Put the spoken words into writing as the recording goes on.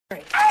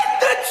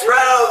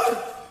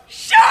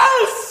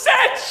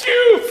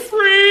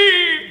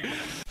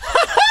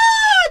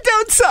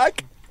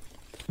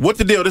What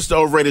the deal? This is the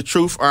Overrated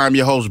Truth. I'm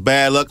your host,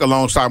 Bad Luck,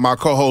 alongside my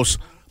co-host,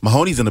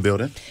 Mahoney's in the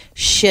building.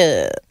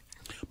 Shut.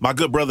 My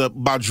good brother,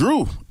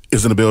 Badru,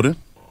 is in the building.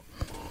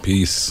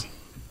 Peace.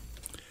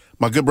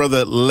 My good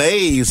brother,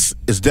 Lays,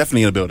 is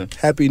definitely in the building.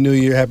 Happy New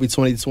Year, happy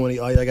 2020.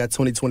 All y'all got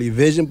 2020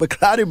 vision, but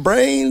clouded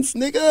brains,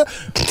 nigga.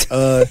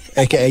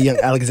 AKA Young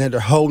Alexander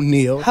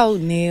Ho-Neal.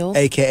 Ho-Neal.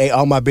 AKA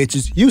all my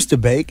bitches used to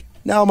bake,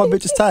 now all my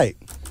bitches tight.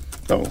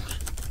 Oh.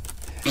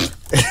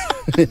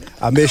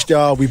 I missed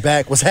y'all. We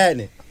back. What's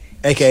happening?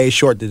 AKA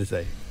Short did it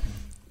say.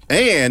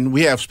 And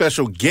we have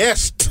special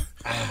guest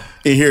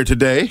in here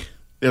today.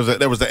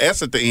 There was the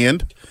S at the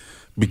end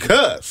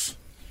because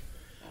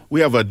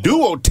we have a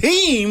duo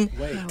team.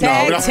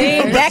 Tag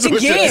team back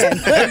again.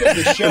 Friend of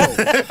the show.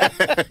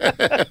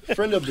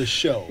 Friend of the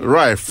show.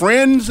 Right.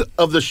 Friends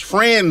with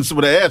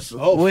an S.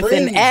 Oh, With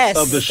friends an S.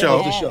 Of the show.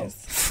 Yes.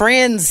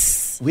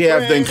 Friends. We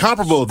have the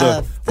incomparable, the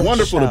Of the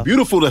wonderful, show. the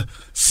beautiful, the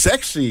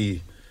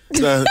sexy,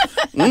 the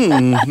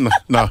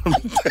The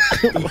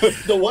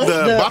what?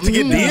 the about to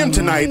get DM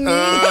tonight.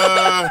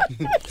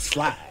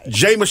 Slide.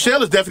 Jay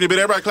Michelle is definitely been.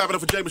 Everybody clapping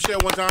up for Jay Michelle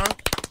one time.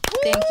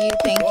 Thank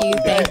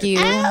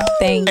you.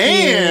 Thank you.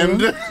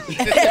 And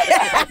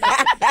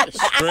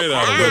Straight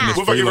out of witness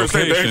what if I give her the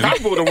relocation.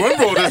 incomparable, the one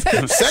bro, the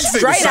sexy,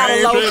 Straight out of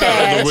the low same.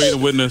 cash. The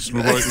witness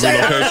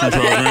relocation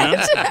program.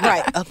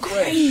 Right. A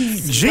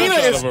crazy. Gina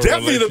That's is out of a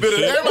definitely the bit.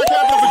 relationship. Everybody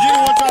clapping up for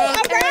Gina one time.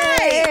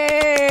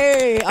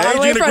 Hey, all Hey, the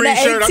way Gina, from green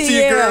the shirt. I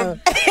see you, girl.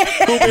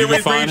 ATL. You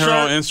can find her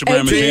on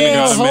Instagram at ATL, Gina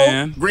Got a ho.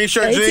 Man. Green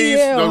shirt jeans.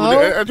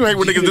 ATL, I do hate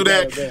when niggas do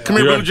that. Come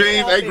here, blue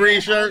jeans. Hey,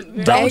 green shirt.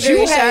 Don't you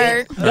green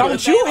hate?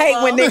 Don't you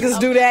hate when niggas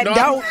do that? No.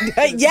 Don't.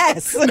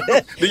 Yes. Do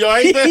y'all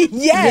hate that?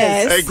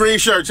 Yes. Hey, green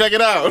shirt. Check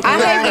it out. I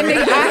hate when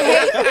niggas.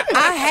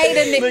 I hate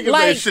a Niggas nigga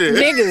like ain't shit.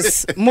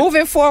 niggas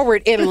moving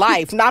forward in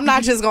life. Now, I'm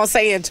not just gonna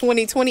say in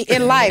 2020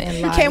 in life.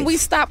 In life. Can we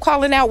stop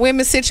calling out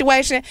women's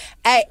situation?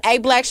 A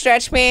black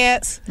stretch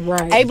pants.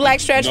 Right. A black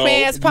stretch No.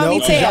 pants. No,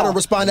 'cause Ponytail. y'all don't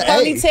respond to A.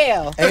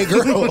 Ponytail. Hey,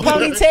 girl.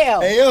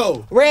 Ponytail. Hey,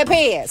 yo. Red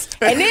pants.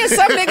 And then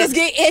some niggas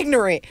get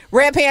ignorant.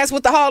 Red pants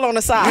with the hole on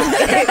the side.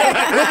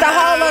 With the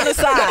hole on the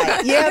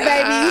side. Yeah,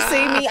 baby, you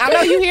see me. I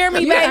know you hear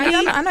me, Yeah,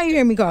 baby. I know you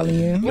hear me calling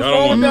you.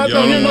 Y'all don't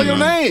know your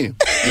name.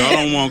 Y'all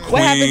don't want queens.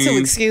 What happened to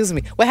excuse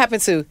me? What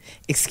happened to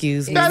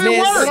excuse me, That didn't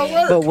miss? work. Don't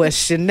work. But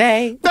what's your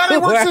name? That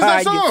didn't work Where since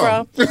are that song. you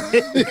from?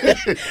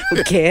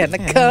 Who can I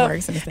It come?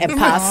 works since that And song.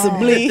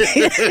 possibly,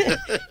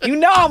 you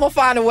know, I'm gonna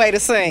find a way to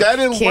sing. That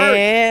didn't work.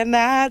 Can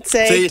I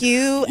take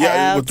you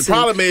out? What the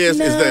problem is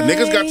that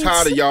niggas got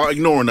tired of y'all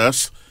ignoring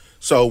us.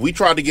 So we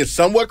tried to get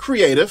somewhat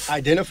creative.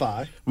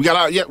 Identify. We got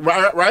out, yeah,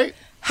 right?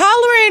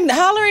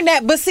 Hollering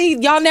that, but see,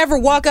 y'all never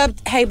walk up,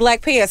 hey,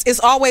 black pants. It's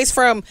always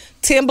from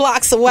 10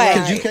 blocks away.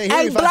 Because you can't hear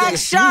Hey, me if I black say,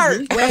 excuse shirt.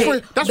 me. That's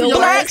where The y'all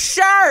Black at.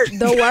 shirt.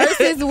 The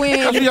worst is when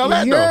That's where y'all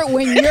at, though.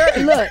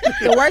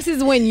 the worst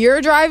is when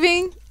you're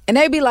driving and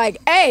they be like,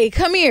 "Hey,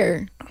 come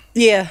here."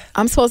 Yeah.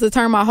 I'm supposed to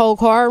turn my whole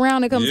car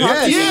around and come talk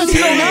to you. Yeah,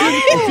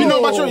 if you know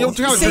about your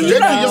kind of See,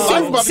 trajectory, your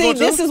life about to see, go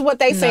this to. is what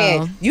they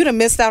saying. No. You done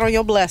missed out on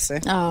your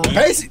blessing. Oh.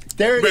 Basic.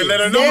 There it You better is. let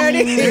her know. There it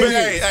is.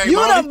 Hey, You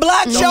Bonnie. done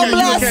blocked your You came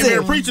blessing.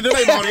 here preaching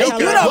today, Bonnie. Okay.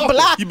 You done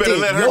blocked You better it.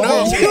 let her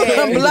know. You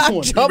done blocked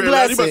your You better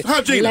blessing.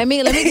 Huh, Gina? Let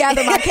me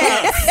gather my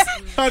cats.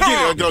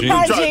 Huh,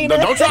 Gina? Gina.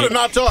 Don't try to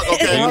not talk,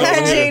 okay?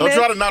 Huh, Gina. Don't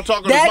try to not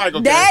talk on the mic,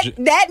 okay?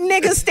 That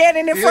nigga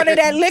standing in front of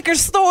that liquor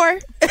store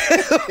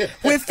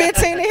with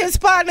 15 of his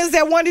partners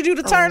that wanted you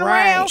to turn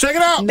Right. around. Check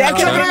it out. That could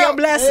Check be it your out.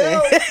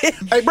 blessing.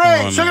 Hey,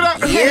 Brad, check it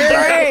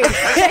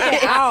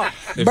out.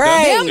 If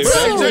Brains.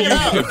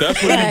 if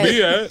that's where you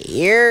be at,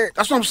 Here.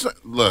 That's what I'm saying.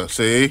 Look,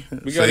 see?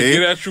 we gotta See?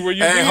 get at you where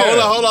you Hey, be hold at.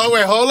 on,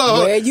 hold on.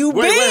 Where you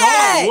wait, be hold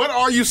at? on. What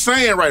are you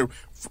saying right?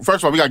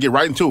 First of all, we got to get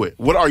right into it.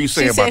 What are you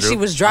saying She about said she you?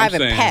 was I'm driving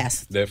saying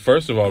past. that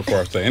first of all,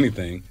 before I say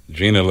anything,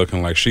 Gina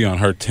looking like she on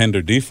her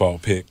Tinder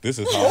default pick. This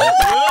is how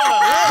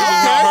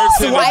her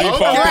Tinder Swipe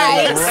default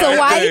right, pick.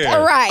 swipe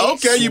there. right.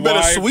 Okay, you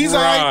better Swipe squeeze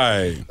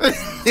eye.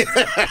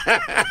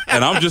 right.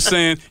 And I'm just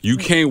saying, you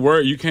can't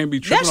be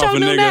tripping That's off your a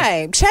new nigga.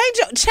 name. Change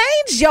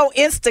your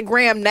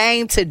Instagram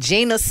name to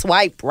Gina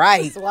Swipe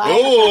Right.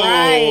 Oh.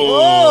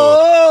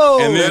 Oh.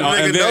 And then, That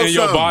nigga and know then in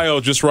your something. bio,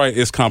 just write,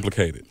 it's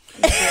complicated.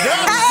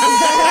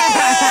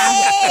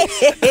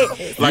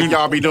 Like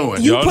y'all be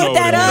doing. You Y'all know put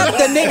that what up,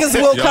 I the niggas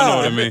will Y'all know come.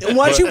 what I mean.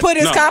 Once you put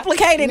it's No.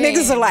 complicated,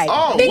 niggas are like,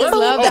 Oh, Niggas what?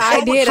 love the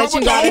Oh, idea that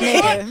you got a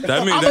nigga.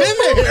 That means I'm in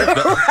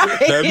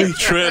there. that means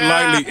tread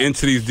lightly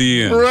into these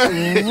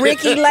DMs.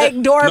 Ricky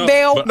Lake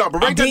doorbell. No, but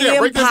break that down, DM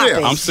break that down.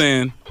 popping. I'm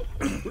saying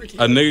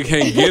a nigga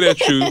can't get at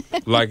you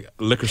like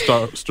liquor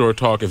store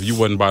talk if you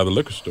wasn't by the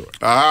liquor store.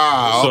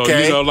 Ah, So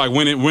okay. you know, like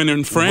when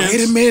in France,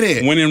 Wait a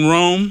minute. when in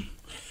Rome.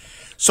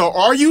 So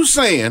are you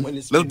saying,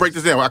 let's break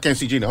this down. I can't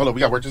see Gina. Hold on, we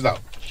got to work this out.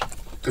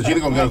 Because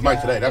Gina going to get his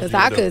mic today. That's Because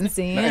what I you do. couldn't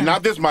see him. And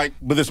not this mic,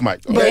 but this mic.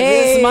 Okay.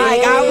 This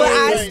mic,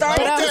 I Okay,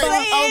 started to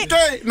say it.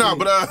 okay. No,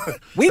 but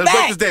We let's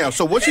back. break this down.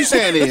 So what she's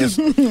saying is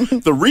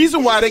the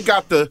reason why they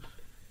got the,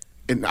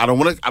 and I don't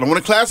want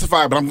to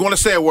classify, but I'm going to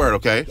say a word,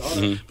 okay?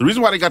 The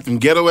reason why they got them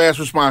ghetto ass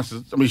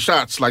responses,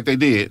 shots like they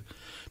did,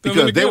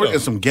 because they were in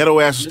some ghetto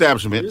ass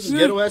establishments, There's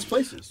ghetto ass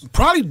places.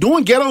 probably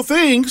doing ghetto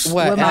things.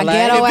 What, With my LA?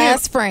 ghetto And then,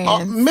 ass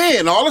friends.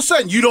 man, all of a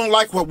sudden you don't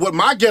like what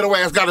my ghetto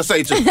ass got to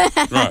say to you.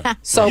 Right.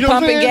 So You know what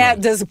I'm pumping saying? gas,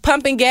 does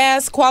pumping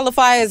gas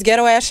qualify as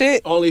ghetto ass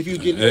shit? Only if you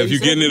get. If you're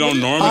getting it on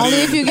Normandy, Only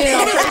if you get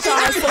on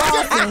Crenshaw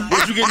Slauson.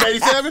 What you getting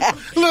 87?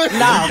 Look,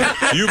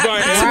 you buy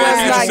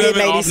not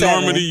getting 87 off 87.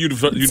 Normandy, you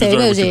deserve what you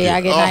Bougie,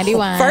 I get. get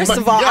 91. First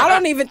of all, I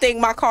don't even think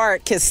my car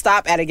can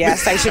stop at a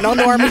gas station on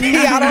Normandy.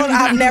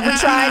 I've never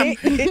tried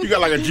it. you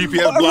got like a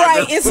GPS blocker.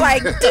 Right, it's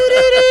like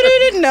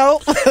doo-doo-doo-doo-doo.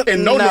 Nope.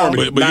 and no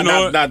Normandy. But you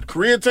know what? Not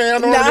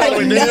Koreatown or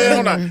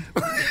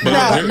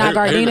No. Not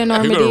Gardena, Here go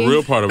Normandy. the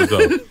real part of it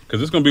though,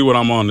 because it's gonna be what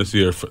I'm on this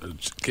year,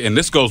 and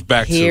this goes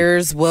back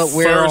Here's to what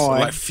we're first, on.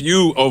 like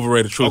few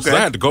overrated truths. Okay. I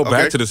had to go back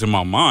Okay. to this in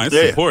my mind.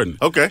 It's important.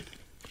 Okay.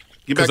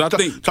 Get back. 'Cause I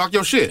think- talk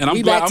your shit. And I'm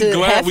We glad, back to we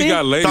got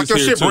Heffy? ladies Talk your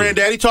here shit, too.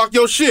 Granddaddy. Talk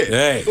your shit.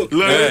 Hey, Look,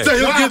 hey.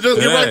 just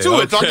get right to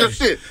it. Talk your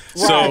shit.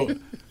 So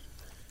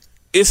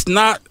it's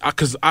not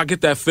because I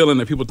get that feeling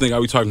that people think,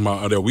 are we talking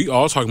about? That we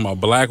all talking about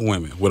black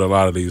women with a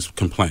lot of these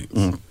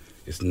complaints.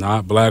 It's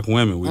not black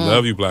women. We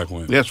love you, black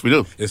women. Yes, we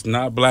do. It's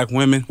not black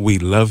women. We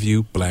love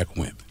you, black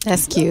women.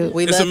 That's cute.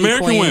 We It's love you,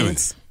 American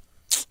queens.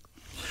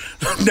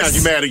 Now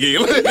you mad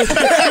again.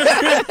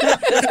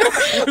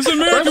 It's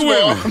American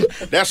women.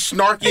 That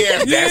snarky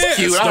ass. That's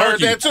cute. I heard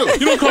snarky. that too.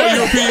 You don't call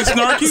Europeans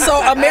snarky?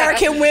 So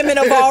American women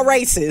of all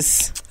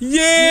races.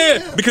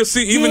 Yeah, because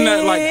see, even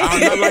that, like, I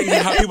don't like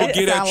how people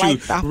get at Sound you.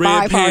 like the Red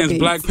five pants, heartbeats.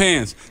 black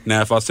pants. Now,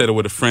 if I said it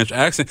with a French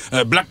accent,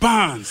 black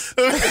pants.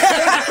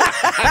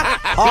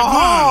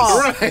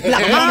 Oh,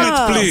 Black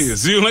moments,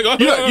 please. You like, oh,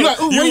 You like,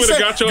 ooh, what you he would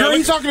said? have got your Girl,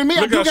 you talking to me?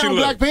 I Look do how got she on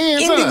look. black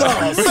pants.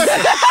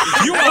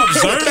 You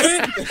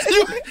observant?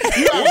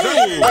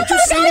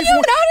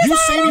 You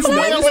see me from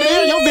way over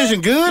there? Your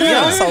vision good? y'all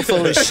Yeah. so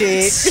full of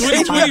shit.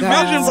 2020 vision,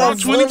 bro.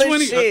 So full of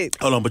 2020. shit.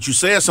 Hold on, but you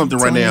said something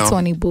right now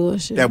 2020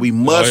 bullshit. that we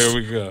must here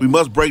we go.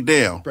 must break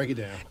down. Break it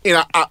down.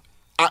 And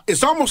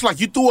it's almost like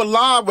you threw a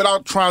lob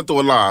without trying to throw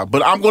a lob,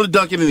 but I'm going to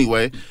dunk it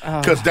anyway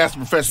because that's the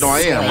professional I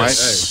am, right?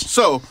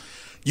 So,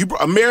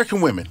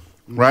 American women,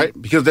 right?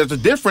 Because there's a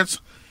difference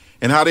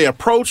in how they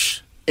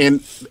approach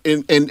and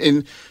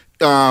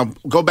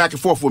go back and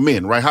forth with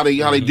men, right? How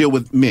they deal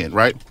with men,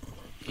 right?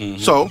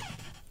 So,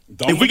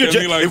 Don't if we look could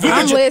at me like if we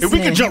that. could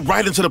listening. jump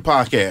right into the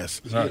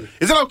podcast,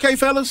 is that okay,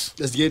 fellas?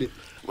 Let's get it.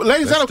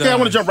 Ladies, is that okay? I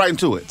want to jump right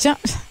into it. Jump.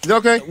 Is that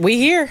okay? We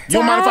here. You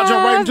don't mind if I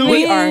jump right into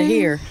We it? are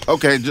here.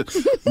 Okay,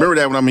 remember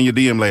that when I'm in your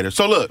DM later.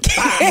 So look,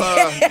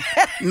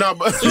 no,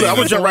 but look, I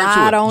want to jump right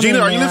Slide into on it. Gina,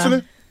 in are you there.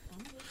 listening?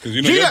 'Cause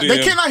you know Gina, your they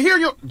DM cannot hear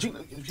you.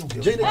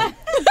 Gina,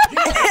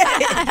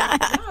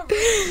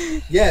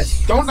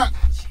 Yes. don't not.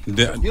 You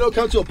don't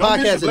come to a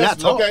podcast and not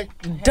talk. Okay,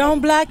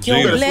 Don't block your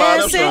Gina. Slide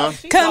up, blessing.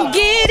 son. Come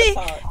get it.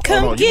 Come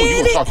hold on, you get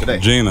gonna it. talk today.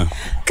 Gina,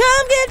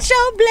 Come get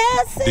your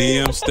blessing.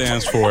 DM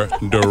stands for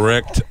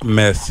direct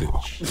message.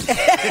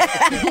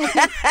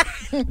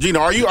 Gina,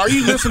 are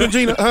you listening,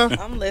 Gina? Huh?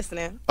 I'm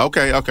listening.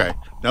 Okay.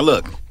 Now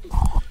look,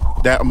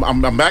 that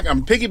I'm back.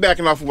 I'm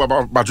piggybacking off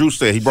of what Drew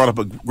said. He brought up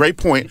a great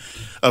point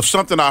of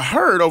something I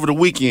heard over the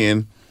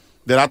weekend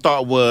that I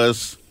thought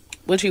was.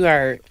 What you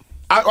heard?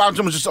 I'm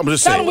just Tell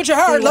saying. them what you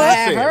heard,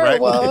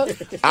 What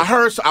love. I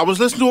heard was I was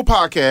listening to a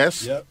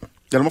podcast Yep.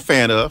 that I'm a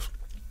fan of,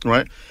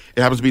 right?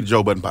 It happens to be the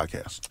Joe Budden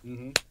podcast.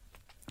 when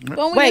we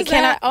Wait, was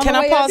can at- on I the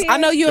way pause? up I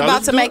know here. you're No, about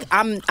let's to do make. it.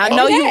 I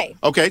know you. Okay.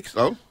 Okay,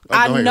 so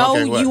I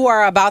know what? you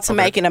are about to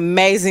Okay. make an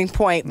amazing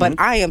point, but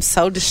I am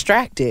so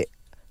distracted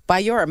by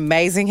your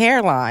amazing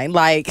hairline.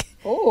 Like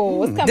Oh,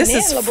 what's coming This in,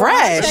 is LeBron?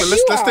 fresh. Check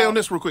Let's you stay out. on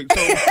this real quick.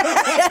 So,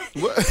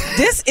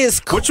 this is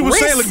what you were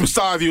saying? Look crisp.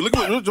 beside you. Look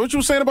what you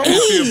were saying about Is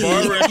me. she a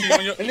barber? Is she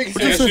on your-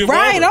 is she a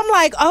Right, barber? I'm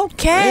like,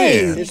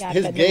 okay. Man. His Got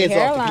the new gaze off the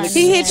hairline. cliff.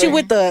 He hit you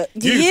with the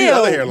You see the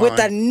other hairline. with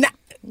the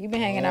You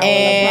been hanging out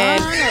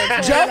and with LeBron?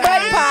 or- Joe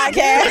Budden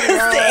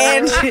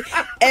podcast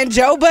and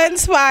Joe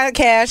Budden's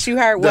podcast. You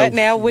heard what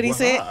now? What he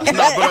said? No,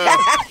 but,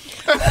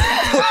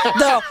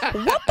 The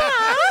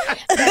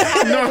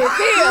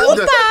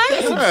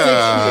whoopah.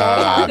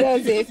 uh,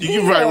 Does it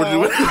you right.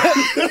 feel?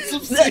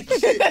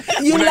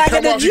 You When they like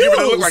come the off, you give it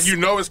a look juice. like you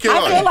know it's killing.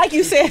 I feel like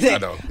you said I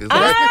that. know. It's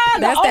Ah,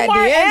 That's the that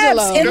Omar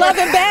D'Angelo. Epps in Love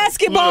and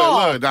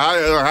Basketball. Look,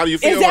 how do you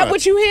feel? Is that about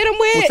what you hit him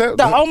What's with? that?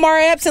 The Omar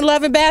Epps in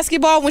Love and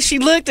Basketball when she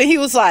looked and he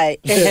was like,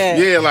 it?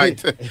 Yeah,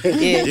 like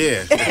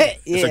yeah.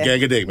 It's a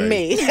gang of dick, baby.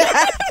 Me.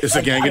 It's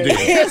a gang of dick.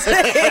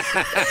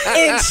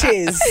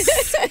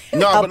 Inches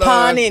No, but,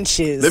 upon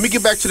inches. Let me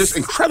get back to this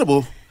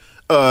incredible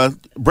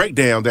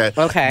breakdown that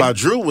Okay.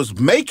 Drew was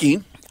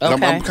making. And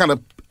Okay. I'm kind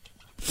of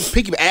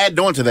add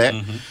on to that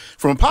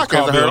from a podcast called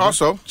I heard Building.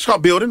 also. It's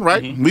called Building,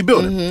 right? We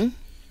Building.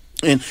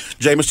 And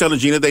Jay, Michelle, and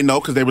Gina, they know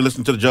because they were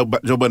listening to the Joe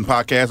Budden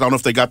podcast. I don't know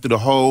if they got through the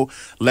whole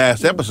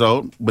last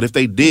episode, but if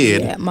they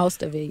did, Yeah,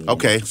 most of it. Yeah.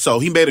 okay. So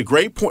he made a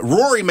great point.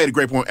 Rory made a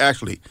great point,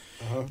 actually.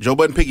 Joe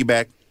Budden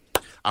piggyback.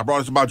 I brought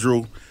this about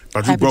Drew.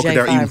 But Drew Happy broke it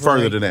down J5, even further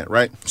Rory. than that,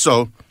 right?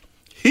 So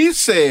he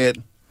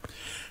said,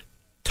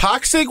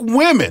 toxic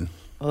women,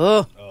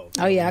 Ugh.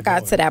 Oh yeah, I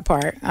got to that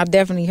part. I've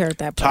definitely heard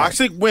that part.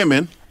 toxic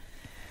women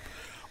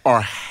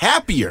are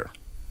happier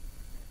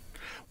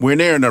when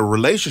they're in a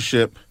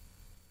relationship.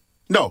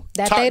 No,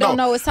 That they don't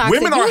know it's toxic.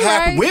 Women are You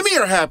happy. right. Women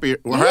are happier.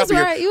 was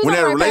happier right. You was when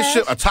they're in a on the right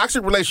relationship, path. a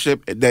toxic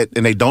relationship,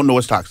 and they don't know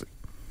it's toxic.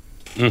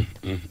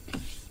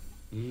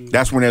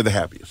 That's when they're the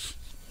happiest.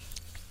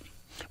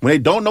 When they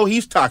don't know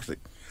he's toxic,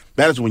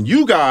 that is when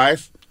you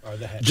guys,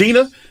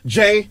 Gina,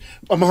 Jay,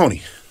 or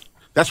Mahoney,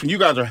 that's when you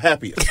guys are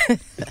happiest.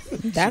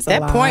 That's a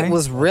That lie. point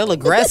was real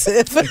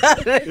aggressive.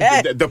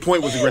 The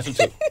point was aggressive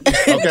too.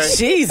 Okay,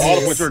 Jesus. all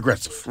the points were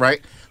aggressive,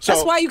 right? So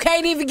That's why you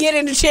can't even get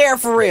in the chair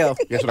for real.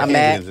 That's what I'm I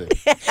mad. can't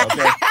get into.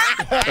 Okay.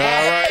 All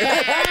right.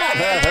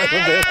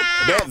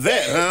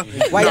 that, huh?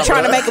 While you're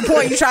trying to make a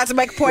point, you tried to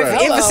make a point for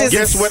Right. emphasis.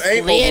 Guess what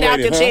ain't Lay it out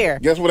overrated, your huh? chair.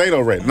 Guess what ain't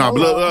overrated?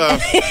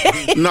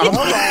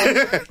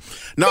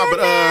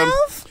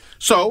 No,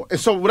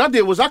 so what I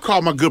did was I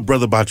called my good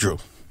brother Badru.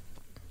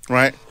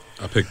 Right?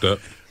 I picked up.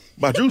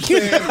 Badru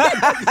said,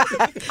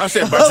 I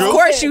said, Of Badru,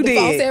 course you The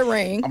phone did. said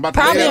ring. I'm about to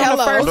Probably lay down, on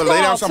the first I'm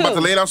about call, to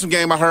too. lay down some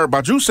game. I heard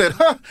Badru said,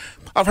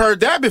 I've heard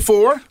that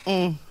before.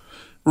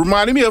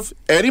 Reminded me of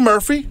Eddie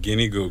Murphy,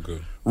 Guinea Goo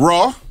Goo.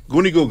 Raw,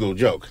 Goonie Goo Goo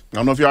joke. I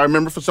don't know if y'all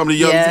remember for some of the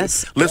young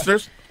Yes.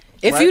 listeners.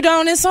 If Right? you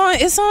don't, it's on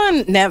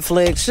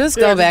Netflix. Just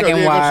Yeah, go back just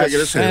and go watch. check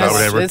it. It's there or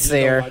whatever. It's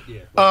there.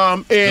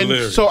 And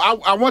Hilarious. so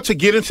I want to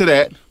get into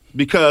that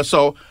because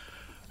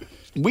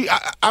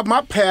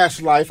my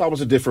past life I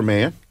was a different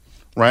man,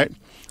 right?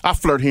 I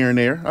flirt here and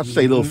there. I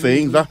say little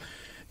things. I,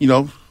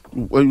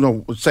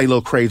 say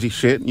little crazy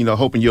shit.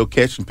 Hoping you'll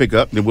catch and pick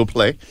up, and then we'll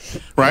play,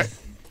 right?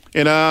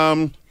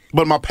 And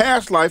but my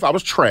past life I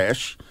was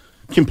trash,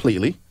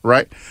 completely,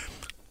 right?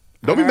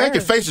 Don't be making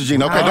faces,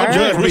 Gina. Okay, don't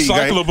judge me.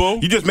 Recyclable. Okay?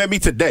 You just met me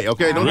today.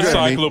 Okay, don't judge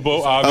me.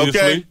 Recyclable, obviously.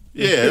 Okay,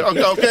 yeah, okay. That's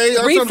what I'm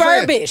saying.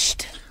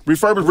 Refurbished.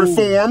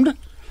 Reformed.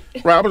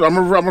 Right, I'm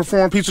a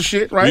reformed piece of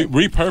shit, right?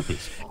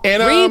 Repurposed.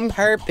 And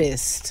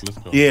Repurposed. Let's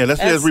go. yeah,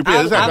 let's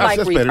repurpose. I like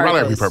That's better. I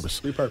like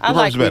repurpose. repurpose. I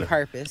like better.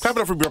 repurpose. Clap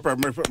it up for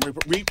repurpose.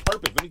 Let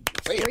me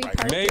say it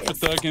right. Made for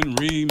thugging,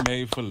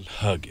 remade for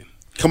hugging.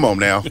 Come on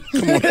now.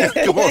 Come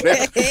on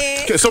now.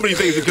 So many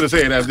things you could have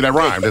said that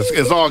rhymed.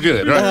 It's all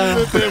good, right?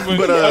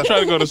 I try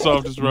to go the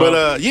softest route.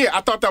 But yeah,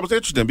 I thought that was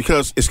interesting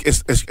because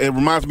it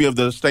reminds me of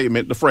the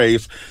statement, the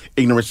phrase,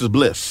 ignorance is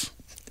bliss.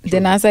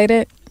 Didn't I say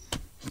that?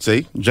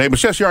 See? Jay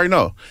Michelle, she already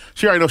know.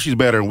 She already knows she's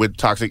better with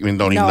toxic and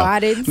don't even No, know. I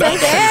didn't say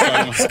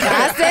that.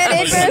 I said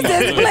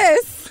ignorance is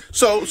bliss.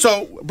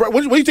 So, bro,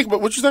 what do you think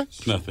about what you say?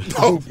 Nothing.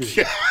 Oh,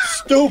 yeah.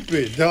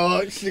 Stupid,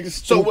 dog. This nigga's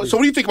So stupid.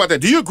 what do you think about that?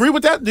 Do you agree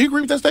with that? Do you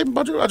agree with that statement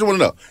about you? I just want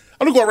to know.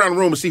 I'm going to go around the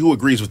room and see who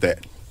agrees with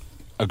that.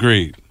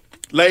 Agreed.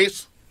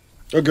 Lace,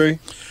 Agree.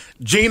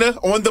 Gina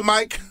on the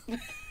mic.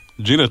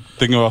 Gina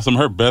thinking about some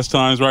of her best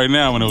times right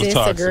now when it was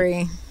toxic.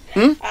 Disagree.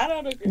 I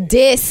don't agree.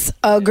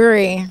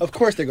 Disagree. Of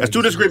course they're going That's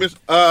two disagreements.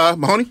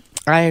 Mahoney?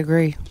 I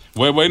agree.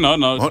 Wait, no.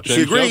 Oh, Jay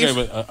she Michelle agrees.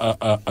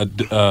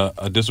 gave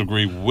a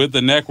disagree with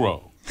the neck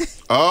roll.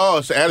 Oh,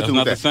 it's the attitude That's with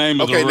not that. the same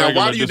as a okay, now why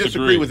regular do you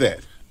disagree disagree. with that?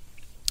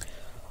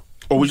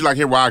 Or would you like to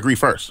hear why I agree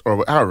first?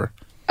 Or however.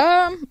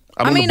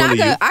 I mean,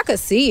 I could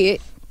see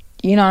it.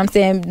 You know what I'm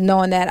saying?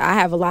 Knowing that I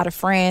have a lot of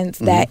friends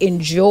that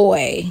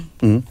enjoy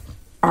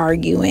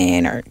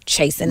arguing or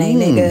chasing a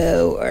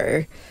nigga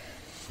or,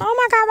 oh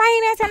my God, why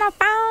you ain't answering my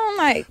phone?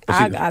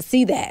 Like, I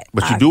see that.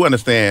 But you do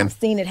understand. I've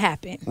seen it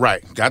happen.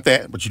 Right, got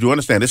that. But you do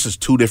understand this is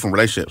two different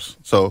relationships.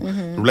 So the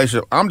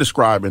relationship I'm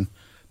describing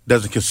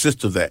doesn't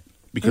consist of that.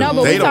 Because No,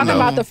 but they we're don't talking know.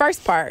 about the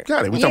first part.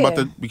 Got it. We talking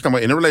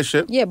about in a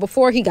relationship. Yeah,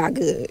 before he got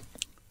good.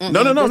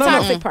 No. The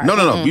toxic part.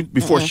 No.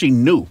 Before she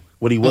knew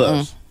what he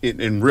was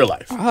in real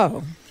life.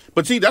 Oh,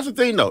 But see, that's the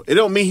thing, though. It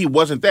don't mean he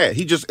wasn't that.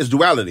 He just is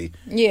duality.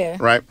 yeah.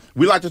 Right?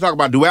 We like to talk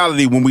about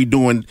duality when we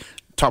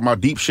talking about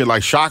deep shit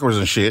like chakras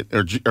and shit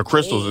or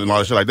crystals and all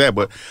that shit like that.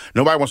 But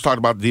nobody wants to talk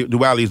about the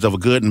dualities of a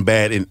good and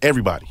bad in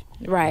everybody.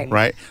 Right.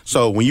 Right?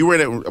 So when you were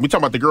in it, we talking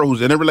about the girl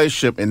who's in a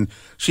relationship and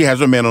she has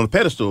her man on the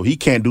pedestal. He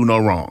can't do no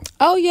wrong.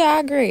 Oh, yeah, I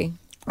agree.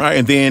 Right?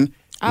 And then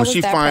I when was she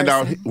that find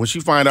out maybe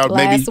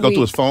Last go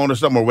through his week. phone or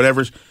something or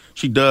whatever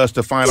she does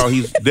to find out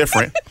he's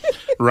different.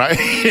 Right?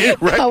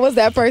 Right? I was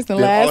that person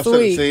Then all last of a sudden,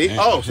 week.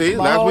 see,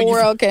 My last whole week.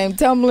 world came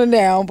tumbling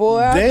down, boy.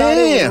 I thought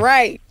it was Damn.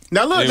 right.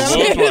 Now look, It now was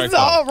look. right, It's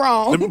all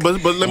wrong. But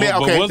let me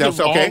But okay. was That's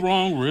it okay. all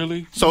wrong,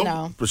 really? So,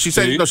 No. but she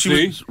said See? no. She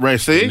See? was right.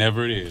 See,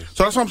 Never it is.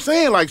 So that's what I'm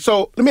saying. Like,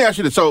 so let me ask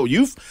you this: so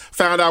you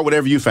found out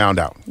whatever you found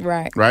out,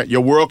 Right. right?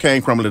 Your world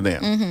came crumbling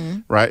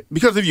down, right?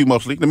 Because of you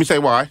mostly. Let me say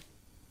why.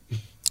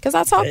 Because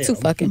I talk too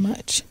fucking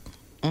much.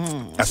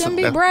 That's Shouldn't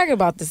be bragging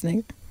about this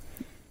nigga.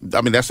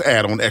 I mean, that's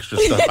add on extra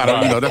stuff. I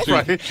don't, that's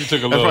right. She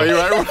took a That's little. right.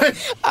 You're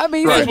right. I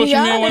mean, Right. to That's what be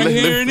you mean honest. when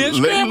hearing this.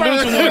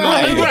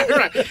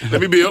 Right. Let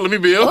me build. Oh,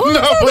 No,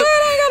 so but good.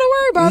 I ain't got to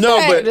worry about No,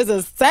 that. but- It's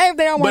the same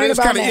thing I'm but worried it's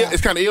about kind now. of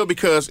it's kind of ill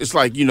because it's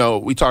like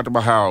we talked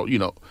about how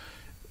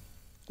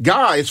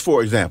guys,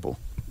 for example,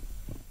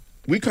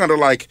 we kind of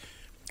like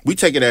we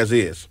take it as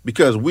is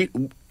because we're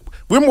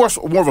more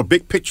of a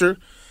big picture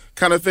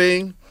kind of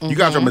thing. You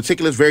guys are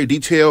meticulous, very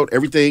detailed,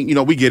 everything.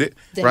 We get it,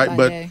 Day right? by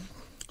But day.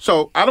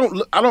 so I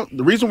don't.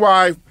 The reason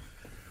why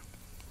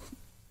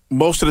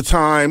most of the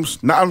times,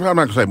 I'm not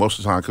gonna say most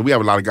of the time because we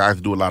have a lot of guys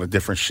that do a lot of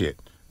different shit,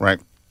 right?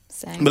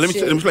 Same But let me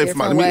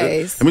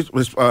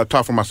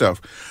talk for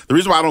myself. The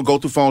reason why I don't go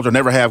through phones or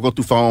never have go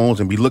through phones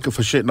and be looking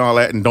for shit and all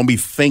that and don't be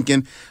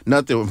thinking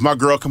nothing. If my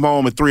girl come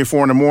home at 3 or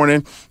 4 in the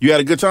morning, you had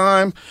a good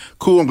time?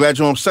 Cool, I'm glad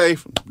you're home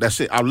safe.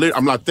 That's it.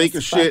 I'm not thinking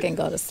shit. Fucking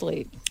go to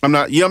sleep. I'm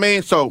not, you know what I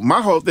mean? So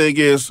my whole thing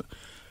is,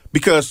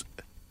 because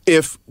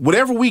if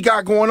whatever we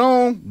got going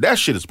on, that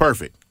shit is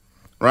perfect,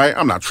 right?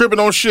 I'm not tripping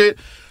on shit.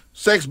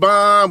 Sex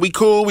bomb, we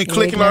cool, we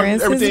clicking on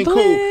everything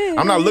cool.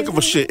 I'm not looking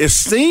for shit. It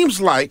seems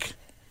like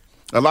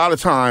a lot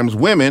of times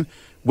women,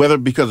 whether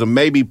because of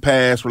maybe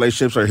past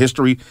relationships or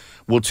history,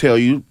 will tell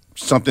you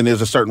something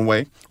is a certain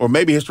way, or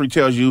maybe history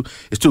tells you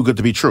it's too good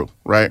to be true,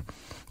 right?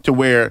 To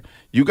where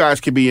you guys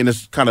can be in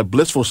this kind of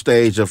blissful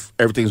stage of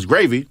everything's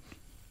gravy,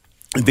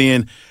 and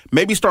then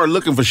maybe start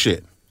looking for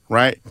shit,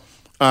 right?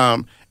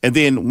 And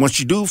then once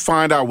you do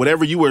find out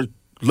whatever you were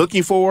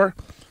looking for,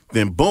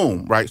 then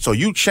boom, right? So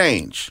you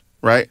change,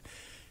 right?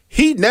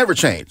 He never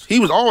changed.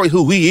 He was always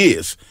who he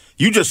is.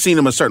 You just seen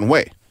him a certain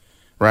way.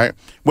 Right?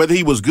 Whether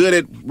he was good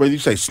at, whether you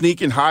say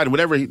sneaking, hiding,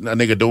 whatever a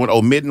nigga doing,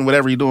 omitting,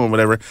 whatever he doing,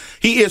 whatever,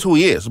 he is who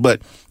he is.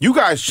 But you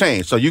guys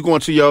change. So you go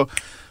into your,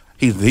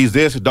 he's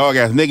this dog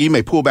ass nigga. You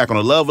may pull back on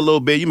the love a little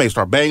bit. You may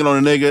start banging on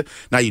a nigga.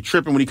 Now you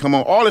tripping when he come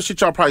on. All this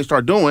shit y'all probably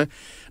start doing.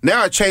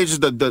 Now it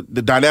changes the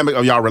dynamic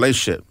of y'all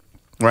relationship.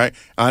 Right?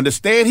 I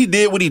understand he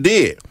did what he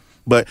did.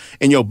 But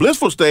in your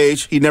blissful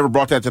stage, he never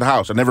brought that to the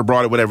house. I never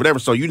brought it, whatever.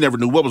 So you never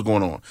knew what was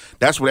going on.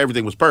 That's when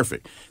everything was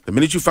perfect. The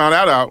minute you found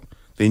that out,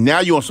 then now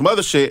you on some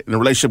other shit and the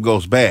relationship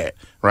goes bad,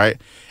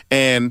 right?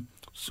 And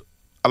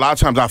a lot of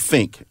times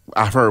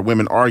I've heard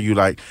women argue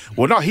like,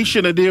 well, no, he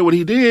shouldn't have did what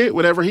he did,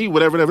 whatever.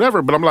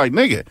 But I'm like,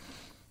 nigga,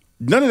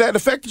 none of that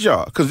affected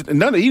y'all. Because he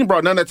didn't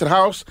brought none of that to the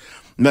house.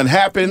 Nothing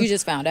happened. You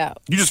just found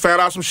out. You just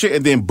found out some shit,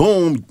 and then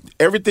boom,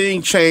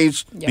 everything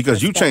changed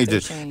because you changed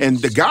it. And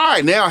the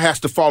guy now has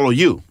to follow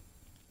you.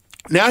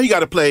 Now he got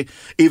to play,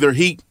 either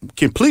he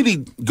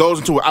completely goes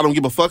into a I don't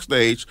give a fuck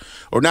stage,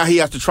 or now he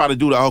has to try to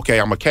do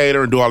I'm a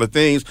cater and do all the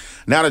things.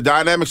 Now the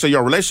dynamics of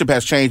your relationship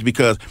has changed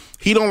because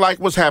he don't like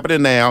what's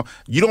happening now.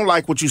 You don't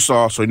like what you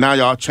saw, so now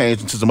y'all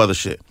changed into some other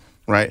shit,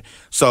 right?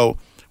 So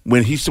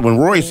when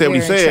Rory said what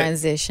he said.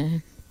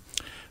 Transition.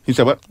 He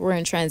said what? We're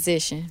in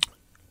transition.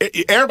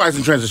 Everybody's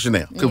in transition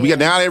now because we got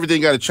now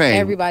everything got to change.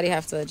 Everybody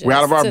have to adjust. We're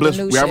out of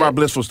our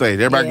blissful stage.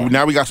 Everybody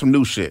now we got some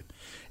new shit,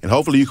 and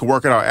hopefully you can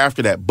work it out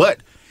after that. But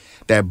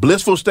that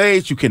blissful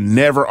stage, you can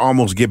never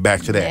almost get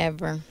back to that.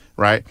 Never.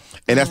 Right?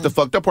 And that's the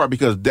fucked up part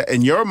because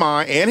in your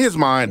mind and his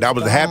mind, that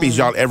was the happiest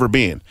y'all ever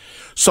been.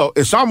 So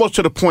it's almost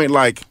to the point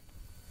like,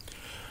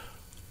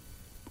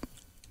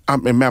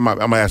 I'm going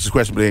to ask this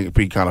question, but it ain't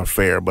be kind of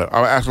fair. But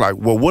I'll ask like,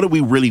 well, what do we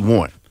really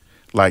want?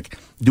 Like,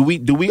 do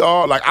we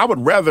all, like, I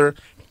would rather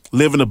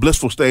live in a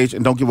blissful stage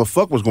and don't give a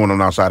fuck what's going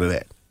on outside of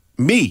that.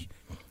 Me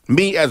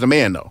as a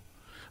man, though.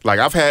 Like,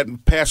 I've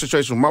had past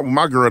situations with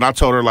my girl, and I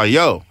told her, like,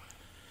 yo,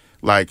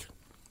 like,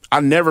 I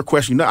never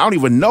question nothing. I don't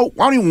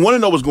even want to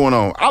know what's going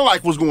on. I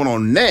like what's going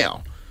on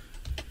now.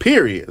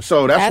 Period.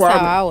 So that's why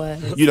how I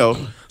was. You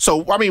know.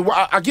 So I mean,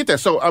 I get that.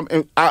 So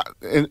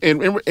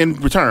in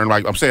return,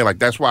 like I'm saying, like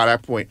that's why at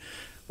that point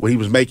what he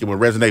was making would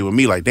resonate with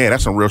me. Like, damn,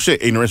 that's some real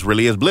shit. Ignorance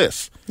really is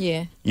bliss.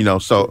 Yeah. You know.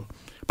 So,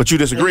 but you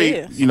disagree.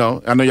 You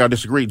know. I know y'all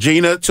disagree.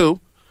 Gina too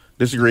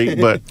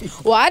disagreed, but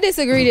well, I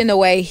disagreed in the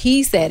way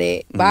he said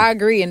it, but I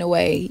agree in the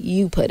way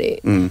you put it.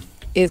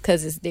 Is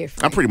because it's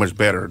different. I'm pretty much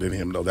better than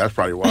him, though. That's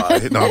probably why.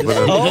 Better rapper.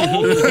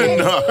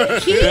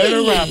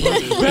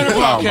 Better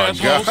podcast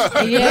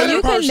host. Yeah,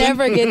 you can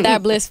never get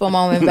that blissful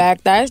moment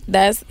back.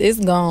 It's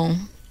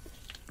gone.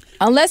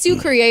 Unless you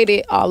create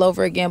it all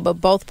over again,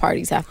 but both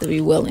parties have to be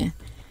willing.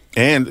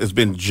 And it's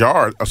been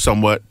jarred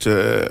somewhat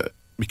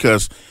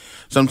because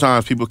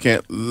sometimes people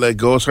can't let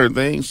go of certain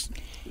things.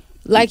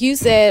 Like you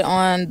said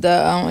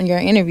on your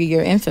interview,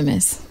 you're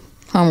infamous.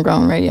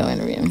 Homegrown radio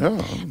interview.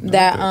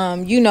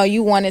 That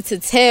you wanted to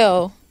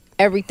tell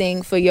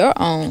everything for your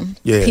own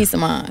peace of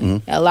mind.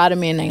 Mm-hmm. A lot of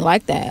men ain't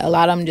like that. A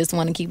lot of them just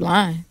want to keep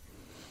lying.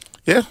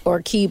 Yeah.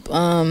 Or keep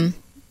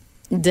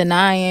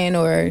denying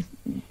or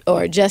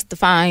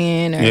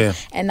justifying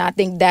and I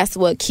think that's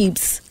what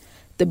keeps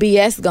the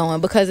BS going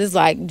because it's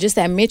like just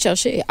admit your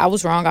shit. I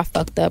was wrong, I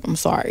fucked up, I'm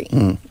sorry.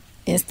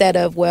 Instead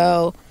of,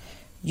 well,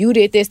 you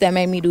did this that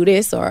made me do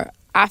this, or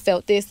I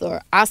felt this,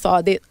 or I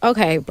saw this.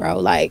 Okay, bro,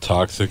 like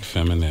toxic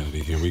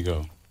femininity. Here we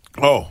go.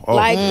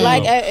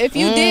 If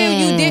you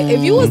did, you did.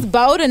 If you was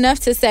bold enough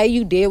to say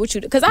you did what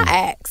you did, because I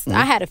asked,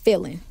 I had a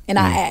feeling, and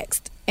I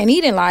asked, and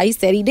he didn't lie. He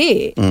said he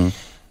did.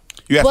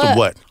 You asked him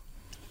what?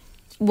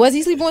 Was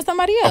he sleeping with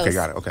somebody else? Okay,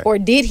 got it. Okay. Or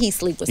did he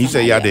sleep with somebody else? He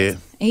said, yeah, I did.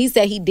 And he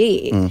said he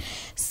did.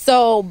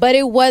 So, but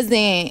it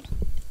wasn't.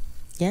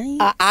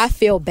 I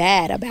feel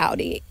bad about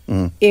it.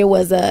 It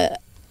was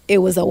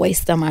a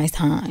waste of my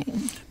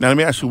time. Now let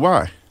me ask you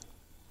why.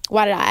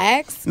 Why did I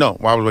ask? No,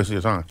 why was it wasting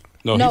your time?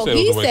 No,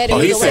 he said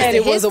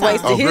it was a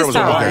waste of his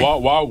time.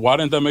 Why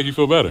didn't that make you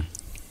feel better?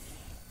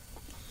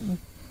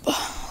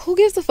 Who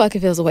gives a fuck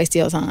if it was a waste of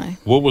your time?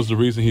 What was the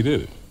reason he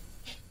did it?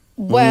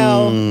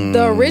 Well,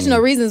 the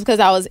original reason is because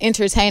I was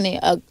entertaining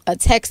a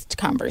text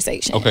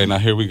conversation. Okay, now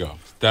here we go.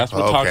 That's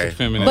what toxic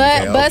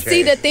femininity But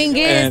see, the thing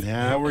is,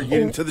 now we're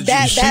getting to the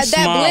that juice. She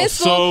smiled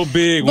so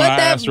big when I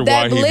asked her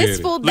why he did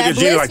it. Look at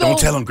Gina like, don't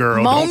tell him,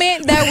 girl.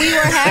 Moment that we were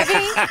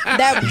having,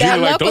 that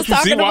like, Luck was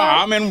talking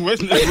about. I'm in That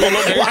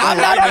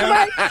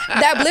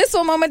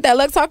blissful moment that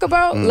Luck talk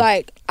about,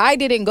 like, I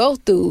didn't go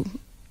through.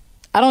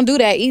 I don't do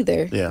that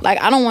either. Yeah.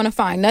 Like, I don't want to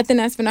find nothing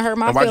that's going to hurt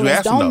my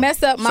feelings. Don't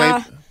mess up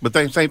my... But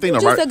same thing,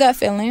 just a gut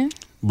feeling.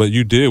 But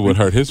you did what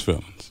hurt his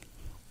feelings.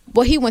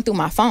 Well, he went through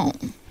my phone.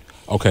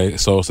 Okay,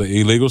 so it's an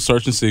illegal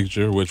search and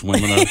seizure, which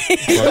women are...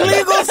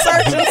 Illegal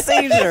search and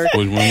seizure.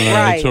 Which women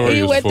are notorious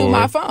He went for. through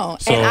my phone.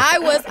 So, and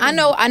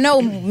I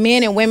know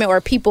men and women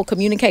or people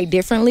communicate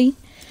differently,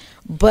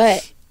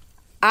 but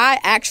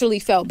I actually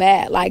felt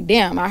bad. Like,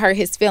 damn, I hurt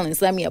his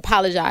feelings. Let me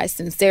apologize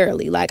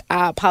sincerely. Like,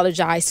 I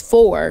apologize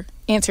for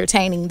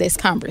entertaining this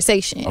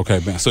conversation. Okay,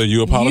 man. So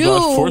you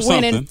apologized for something. You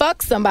went and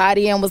fucked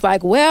somebody and was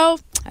like, well,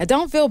 I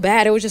don't feel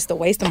bad. It was just a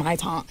waste of my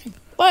time.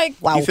 Like,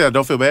 wow. You said I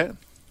don't feel bad?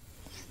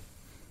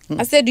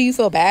 I said, do you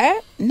feel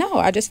bad? No,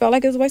 I just felt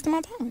like it was a waste of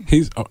my time.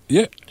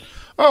 Yeah.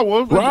 Oh,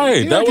 well.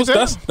 Right. Yeah,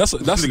 That's a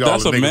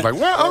man. Like,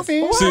 well,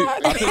 See, I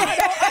don't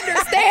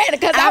understand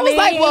because I was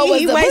like, well, was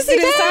he the wasted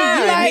pussy his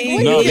time? Like,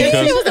 No, what do you because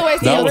think it was a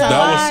waste of your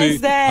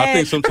time? I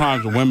think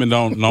sometimes women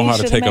don't know how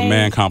to take a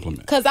man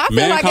compliment. Because I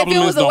feel like if it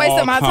was a waste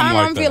of my time,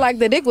 I feel like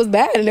the dick was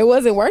bad and it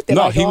wasn't worth it.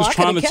 No, like, he was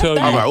trying to tell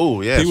you. I'm like,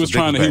 oh, yeah. He was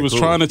trying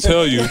to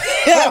tell you.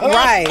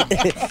 Right. I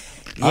think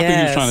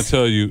he was trying to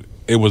tell you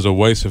it was a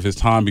waste of his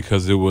time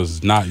because it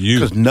was not you.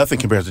 Because nothing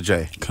compares to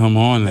Jay. Come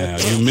on now,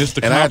 you missed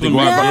the and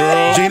compliment,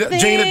 I girl.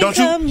 Gina, don't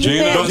you do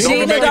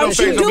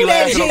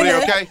that,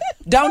 Gina. Okay?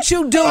 Don't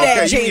you do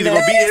that, Gina. You either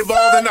gonna be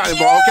involved or not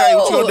involved. Okay,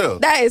 what you gonna do?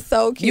 That is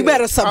so cute. You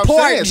better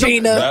support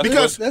Gina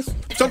because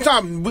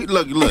sometimes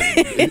look.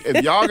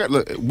 If y'all got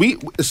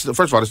first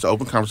of all, it's an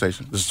open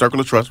conversation. It's a circle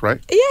of trust,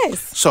 right?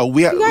 Yes. So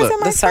we have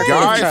the circle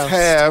of guys trust.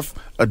 have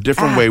a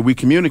different way we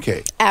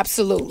communicate.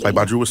 Absolutely. Like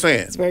Badru was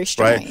saying, it's very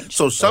strange. Right?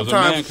 So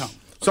sometimes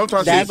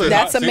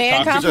that's a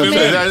man compliment.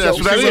 That's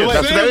what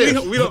that is.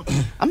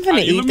 I'm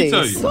gonna eat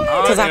these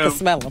because I can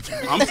smell them.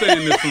 I'm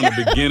saying this from the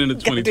beginning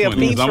of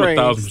 2020 because I'm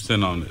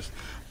 1,000% on this.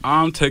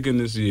 I'm taking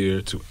this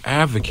year to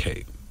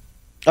advocate.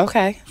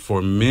 Okay.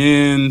 For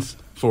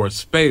a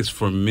space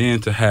for men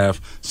to have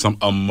some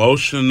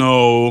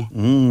emotional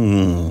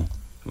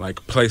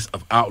like place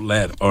of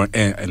outlet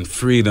and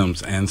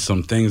freedoms and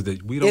some things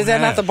that we don't have. Is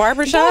that not the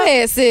barbershop? Go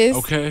ahead, sis.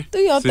 Okay. Do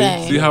your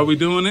thing. See how we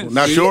doing it?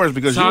 Not yours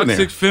because you're in there.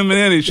 Toxic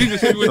femininity. She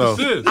just hit me with the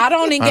sis. I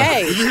don't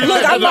engage.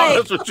 Look, I'm like.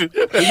 That's what you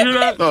hear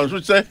that? No, that's what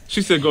you say?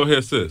 She said, go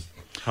ahead, sis.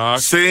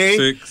 See,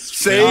 you know,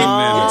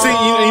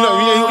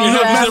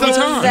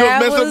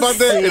 That mess up about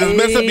that. It is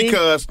messed up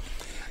because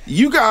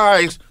you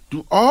guys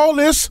do all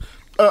this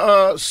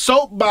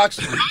soapbox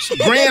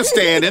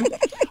grandstanding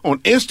on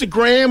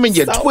Instagram and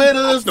your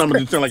Twitters. No, I'm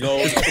just saying like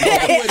your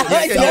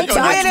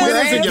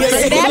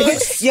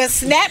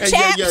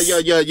Snapchat,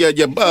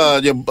 your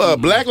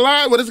Black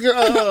Live. What is it?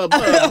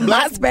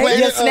 Black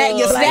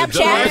your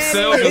Snapchat.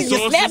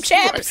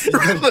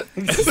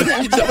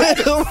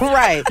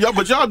 Right. Yeah,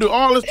 but y'all do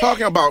all this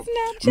talking about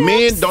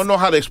men don't know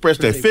how to express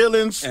their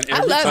feelings.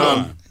 I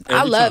love it.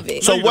 I love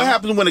it. So what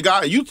happens when a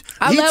guy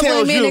I love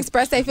when men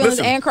express their feelings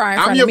and cry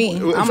in front of me.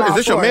 Is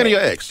this your man or your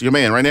ex? Your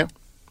man right now?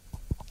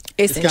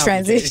 It's in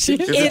transition.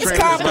 It's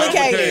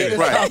complicated.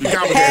 Right.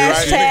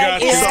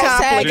 It's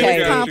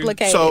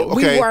complicated. So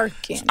okay, we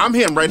working. I'm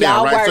him right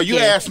now, right? So you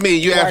asked me,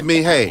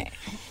 hey,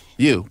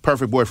 you,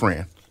 perfect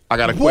boyfriend. I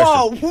got a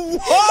question.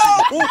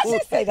 Whoa.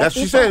 That's what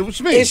she said. What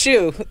you mean? It's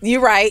you. You're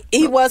right.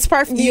 He was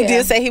perfect. You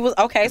did say he was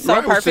okay. So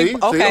right, perfect. See,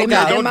 okay,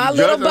 no. In my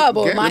little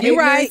bubble. Okay. My you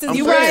right.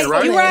 You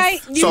right.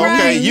 So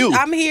okay, you.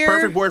 I'm here.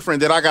 Perfect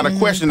boyfriend. That I got a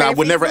question I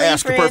would never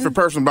ask a perfect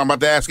person, but I'm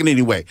about to ask it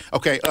anyway.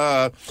 Okay.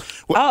 Right.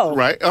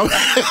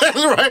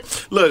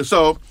 Right. Look.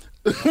 So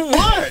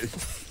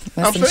what?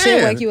 I'm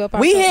saying. Wake you up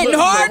we hitting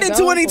hard in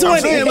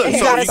 2020. You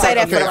gotta say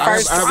that for the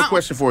first. I have a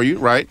question for you,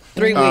 right?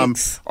 3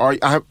 weeks. How you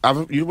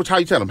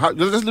tell them?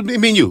 Let's me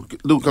and you.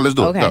 Let's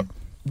do it. Okay.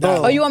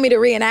 Go. Oh, you want me to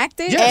reenact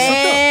it? Yes,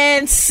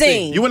 and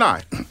sing. You and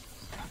I.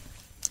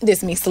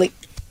 This me sleep.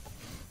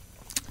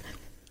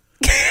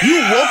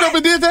 You woke up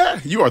and did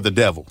that? You are the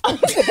devil.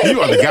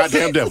 You are the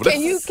goddamn devil.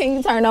 Can you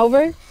turn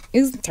over?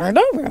 He's turned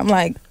over. I'm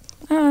like,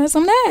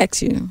 something to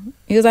ask you.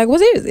 He was like,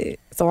 what is it?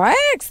 So I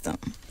asked him.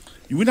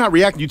 We're not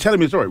reacting. You telling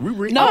me the story.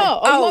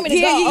 No. You want me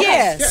to go?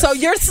 Yeah. Okay. So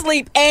you're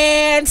asleep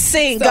and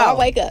sing. So go. I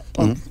wake up.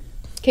 Mm-hmm.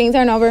 Can you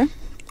turn over?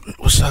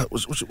 What's up?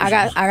 I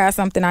got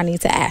something I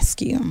need to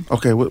ask you.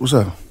 Okay. What's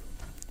up?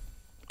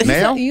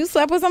 Now? You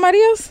slept with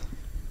somebody else?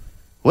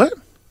 What?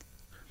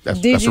 That's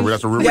a real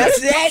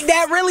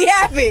that really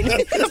happened.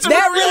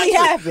 That really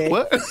happened.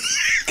 What?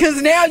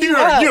 Because now you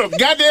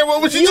goddamn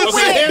what was you doing?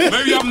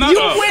 Maybe I'm not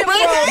up. Maybe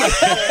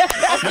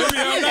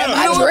I'm not up.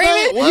 I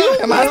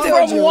dreaming? Am I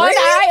from one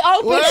eye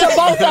open to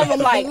both of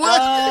them like,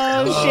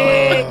 oh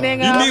shit,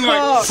 nigga. You mean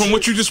like from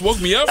what you just woke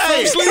me up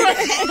from sleep?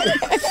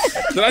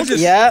 Did I just...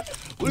 Yep.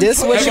 This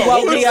is what you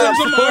woke me up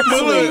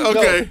for.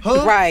 Okay.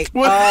 Huh? Right.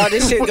 Oh,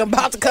 this shit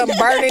about to come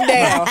burning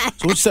down.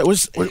 So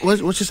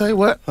what you say?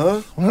 What?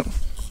 Huh? What?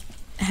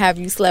 Have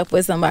you slept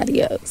with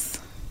somebody else?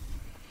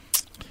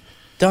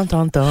 Dun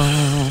dun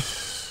dun.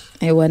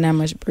 It wasn't that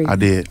much breathing. I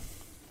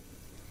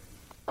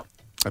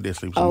did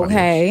sleep with somebody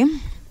Okay. else.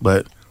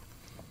 But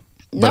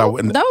I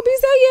wouldn't. No, be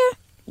so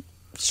yeah.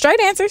 Straight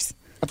answers.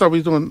 I thought we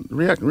was doing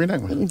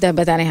reenactment.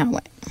 But that ain't how it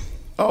went.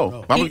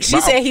 Oh. She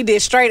said he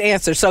did straight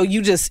answer, so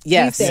you just,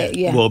 yes. He said,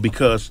 yeah. Well,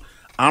 because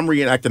I'm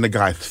reenacting the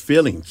guy's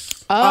feelings.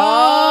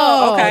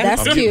 Oh, okay.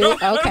 That's cute.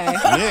 Okay.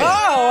 Yeah.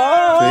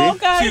 Oh, See?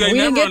 okay. See, they We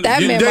didn't never get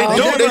that you- memo. They Oh,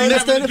 don't. They never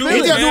understand the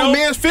feelings. He got to do with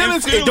man's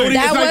feelings. It don't even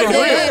That sound wasn't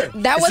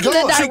real. that wasn't the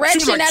She was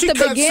direction like, at she the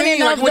cut beginning scenes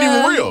like of it wasn't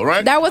even the. real,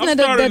 right? That wasn't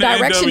the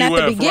direction at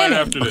the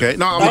beginning. Okay,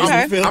 no,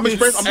 I'm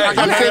expressing.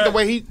 I'm saying the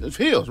way he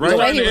feels, right? The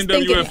way he was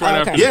thinking.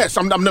 Okay. Yes,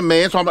 I'm the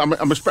man, so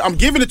I'm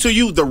giving it to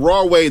you the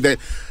raw way that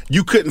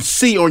you couldn't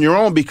see on your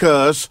own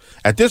because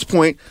at this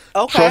point,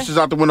 trust is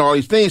out the window. All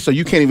these things, so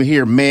you can't even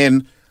hear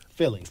man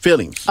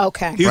feelings.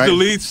 Okay. He's Right? the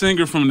lead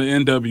singer from the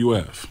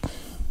NWF,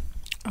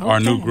 our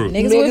new group.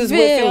 Niggas Niggas with with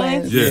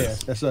feelings. feelings. Yeah, Yeah,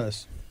 that's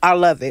us. I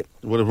love it.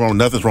 What is wrong?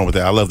 Nothing's wrong with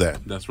that. I love that.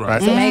 that's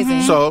right. It's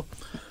amazing. So,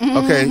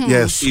 okay,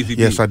 yes, Easy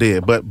yes, beat. I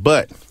did, but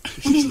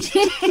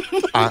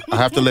I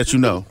have to let you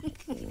know.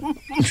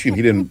 Excuse me,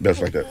 he didn't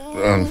mess like that.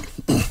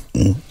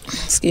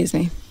 Excuse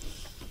me.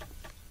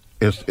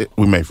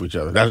 We made for each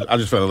other. I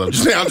just fell in love. I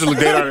just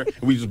looked at her and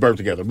we just burped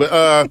together. But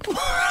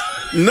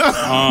no.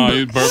 Oh,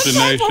 you birthed the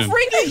nation.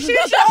 Freaking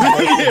shit,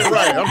 Yeah,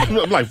 right.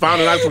 I'm like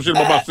finding out some shit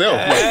about myself.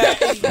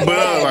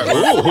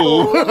 Like,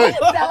 ooh.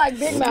 Sound like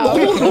Big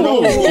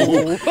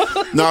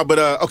Mouth. No, but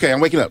okay, I'm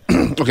waking up.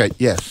 Okay,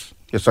 yes,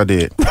 I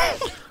did.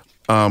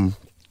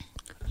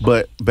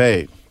 But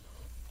babe,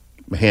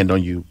 my hand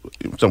on you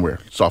somewhere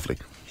softly,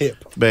 Hip.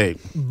 babe.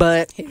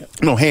 But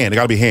No hand. It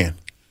gotta be hand.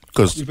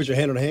 Cause You put your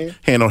hand on the hand?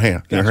 hand on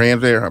hand. Her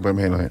hand's there. I put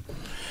my hand on hand.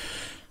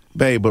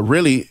 Babe, but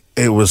really,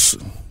 it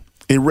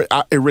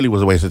really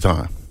was a waste of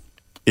time.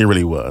 It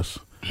really was.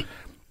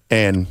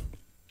 And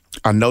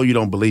I know you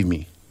don't believe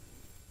me,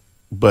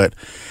 but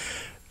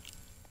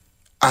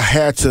I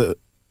had to.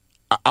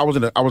 I was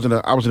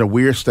in a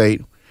weird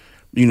state.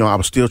 You know, I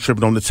was still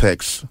tripping on the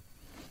text.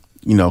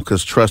 You know,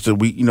 because trusted,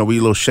 we a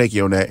little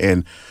shaky on that,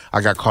 and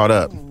I got caught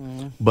up.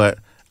 But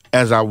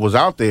as I was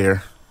out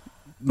there,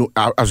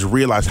 I just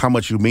realized how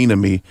much you mean to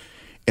me,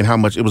 and how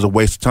much it was a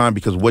waste of time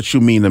because what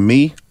you mean to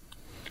me,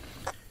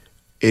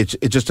 it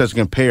just doesn't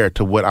compare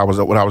to what I was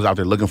out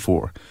there looking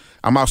for.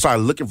 I'm outside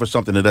looking for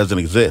something that doesn't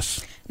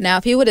exist. Now,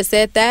 if he would have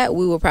said that,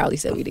 we would probably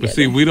still be together. But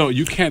see, we don't.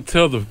 You can't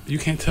tell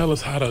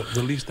us how to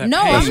release that.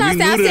 No, pain. I'm not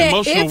We saying. knew the I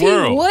emotional said if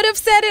world, he would have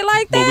said it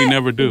like that, but we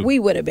never do. We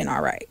would have been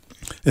all right.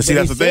 And see, But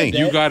that's he the thing. said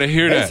You got to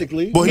hear that.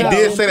 Basically. Well, he No.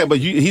 did say that, but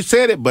he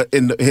said it, but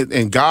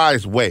in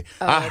Guy's way.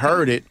 I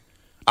heard it.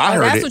 I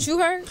heard That's it. what you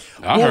heard?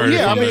 I Well, heard yeah,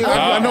 it. I from mean, the I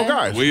top. know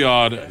guys. We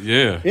all,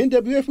 yeah.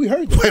 NWF, we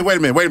heard that. Wait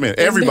a minute.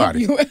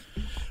 Everybody.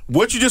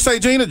 What you just say,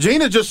 Gina?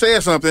 Gina just said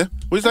something.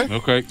 What you say?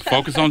 Okay,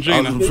 focus on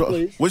Gina. What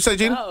you say,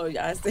 Gina? Oh,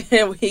 I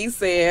said he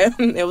said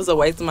it was a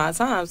waste of my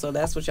time. So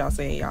that's what y'all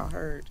saying. Y'all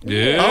heard.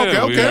 Yeah.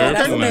 Okay. we heard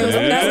That's from what they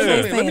that. that's what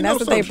they Let me saying. know That's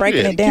what they some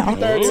breaking shit. it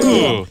down.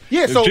 Ooh.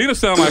 Yeah, If so- Gina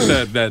sound like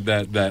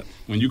that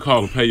when you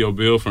call to pay your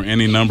bill for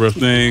any number of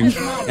things,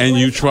 and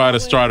you try to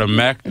start a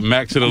mac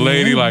to the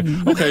lady, like,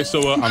 okay,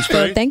 so I'm So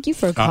straight. thank you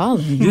for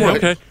calling. Yeah,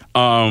 okay.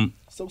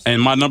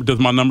 And does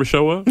my number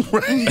show up?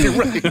 When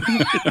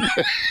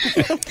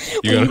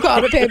you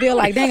call to pay a bill,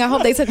 like, dang, I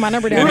hope they took my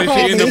number down. And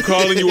then she end up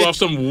calling you off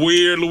some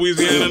weird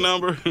Louisiana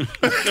number. Down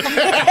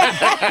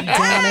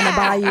in the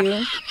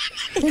bayou.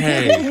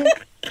 Hey.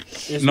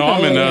 No,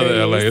 I'm in the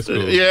other LA. It's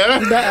cool. Yeah.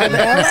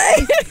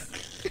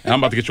 And I'm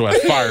about to get your ass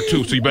fired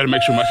too, so you better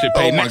make sure my shit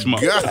paid next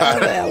month. God.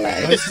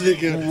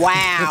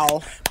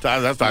 wow.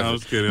 That's not. I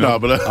was kidding. No,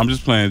 but I'm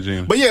just playing,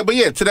 Gina. But yeah,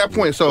 to that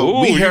point. So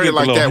Ooh, we you heard get it the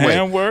like little that way.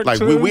 handwork, Like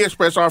too? we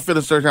express our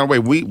feelings a certain kind of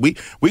way.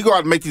 We go out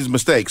and make these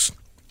mistakes.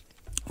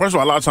 First of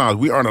all, a lot of times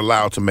we aren't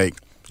allowed to make.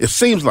 It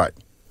seems like,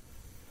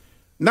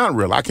 not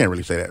real. I can't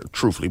really say that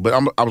truthfully, but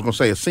I was gonna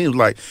say it seems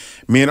like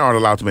men aren't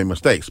allowed to make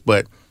mistakes.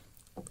 But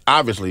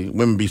obviously,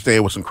 women be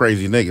staying with some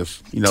crazy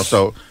niggas,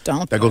 So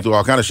Don't that go through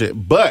all kind of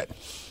shit. But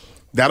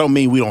that don't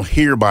mean we don't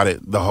hear about it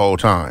the whole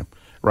time,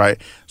 right?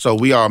 So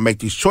we all make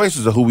these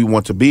choices of who we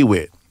want to be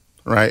with,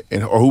 right,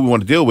 or who we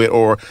want to deal with,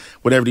 or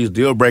whatever these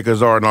deal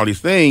breakers are, and all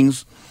these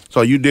things.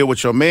 So you deal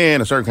with your man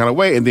a certain kind of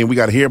way, and then we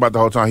got to hear about the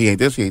whole time. He ain't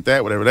this, he ain't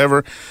that,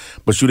 whatever.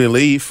 But you didn't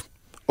leave,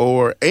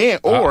 or.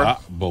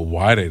 But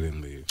why they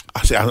didn't leave?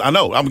 I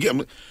know.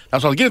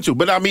 That's what I'm getting to.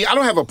 But I mean, I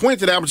don't have a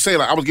point to that. I'm just saying,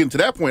 like, I was getting to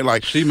that point.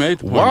 Like, She made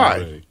the point why?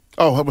 already.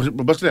 Oh,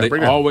 what's that? They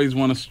Break it down. always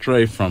want to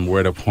stray from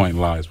where the point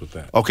lies with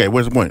that. Okay,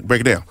 where's the point?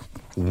 Break it down.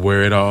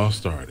 Where it all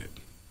started.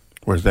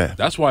 Where's that?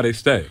 That's why they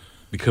stay.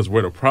 Because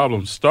where the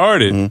problem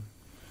started,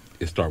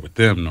 it start with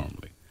them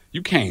normally.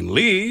 You can't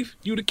leave.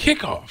 You the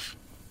kickoff.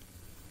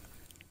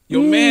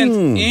 Your man's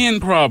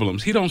in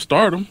problems. He don't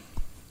start them.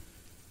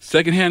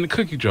 Secondhand the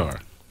cookie jar.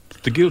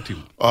 The guilty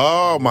one.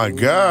 Oh my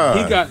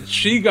God.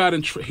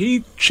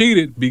 He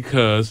cheated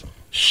because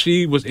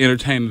she was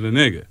entertaining the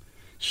nigga.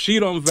 She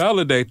don't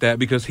validate that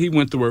because he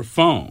went through her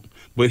phone.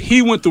 But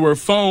he went through her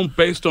phone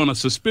based on a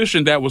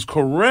suspicion that was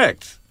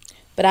correct.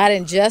 But I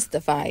didn't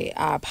justify it.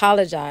 I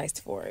apologized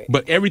for it.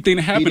 But everything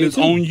that happened is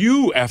on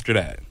you after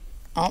that.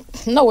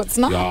 No, it's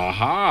not.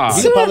 Aha.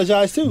 He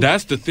apologized too.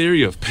 That's the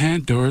theory of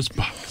Pandora's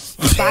box.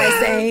 By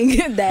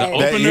saying that The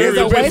opener is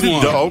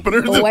the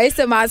opener. a waste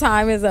of my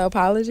time is an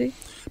apology.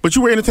 But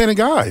you were entertaining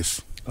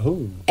guys.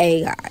 Oh.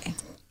 A guy.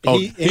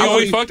 He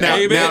only fucked Now,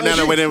 A,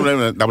 now, wait a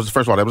minute. That was the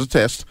first one. That was a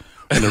test.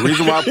 And the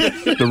reason why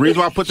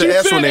I put the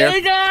S on there.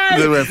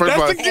 First of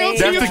all, That's the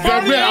guilty I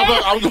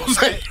was gonna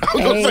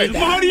say.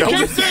 Marty, you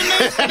can't say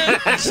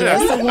that. Just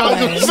the one.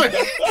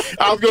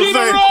 I was gonna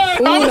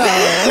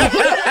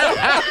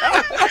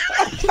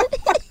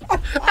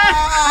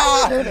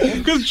say.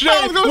 Because we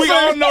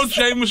all know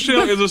Jay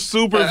Michelle is a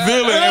super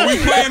villain, and we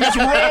playing this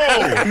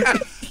role.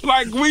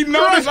 Like, we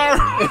know this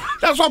already.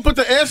 That's why I put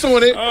the S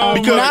on it.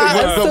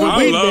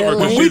 Because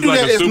when we do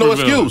that, it's no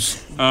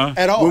excuse.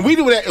 At all. When we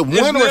do that, 1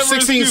 or never 16,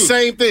 excuse.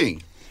 same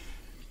thing.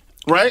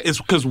 Right? It's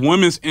because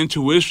women's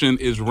intuition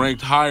is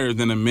ranked higher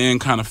than a man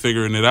kind of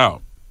figuring it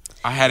out.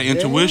 I had an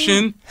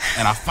intuition,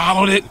 and I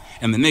followed it,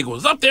 and the nigga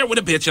was up there with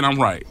a bitch, and I'm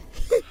right.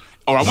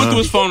 Or I went through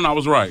his phone, and I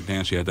was right.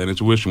 Damn, she had that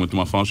intuition. Went through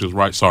my phone, she was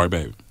right. Sorry,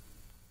 baby.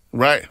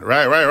 Right.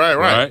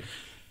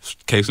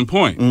 Case in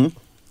point. Mm-hmm.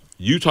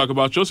 You talk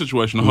about your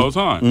situation the whole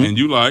time, and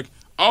you like,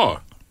 oh,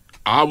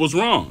 I was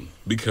wrong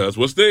because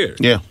what's there?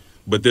 Yeah.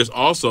 But there's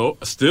also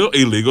still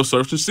illegal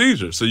search and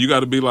seizure. So you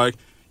got to be like,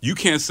 you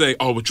can't say,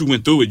 oh, but you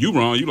went through it, you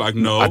wrong. You like,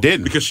 no, I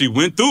didn't. Because she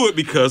went through it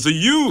because of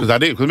you. Because I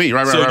did, because me.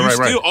 Right. So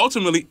still,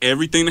 ultimately,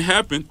 everything that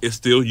happened is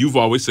still, you've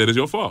always said is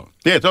your fault.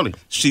 Yeah, totally.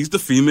 She's the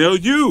female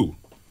you.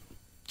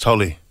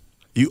 Totally.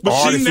 You But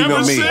are she the female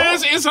never me.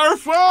 says it's her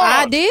fault.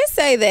 I did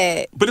say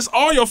that. But it's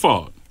all your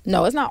fault.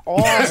 No, it's not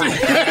all.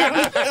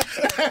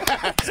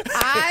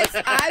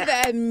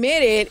 I've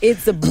admitted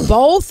it's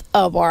both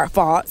of our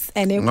faults,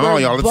 and if No, we're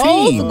y'all a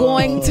both team.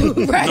 going to and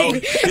if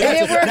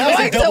we're that's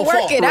a going to double work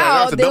fault. it Right, out,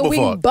 that's a then double we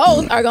fault.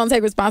 both are going to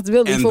take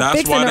responsibility And for that's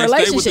fixing why the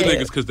they stay with the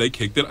relationship. niggas, because they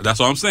kicked it. That's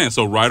all I'm saying.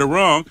 So right or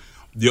wrong,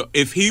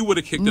 if he would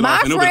have kicked it My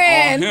off and it would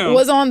have been all friend him.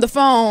 was on the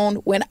phone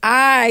when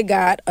I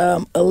got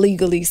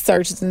illegally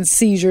searched and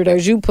seizured,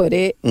 as you put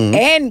it,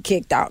 and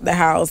kicked out the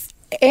house.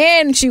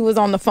 And she was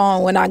on the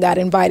phone when I got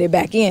invited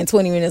back in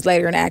 20 minutes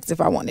later and asked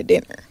if I wanted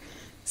dinner.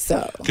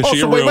 So, Wait.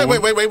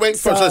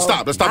 First, let's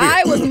stop here.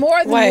 I was more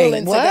than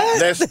willing to that.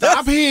 Let's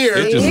stop here.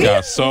 It just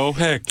got so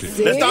hectic.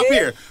 Let's stop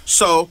here.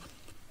 So,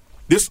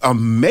 this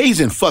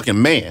amazing fucking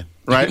man,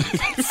 right?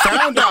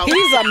 found out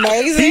He's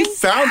amazing. He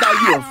found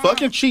out you were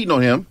fucking cheating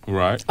on him.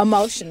 Right.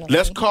 Emotional.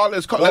 Let's call.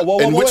 Whoa,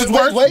 and which is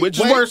worse? Which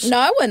is worse?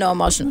 No, it wasn't no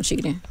emotional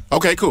cheating.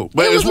 Okay, cool.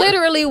 But It was it's wor-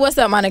 literally, what's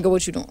up, my nigga,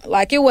 what you doing?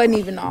 Like, it wasn't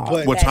even all.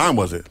 What time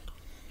was it?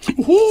 From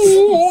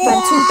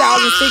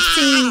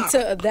 2016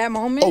 to that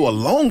moment. Oh, a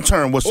long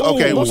term was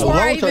okay. It was a Before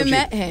I long term. even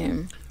met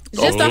him.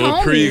 Just a little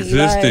homie.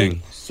 pre-existing.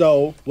 Like,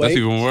 So, wait. That's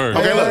even worse.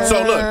 Okay, look.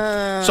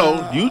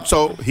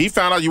 So he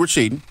found out you were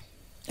cheating.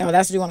 oh,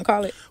 that's what you want to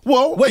call it?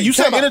 Well, wait, you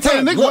said time out,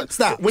 entertaining time. nigga. Look,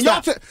 stop, When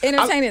stop. y'all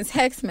Entertaining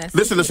text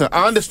messages. listen.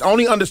 I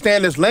only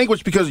understand this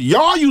language because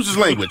y'all use this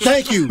language.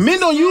 Thank you. Men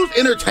don't use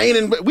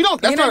entertaining. But we don't.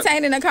 That's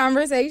Entertaining a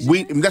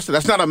conversation.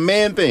 That's not a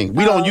man thing.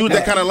 We don't use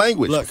that kind of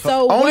language. Look,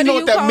 so I only what know do you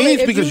what that call means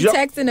it if because you y'all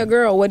texting a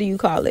girl? What do you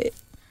call it?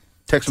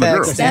 texting a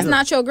girl. That's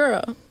not your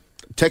girl.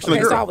 Texting a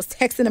Okay, girl. so I was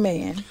texting a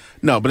man.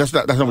 No, but that's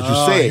not what you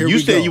said. here You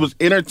we said go. you was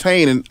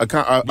entertaining a We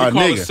call it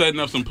nigga. setting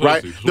up some pussy.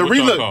 Right. So The what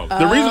reason, y'all call it?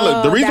 the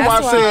reason why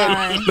I That's said,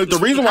 why. look, the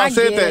reason why I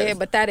said get that, it,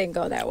 but that didn't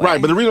go that way. right?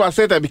 But the reason why I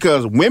said that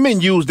because women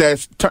use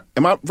that.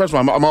 First of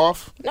all, I'm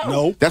off.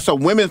 No. That's a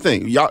women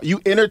thing. Y'all, you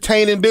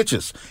entertaining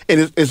bitches,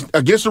 and it's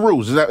against the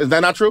rules. Is that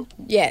not true?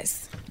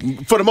 Yes.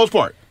 For the most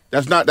part,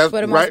 that's not. That's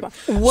For the right.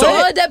 most part.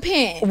 So it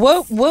depends.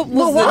 What was the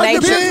why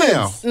it nature?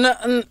 depends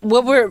now?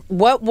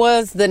 What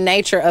was the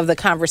nature of the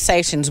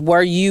conversations?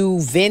 Were you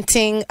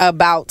venting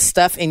about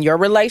stuff in your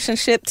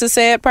relationship to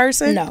said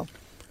person? No.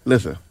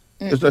 Listen,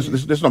 this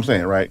is what I'm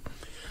saying, right?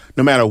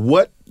 No matter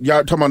what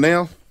y'all talking about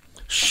now,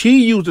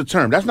 she used the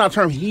term. That's not a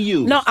term he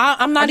used. No,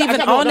 I'm not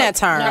even on that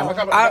term.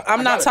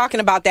 I'm not talking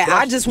about that.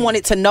 I just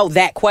wanted to know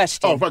that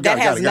question. That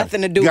has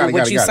nothing to do with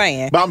what you're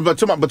saying. But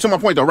to my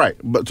point though, right?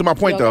 But to my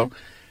point though,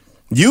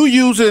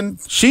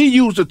 she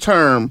used the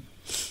term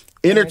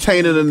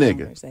entertaining a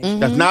nigga.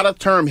 That's not a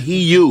term he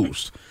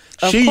used.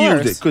 She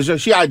used it because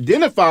she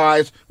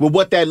identifies with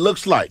what that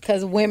looks like.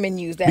 Because women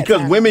use that Because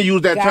term. women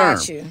use that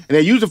Got term. you. And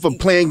they use it for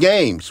playing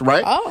games,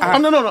 right? Oh.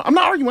 No. I'm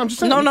not arguing. I'm just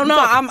saying. No. We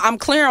talking. I'm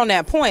clear on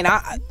that point.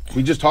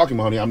 We just talking,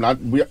 honey. I'm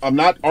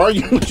not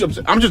arguing with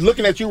you. I'm just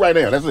looking at you right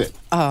now. That's it. Is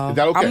that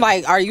okay? I'm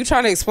like, are you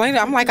trying to explain it?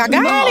 I'm like, I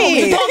got No,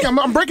 it. I'm talking.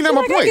 I'm breaking down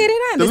my Like, I point. get it,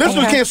 I The understand.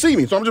 listeners can't see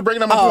me, so I'm just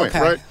breaking down my point,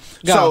 okay. right?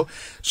 Go. So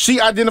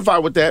she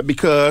identified with that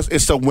because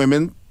it's a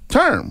women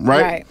term,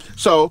 right? Right.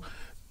 So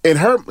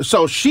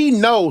she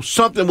knows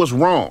something was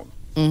wrong,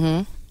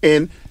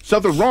 and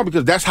something's wrong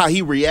because that's how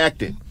he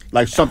reacted.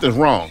 Like something's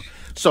wrong.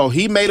 So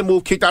he made a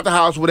move, kicked out the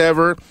house,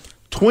 whatever.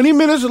 20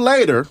 minutes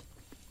later,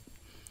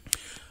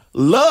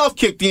 love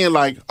kicked in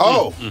like,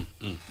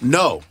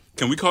 no.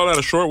 Can we call that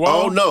a short while?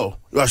 Oh, no.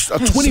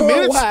 20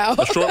 minutes?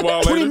 A short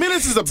while 20 later?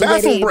 minutes is a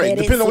bathroom break,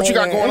 depending on what you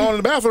got going on in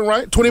the bathroom,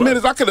 right? 20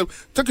 minutes, I could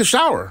have took a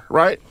shower,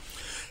 right?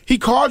 He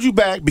called you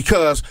back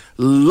because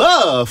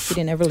love... He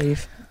didn't ever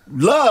leave.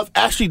 Love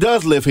actually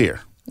does live here,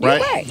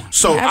 right? Right.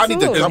 So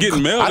Absolutely. It's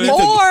getting mailed.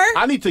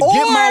 I need to get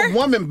my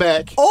woman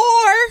back.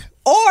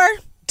 Or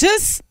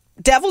just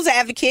devil's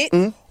advocate,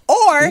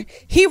 or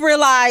he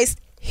realized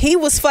he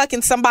was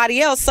fucking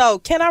somebody else. So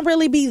can I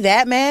really be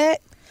that mad?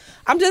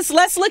 I'm just,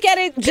 let's look at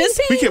it. Just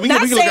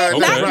not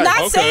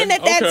saying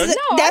that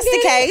that's the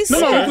case. No,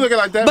 we can look at it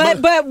like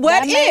that. But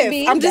what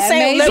if? I'm just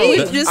saying,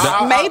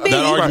 maybe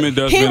that argument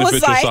does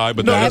benefit your side,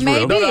 but that is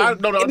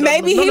real.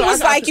 Maybe he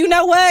was like, you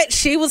know what?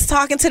 She was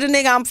talking to the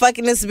nigga. I'm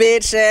fucking this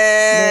bitch.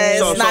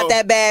 It's not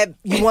that bad.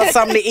 You want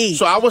something to eat?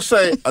 So I would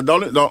say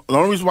the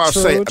only reason why I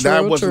say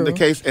that wasn't the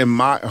case in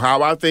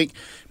how I think,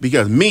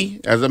 because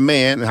me as a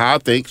man and how I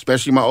think,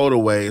 especially in my older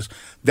ways,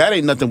 that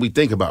ain't nothing we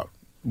think about.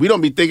 We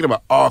don't be thinking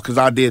about, because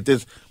I did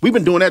this. We've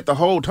been doing that the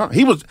whole time.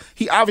 He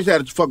obviously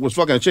was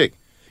fucking a chick.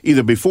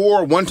 Either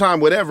before, one time,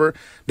 whatever.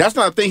 That's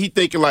not a thing he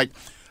thinking like,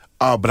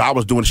 but I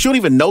was doing it. She don't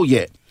even know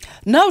yet.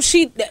 No.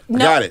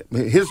 Got it.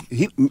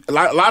 A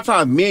lot of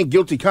times, men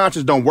guilty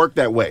conscience don't work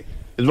that way.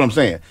 Is what I'm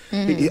saying.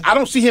 Mm-hmm. I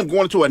don't see him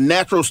going into a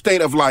natural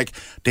state of like,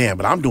 damn,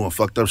 but I'm doing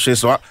fucked up shit.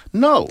 So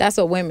no. That's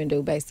what women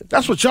do, basically.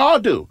 That's what y'all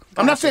do.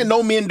 I'm not saying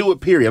no men do it,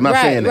 period. I'm not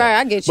saying that. Right,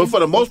 I get you. But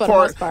for the most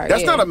part,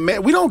 that's not a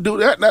man. We don't do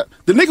that.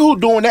 The nigga who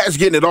doing that is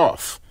getting it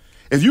off.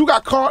 If you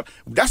got caught,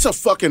 that's a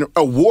fucking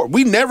award.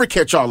 We never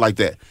catch y'all like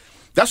that.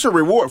 That's a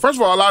reward. First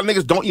of all, a lot of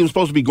niggas don't even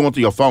supposed to be going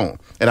through your phone.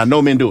 And I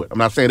know men do it. I'm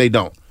not saying they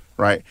don't,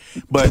 right?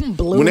 But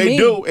when they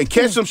do and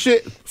catch some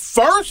shit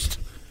first,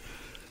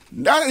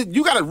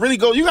 you gotta really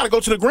go. You gotta go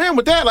to the gram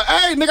with that. Like,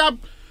 hey, nigga,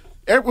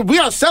 we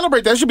gotta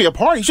celebrate that. It should be a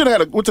party. You should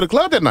have went to the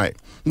club that night,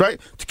 right?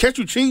 To catch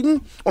you cheating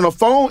on the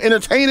phone,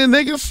 entertaining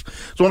niggas.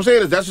 So what I'm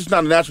saying is that's just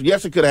not a natural.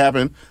 Yes, it could have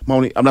happened,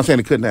 Moni. I'm not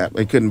saying it couldn't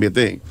happen. It couldn't be a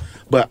thing.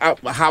 But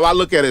how I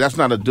look at it, that's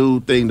not a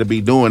dude thing to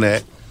be doing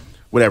that.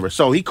 Whatever.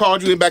 So he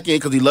called you back in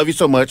because he loved you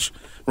so much,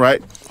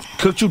 right?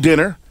 Cooked you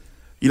dinner.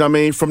 You know what I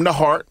mean? From the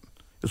heart.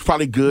 It's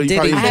probably good. You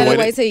probably I enjoyed had it. to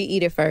wait till you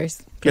eat it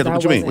first. Yeah,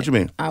 what you mean? What you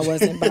mean? I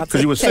wasn't about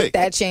you to was take sick.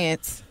 that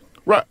chance.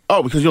 Right.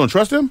 Oh, because you don't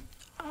trust him?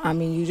 I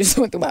mean, you just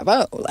went through my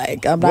vote.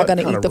 Like, I'm not going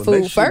to eat the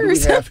food first. What do we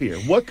have here?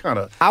 What kind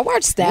of... I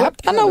watch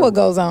Snapped. I know what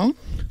goes on.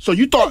 So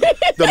you thought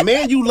the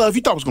man you love,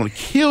 you thought was going to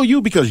kill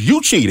you because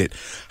you cheated.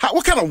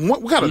 What kind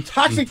of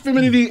toxic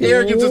femininity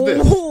arrogance is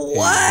this?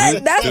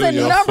 What? That's the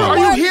number Are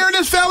one. you hearing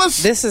this,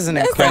 fellas? This is an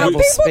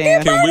incredible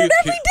spin.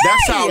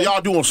 That's how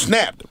y'all do on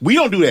Snap. We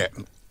don't do that.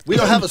 We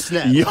don't have a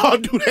Snap. Y'all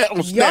do that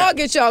on Snap. Y'all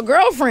get y'all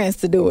girlfriends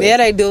to do it. Yeah,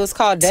 they do. It's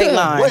called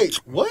Dateline. Wait,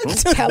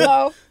 what?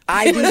 Hello?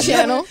 ID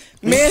channel.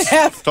 Men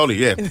have Totally,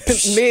 yeah.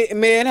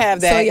 men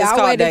have that. So It's y'all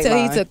called waited till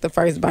he Dateline. took the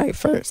first bite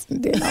first.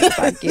 And then I was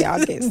like, yeah,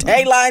 I'll get some.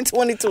 Dateline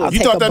 22. You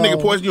take thought a that nigga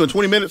bowl. poisoned you in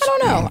 20 minutes?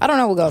 I don't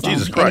know what goes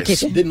Jesus on Christ. in the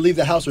kitchen. Didn't leave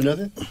the house or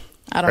nothing?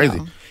 I don't Crazy.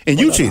 know. And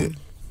you cheated.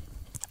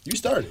 You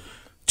started.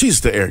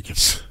 Jesus, the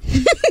arrogance.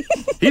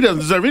 He doesn't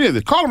deserve any of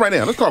this. Call him right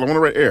now. Let's call him on the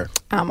right air.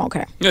 I'm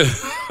okay.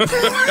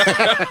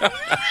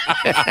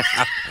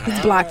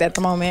 He's blocked at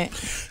the moment.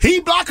 He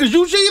blocked because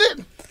you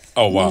cheated?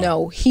 Oh, wow.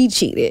 No, he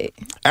cheated.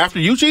 After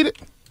you cheated?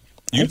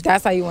 If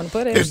that's how you want to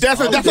put it. If that's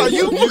how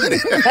you put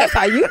it. That's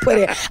how you put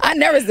it. I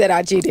never said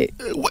I cheated.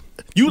 What?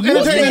 You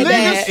entertaining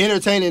niggas?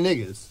 Entertaining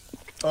niggas.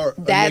 Or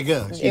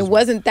nigga, It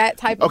wasn't that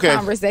type of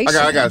conversation.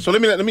 I got it. So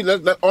let me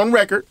on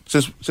record,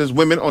 since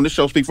women on this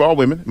show speak for all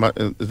women.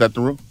 Is that the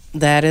rule?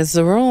 That is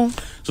the rule.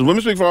 So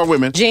women speak for all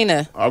women.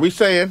 Gina, Are we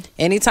saying?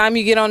 anytime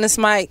you get on this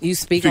mic, you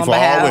speak on for all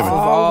behalf women. of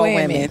all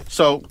women.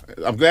 So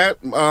I'm glad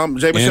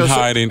Jay In Michelle.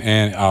 hiding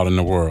and out in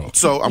the world.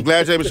 So I'm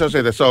glad Jay Michelle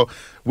said that. So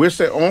we're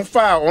saying on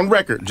file, on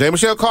record, Jay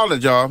Michelle called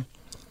it, y'all.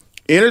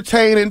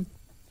 Entertaining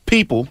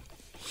people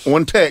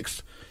on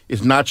text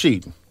is not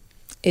cheating.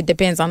 It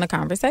depends on the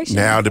conversation.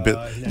 Now, But you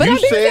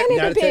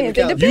it depends.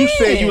 It depends. You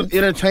said you was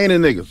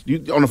entertaining niggas.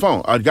 You on the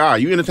phone. A guy.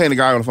 You entertain a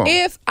guy on the phone.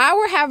 If I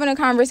were having a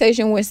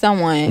conversation with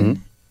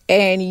someone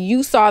and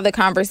you saw the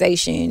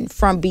conversation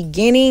from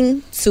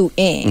beginning to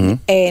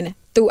end, and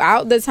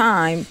throughout the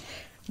time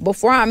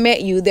before I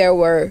met you, there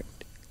were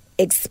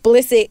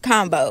explicit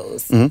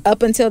combos.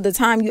 Up until the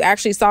time you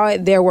actually saw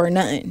it, there were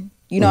none.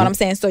 You know what I'm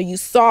saying? So you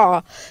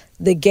saw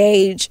the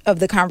gauge of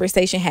the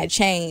conversation had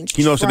changed.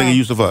 You know it's a nigga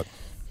used to fuck.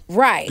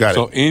 Right. Got it.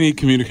 So any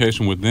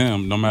communication with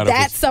them, no matter if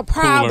That's it's a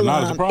problem. cool or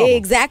not, is a problem.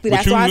 Exactly. But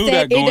That's you why I knew said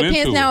that it going depends.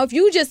 into Now, it. if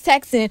you just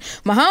texting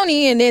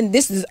Mahoney and then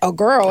this is a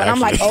girl, and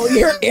I'm like, oh,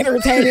 you're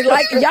entertaining.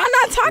 Like, y'all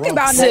not talking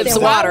about nothing. Sips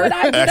Why water. would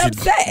I get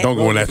upset? Don't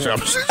go in that shop.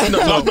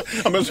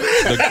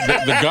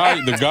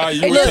 The guy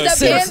you It were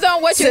just texting, depends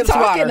on what you're Sips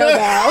talking water.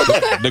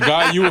 about. the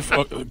guy you were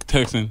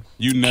texting,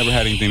 you never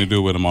had anything to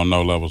do with him on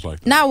no levels like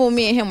that. Not when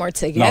me and him were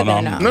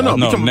together. No. No,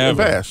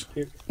 never. Fast.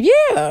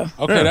 Yeah.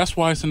 Okay, that's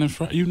why it's an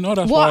infraction. You know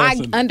that's Well, why I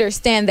it's an...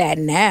 understand that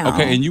now.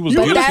 Okay, and you was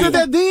You guilty. understood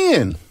that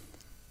then.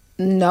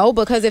 No,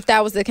 because if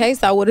that was the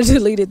case, I would have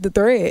deleted the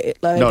thread.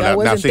 Like I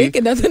wasn't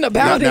thinking nothing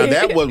about it.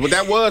 That was what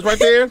that was right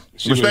there.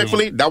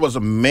 Respectfully, that was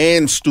a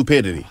man's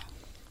stupidity.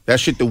 That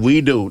shit that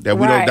we do, that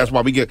we don't. That's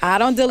why we get. I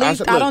don't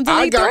delete. I don't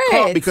delete got threads.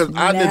 caught because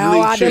I didn't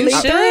delete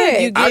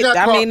shit.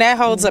 I mean, that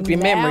holds up your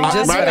memory.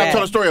 Just for I that.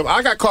 tell a story of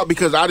I got caught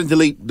because I didn't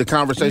delete the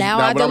conversation. Now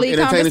I delete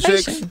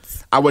conversations.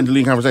 Chicks, I wasn't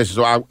deleting conversations,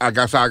 so I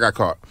got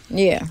caught.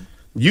 Yeah.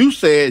 You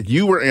said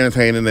you were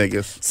entertaining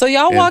niggas. So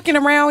y'all walking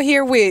around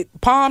here with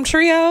palm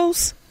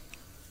trios?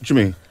 What you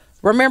mean?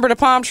 Remember the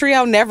palm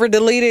trio never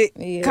deleted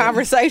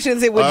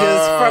conversations? It was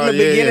just from the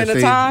beginning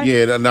of time?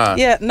 Yeah, nah.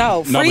 Yeah,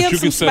 no. Free up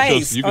some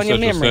space you on your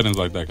can set your memory. settings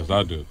like that because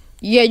I do.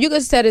 Yeah, you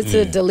could set it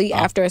to delete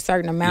after a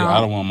certain amount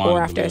I don't want mine or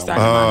to after a delete.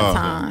 certain amount of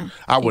time.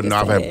 I would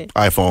not have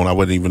iPhone. I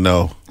wouldn't even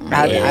know.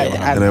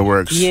 And it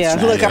works. Yeah,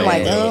 look, I'm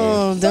like,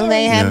 oh, don't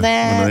they have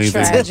that?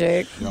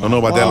 Tragic. I don't know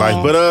about that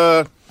life, but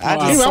I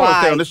I just want to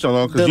stay on this show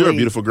long because you're a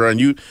beautiful girl and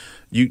you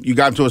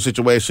got into a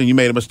situation, you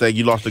made a mistake,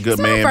 you lost a good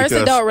man. First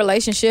adult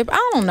relationship,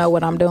 I don't know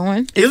what I'm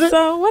doing. Is it?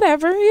 So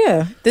whatever,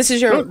 yeah. This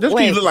is your. This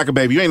you look like a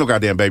baby. You ain't no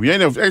goddamn baby. You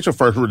ain't your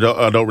first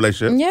adult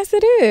relationship. Yes,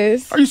 it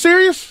is. Are you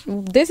serious?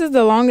 This is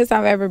the longest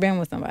I've ever been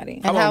with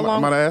somebody. And how long?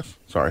 Am I to ask?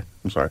 Sorry.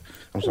 I'm sorry.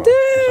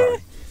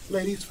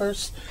 Ladies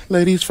first.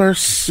 Ladies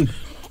first.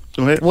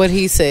 Go ahead. What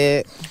he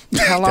said.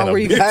 How long were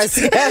you guys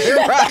together?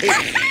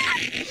 Right.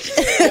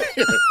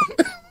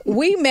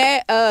 We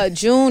met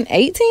June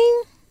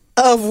 18.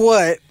 Of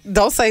what?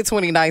 Don't say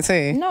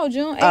 2019. No,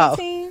 June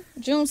 18.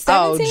 June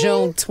 17. Oh,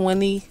 June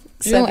 20.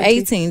 June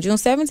 18. June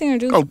 17 or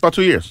June. Oh, about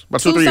 2 years.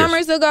 About 2 2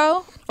 summers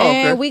ago.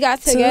 And we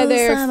got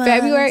together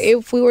February.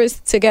 If we were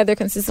together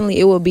consistently,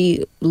 it would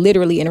be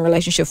literally in a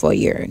relationship for a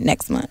year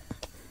next month.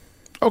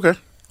 Okay.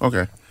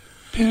 I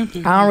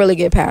don't really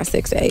get past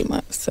 6 to 8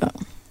 months, so.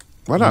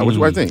 Why not? What do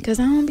you think? Because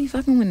I don't be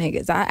fucking with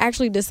niggas. I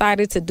actually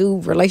decided to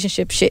do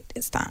relationship shit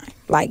this time.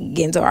 Like,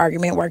 get into an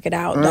argument, work it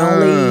out, don't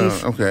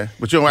leave. Okay.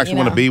 But you don't actually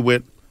want to be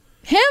with?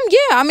 Him, yeah.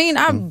 I mean,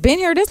 I've been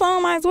here this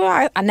long, might as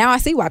well. Now I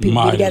see why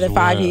people be together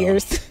 5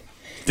 years.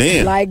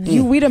 Damn. Like,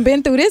 we done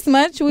been through this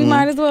much. We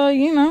might as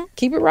well,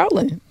 keep it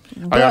rolling.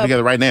 Are y'all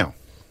together right now?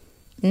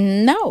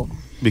 No.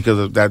 Because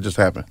of that just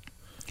happened?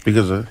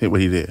 Because of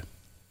what he did?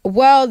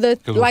 Well,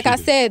 like I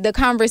said, the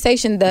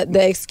conversation,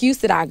 the excuse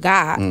that I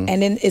got, and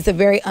then it's a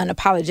very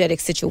unapologetic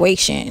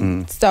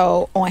situation.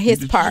 So on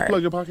his part,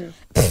 did you just plug your podcast?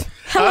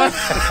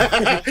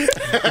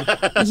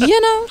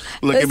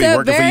 Look, it's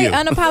a very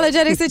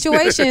unapologetic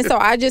situation. So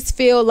I just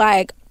feel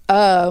like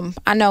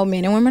I know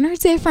men and women are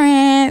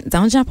different.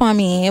 Don't jump on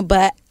me,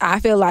 but I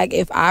feel like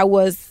if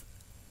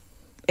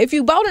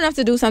you bold enough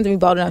to do something, be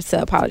bold enough to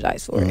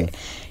apologize for it.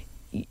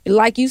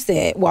 Like you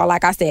said,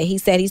 like I said, he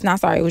said he's not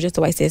sorry. It was just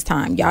a waste of his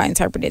time. Y'all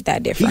interpreted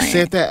that different. He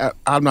said that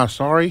I'm not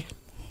sorry.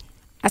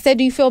 I said,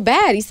 do you feel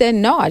bad? He said,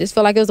 no. I just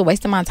feel like it was a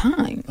waste of my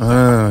time.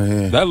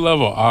 Yeah. That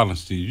level of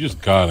honesty, you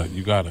gotta.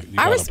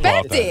 I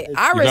respect it.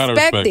 I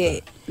respect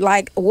it.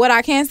 Like, what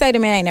I can say to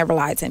man ain't never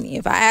lied to me.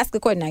 If I ask a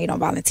question, now you don't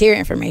volunteer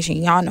information.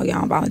 Y'all know y'all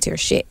don't volunteer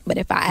shit. But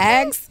if I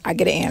ask, I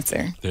get an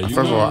answer. First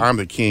of all, I'm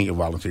the king of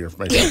volunteer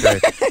information. Okay?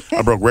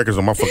 I broke records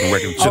on my fucking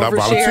record. Should I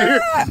volunteer?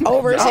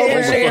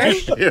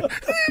 Overshare.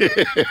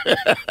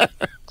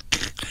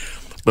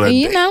 But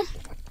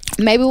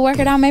maybe we'll work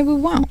it out. Maybe we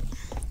won't.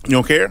 You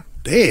don't care?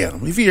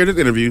 Damn. If you hear this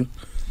interview.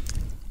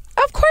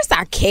 Of course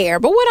I care.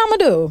 But what I'm going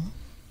to do?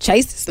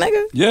 Chase this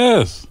nigga?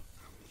 Yes.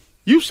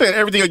 You said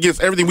everything against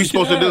everything we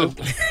supposed to do.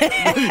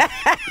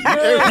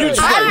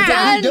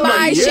 I've done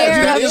my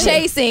share of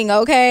chasing,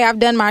 okay? I've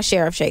done my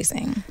share of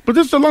chasing. But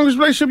this is the longest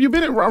relationship you've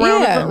been in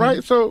around,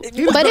 right? So,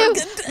 if I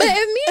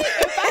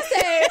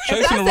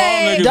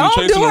say,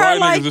 don't do her right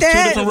like niggas,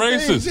 that. It's 2 different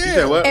races.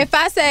 If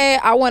I say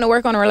I want to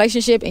work on a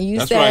relationship and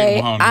you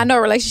say I know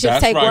relationships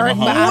take work,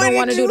 but I don't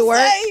want to do the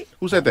work.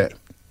 Who said that?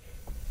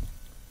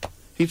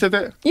 He said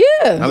that?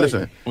 Yeah. Now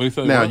listen.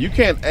 Now you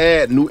can't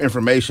add new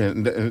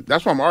information.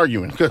 That's why I'm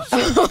arguing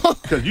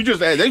because you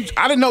just add.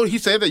 I didn't know he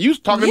said that. You was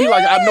talking to me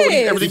like I know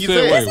everything you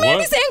said. This man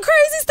be saying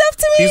crazy stuff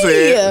to me. He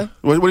said.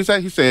 What did he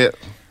say?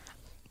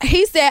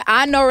 He said.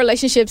 I know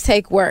relationships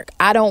take work.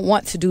 I don't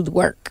want to do the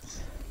work.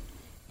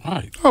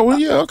 Right. Oh well,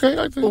 yeah, okay.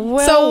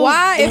 So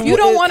why, if you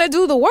don't want to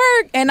do the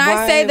work, and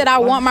I say that I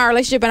want my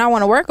relationship and I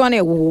want to work on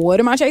it, what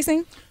am I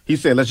chasing? He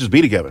said, let's just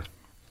be together.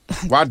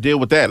 Why deal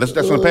with that? That's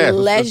in the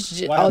past.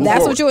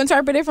 That's what you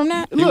interpreted from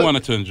that? He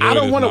wanted to enjoy. I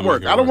don't want to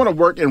work. I don't want to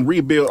work and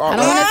rebuild. I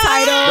don't want a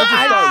title.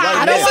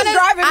 I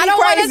don't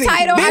want a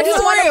title. I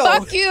just want to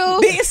fuck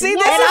you. See,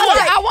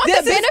 I want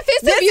the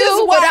benefits of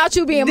you without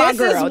you being my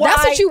girl.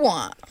 That's what you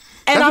want.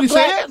 And I'm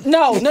glad.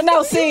 No.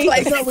 See,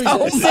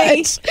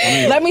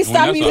 let me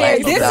stop you there.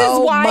 This is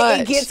why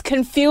it gets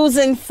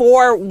confusing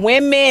for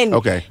women.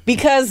 Okay.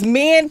 Because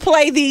men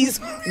play these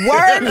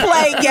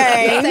wordplay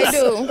games they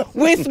do.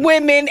 with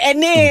women,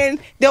 and then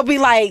they'll be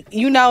like,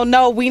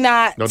 no, we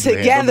not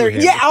together.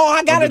 Yeah. Oh,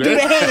 I gotta do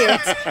the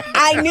hands.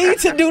 I need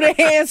to do the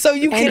hands so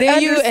you can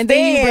understand. And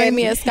then you bring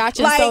me a Scotch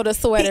and soda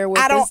sweater with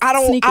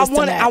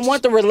I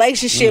want the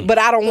relationship, but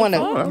I don't want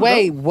to.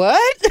 Wait,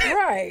 what?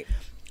 Right.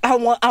 I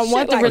want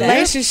the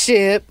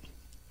relationship.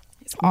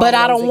 but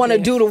I don't want to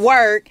do the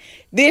work.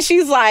 Then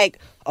she's like,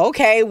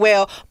 okay,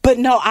 well, but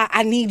no,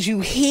 I need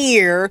you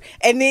here.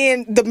 And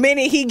then the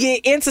minute he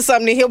get into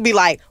something, he'll be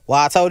like, well,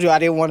 I told you I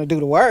didn't want to do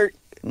the work.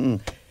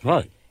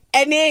 Right.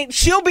 And then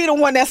she'll be the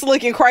one that's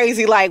looking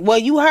crazy like, well,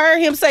 you heard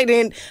him say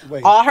then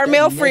all her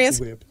male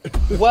friends.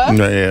 What?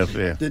 Yeah.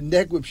 The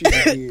neck whip she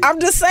did. I'm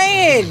just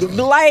saying,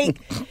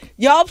 like,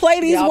 y'all play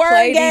these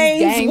word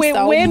games with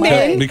so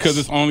women. Because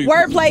it's only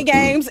wordplay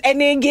games and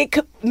then get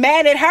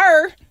mad at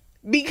her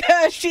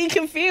because she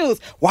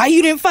confused. Why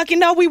you didn't fucking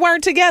know we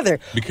weren't together?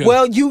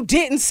 Well, you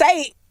didn't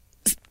say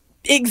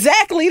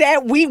exactly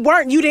that we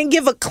weren't. You didn't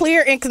give a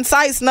clear and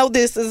concise, no,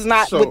 this is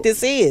not what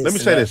this is. Let me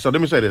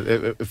say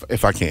this.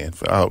 If I can,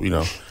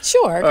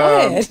 Sure,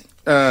 go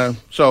ahead.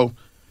 So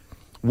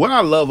what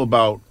I love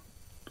about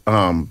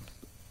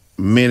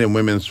men and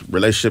women's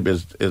relationship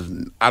is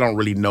I don't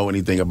really know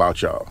anything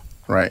about y'all,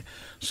 right?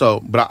 So,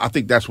 but I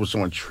think that's what's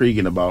so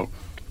intriguing about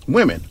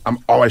women. I'm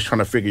always trying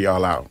to figure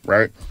y'all out,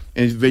 right?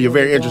 And you're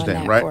very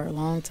interesting, right? For a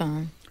long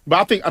time. But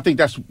I think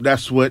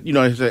that's what,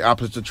 it's the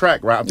opposite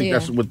attract, right? I think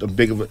that's what a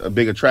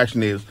big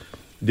attraction is,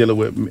 dealing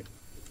with me.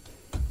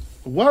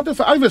 What the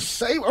fuck? I don't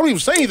even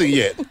say anything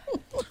yet.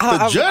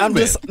 The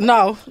judgment.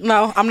 No,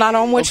 I'm not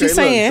on what you're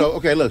saying.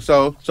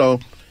 So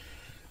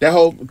that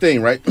whole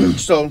thing, right?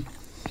 So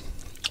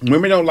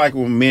women don't like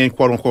when men,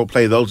 quote unquote,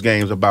 play those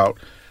games about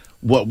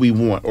what we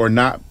want or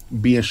not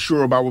being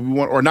sure about what we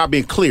want or not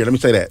being clear. Let me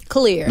say that.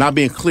 Clear. Not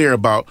being clear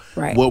about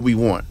what we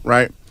want,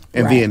 right?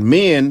 And then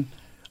men,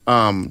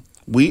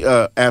 we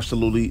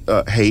absolutely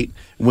hate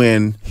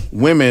when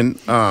women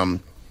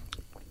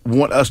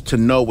want us to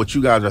know what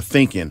you guys are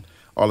thinking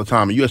all the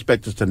time, and you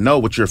expect us to know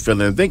what you're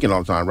feeling and thinking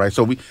all the time, right?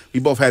 So we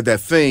both had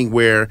that thing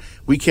where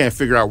we can't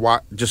figure out why.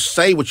 Just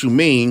say what you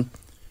mean,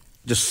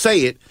 just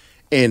say it,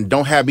 and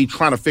don't have me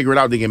trying to figure it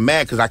out. They get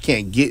mad because I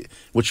can't get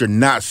what you're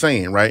not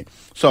saying, right?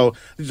 So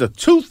these are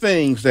two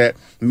things that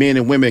men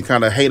and women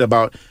kind of hate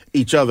about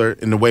each other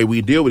in the way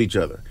we deal with each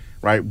other,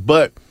 right?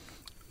 But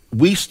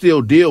we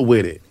still deal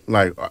with it.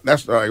 Like,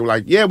 that's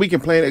like, yeah, we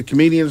complain.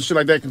 Comedians and shit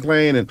like that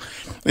complain,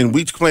 and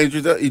we complain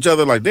to each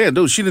other like, damn,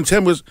 dude, she didn't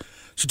tell me.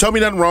 She told me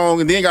nothing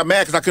wrong, and then got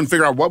mad because I couldn't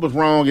figure out what was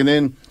wrong, and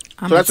then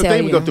so that's the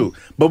thing we go through.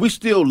 But we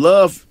still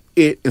love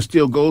it and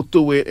still go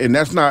through it, and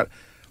that's not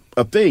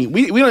a thing.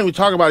 We don't even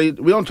talk about it.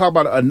 We don't talk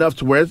about it enough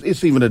to where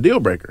it's even a deal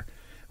breaker,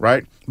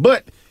 right?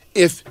 But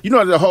if you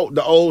know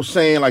the old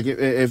saying, like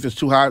if it's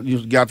too hot,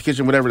 you get out the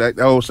kitchen, whatever. That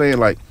old saying,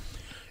 like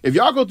if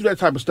y'all go through that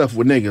type of stuff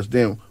with niggas,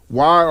 then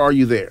why are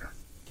you there?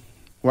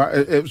 Why,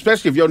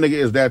 especially if your nigga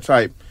is that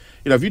type.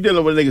 If you're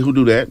dealing with a nigga who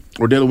do that,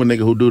 or dealing with a nigga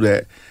who do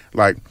that,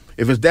 like,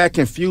 if it's that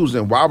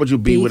confusing, why would you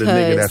be with a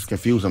nigga that's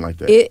confusing like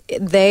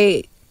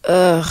that?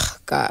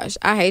 Gosh,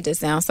 I hate to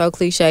sound so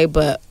cliche,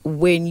 but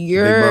when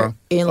you're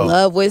in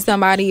love with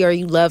somebody or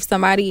you love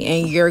somebody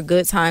and your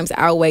good times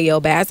outweigh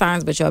your bad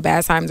times, but your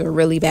bad times are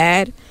really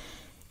bad,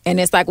 and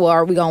it's like, well,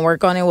 are we gonna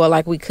work on it? Well,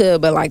 like, we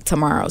could, but like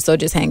tomorrow, so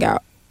just hang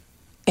out.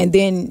 And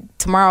then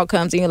tomorrow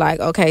comes and you're like,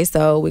 okay,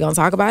 so we gonna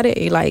talk about it?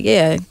 And you're like,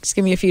 yeah, just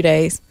give me a few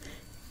days.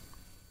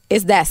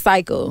 It's that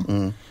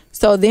cycle.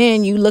 So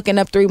then you looking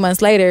up 3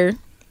 months later,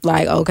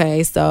 like,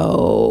 okay,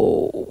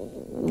 so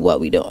what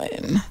we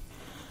doing?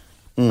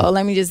 Oh,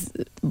 let me just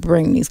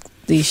bring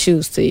these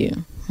shoes to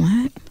you.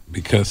 What?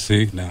 Because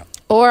see now.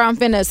 Or I'm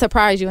finna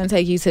surprise you and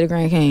take you to the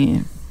Grand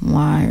Canyon.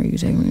 Why are you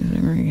taking me to the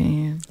Grand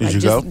Canyon? Did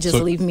you go? Just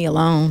leave me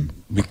alone.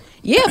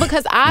 Yeah,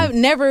 because I've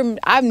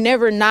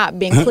never not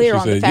been clear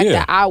on the fact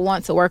that I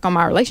want to work on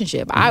my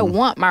relationship. I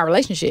want my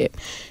relationship.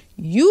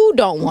 You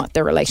don't want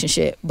the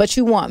relationship, but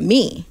you want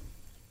me,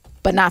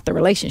 but not the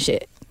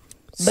relationship.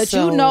 But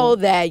you know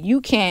that you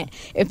can't,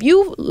 if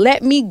you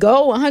let me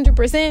go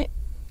 100%,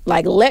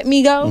 like let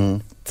me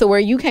go to where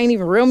you can't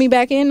even reel me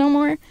back in no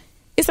more,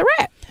 it's a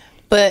wrap.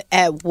 But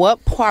at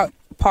what part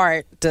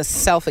does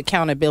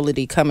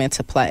self-accountability come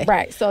into play?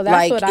 Right, so that's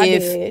like what I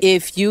did.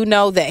 If you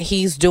know that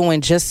he's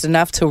doing just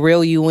enough to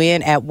reel you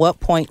in, at what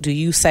point do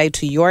you say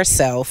to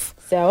yourself,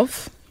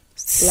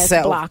 let's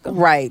block him.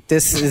 Right,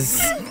 this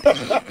is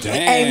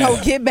ain't no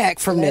get back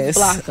from let's this.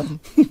 Block him.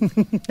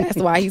 That's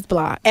why he's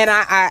blocked. And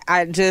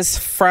I just,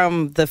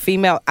 from the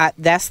female,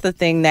 that's the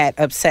thing that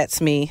upsets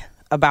me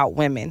about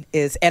women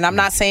is, and I'm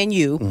not saying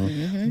you,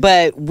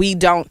 but we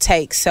don't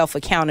take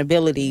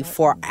self-accountability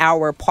for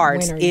our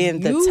parts in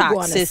the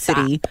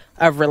toxicity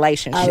of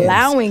relationships.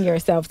 Allowing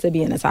yourself to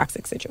be in a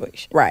toxic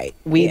situation. Right.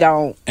 We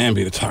don't. And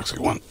be the toxic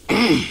one.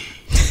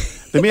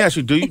 Let me ask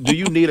you, do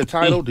you need a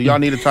title? Do y'all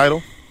need a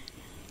title?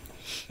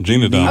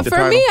 Gina don't.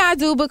 For me, I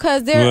do,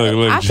 because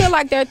I feel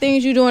like there are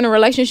things you do in a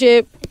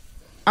relationship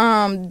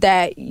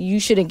that you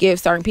shouldn't give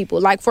certain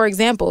people. Like, for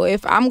example,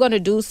 if I'm going to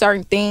do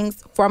certain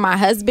things for my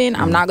husband,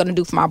 I'm not going to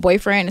do for my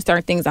boyfriend, and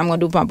certain things I'm going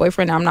to do for my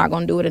boyfriend, I'm not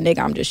going to do with a nigga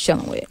I'm just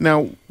chilling with.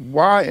 Now,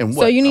 why and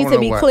what? So you need to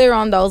be clear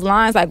on those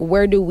lines, like,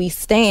 where do we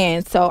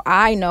stand, so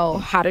I know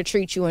how to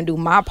treat you and do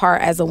my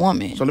part as a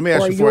woman. So let me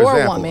ask you, for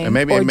example, woman, and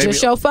maybe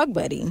just your fuck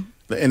buddy.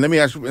 And let me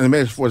ask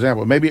you, for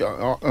example, maybe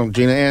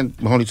Gina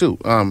and Mahoney too.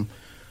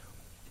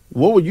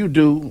 What would you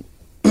do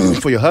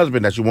for your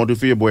husband that you won't do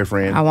for your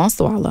boyfriend? I won't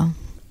swallow.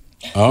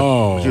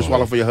 Oh. But you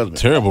swallow for your husband.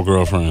 Terrible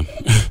girlfriend.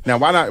 Now,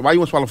 why not? Why you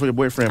want to swallow for your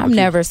boyfriend? I've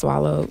never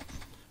swallowed.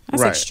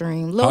 That's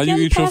extreme. Lil' How you Kim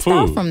eat your passed food?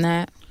 out from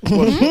that.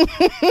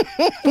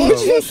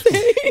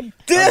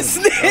 This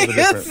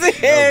nigga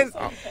says,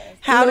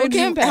 how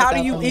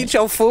do you eat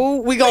your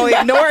food? We gonna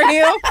ignore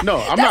him? No,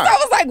 I'm I not.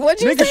 was like,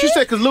 what'd you Nigga, say? she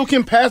said because Lil'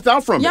 Kim passed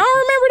out from Y'all it.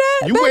 remember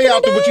that? You back way in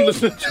out the there what you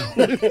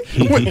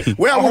day? listen to.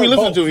 Way out what we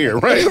listen to here,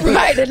 right?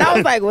 Right, and I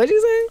was like, what'd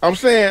you say? I'm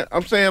saying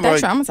That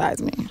like,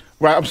 traumatized me.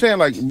 right? I'm saying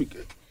like,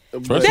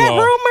 First That of all,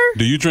 rumor?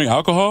 do you drink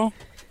alcohol?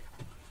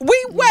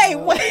 Wait.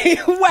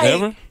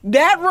 Ever?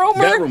 That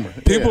rumor? that rumor.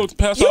 People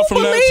pass You out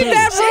from that believe too.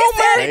 that She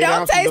said rumor? it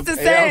don't taste the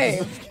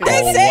same.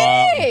 They Oh, said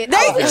wow. it.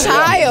 I was a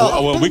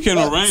child. Well, we can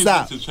arrange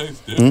Stop. it to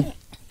taste different.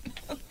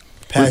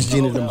 Pass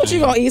Gina the What, you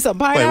mic. gonna eat some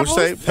Wait, pineapples?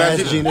 what you say?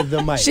 Pass Gina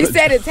the mic. She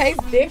said it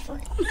tastes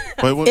different.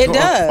 Wait, what, It On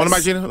the mic,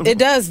 does. Gina? It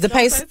does.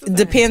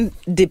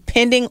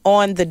 Depending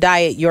on the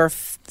diet, your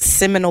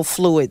seminal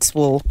fluids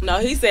will. No,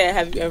 he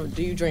said,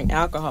 do you drink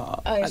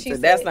alcohol? Oh, I she said,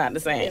 said that's not the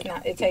same.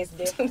 It tastes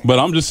different. But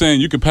I'm just saying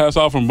you can pass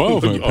out from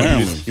both.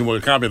 Apparently, You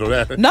want to comment on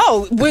that?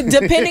 No,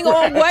 depending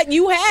on what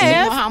you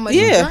have. How much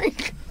yeah. you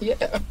drink? Yeah.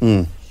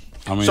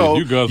 I mean, So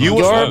you girls, you are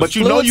was, just- but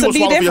you know Fluids you will would be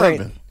swallow for your different.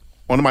 husband.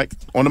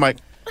 On the mic.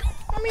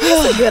 I mean,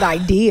 it's a good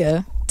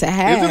idea to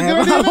have. Is it a good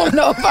idea? I don't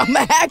know if I'm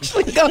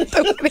actually going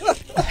through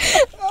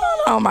it.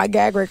 Oh, my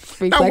gag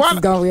reflex why- is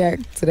going to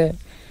react to that.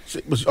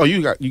 Oh,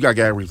 you got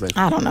gag reflex.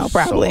 I don't know,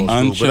 probably. So-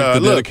 uncheck But, the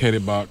look.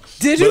 dedicated box.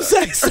 Did you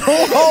say so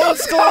old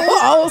school?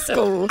 Old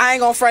school. I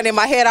ain't gonna front in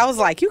my head. I was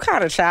like, you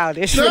kind of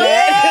childish. for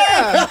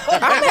that.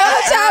 I'm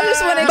hella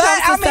childish when it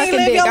But comes to I mean, sucking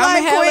live dick. your I'm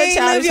life, hella queen. Live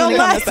childish your when it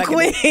comes life, to sucking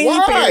dick. queen.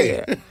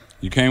 Why?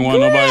 You can't want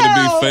nobody to Girl,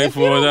 be if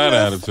faithful you with don't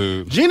that just-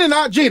 attitude.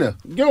 Gina.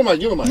 Give him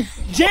a mic.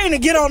 Gina,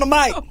 get on the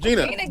mic.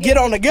 Gina, Get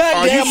on the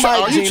goddamn mic,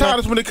 are you Gina.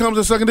 childish when it comes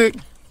to sucking dick?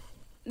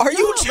 Are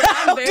you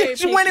I'm very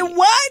childish when it picky.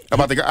 what?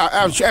 About the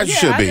as you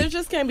should There be.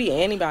 just can't be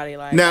anybody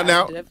like Now- I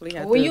now- definitely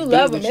have When to you be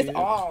love with him, it's you.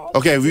 all.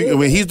 Okay,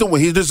 when he's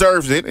doing, he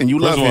deserves it, and you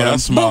First love of all, him. that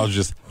smile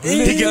just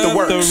He get the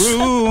works. the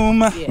room.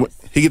 Yes.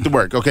 He get the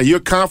work. Okay, you're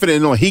confident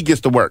in knowing he gets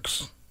the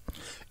works.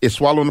 It's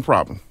swallowing the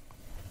problem.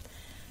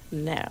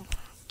 No.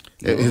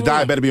 His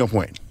diet better be on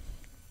point.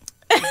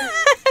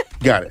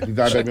 Got it. His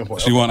diet better be on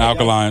point. She want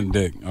alkaline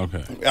dick.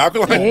 Okay,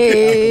 Alkaline.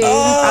 Hey,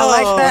 I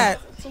like that.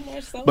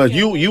 But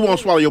you won't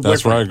swallow your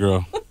that's right,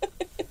 boyfriend. girl.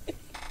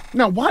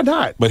 Now, why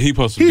not? But he's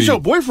supposed to He's be your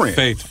boyfriend.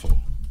 faithful.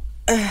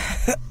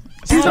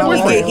 He's your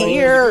boyfriend. Get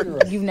here.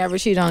 You've never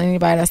cheated on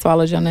anybody that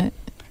swallowed your nut?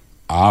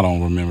 I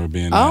don't remember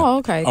being.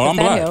 Oh, that. okay. Oh, 'cause I'm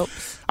that black.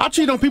 helps. I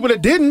cheat on people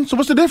that didn't. So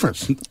what's the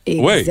difference? Exactly.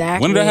 Wait,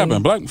 when did that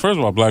happen? First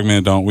of all, black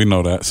men don't. We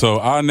know that. So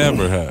I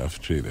never have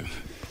cheated.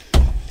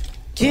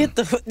 Get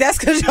the. That's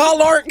because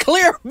y'all aren't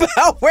clear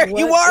about where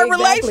you are in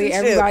relationships.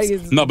 Everybody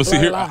is No, but see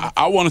here, blurred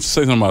I wanted to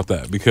say something about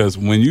that because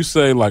when you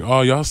say like,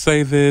 "Oh, y'all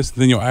say this,"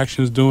 then your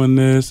actions doing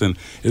this, and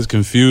it's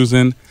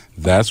confusing.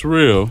 That's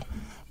real,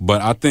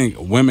 but I think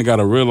women got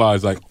to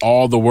realize like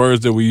all the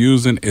words that we're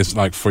using is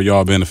like for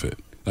y'all benefit.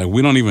 Like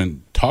we don't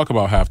even talk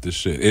about half this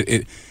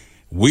shit.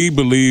 We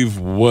believe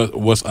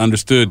what's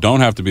understood don't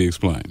have to be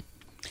explained.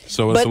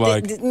 So it's But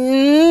like.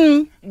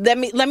 let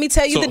me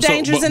tell you the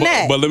dangers in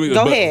that. But let me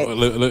go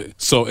ahead.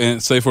 So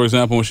and say for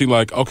example when she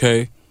like,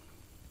 okay,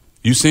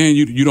 you saying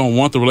you don't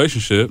want the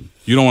relationship,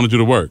 you don't want to do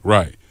the work,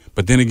 right?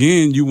 But then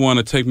again, you want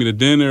to take me to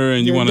dinner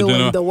and you You're want to doing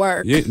dinner. the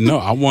work. Yeah, no,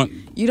 I want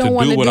You don't to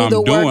want do to what do I'm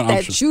the doing. work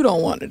that you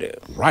don't want to do.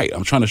 Right.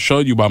 I'm trying to show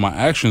you by my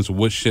actions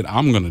what shit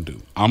I'm gonna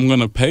do. I'm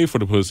gonna pay for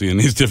the pussy in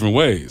these different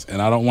ways,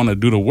 and I don't want to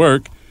do the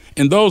work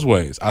in those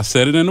ways. I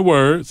said it in the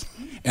words,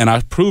 and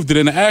I proved it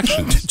in the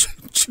actions.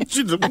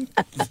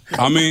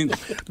 I mean,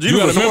 you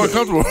gotta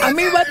remember. I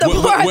mean, but the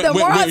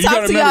more I you talk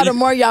gotta to y'all, remember, the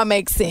more y'all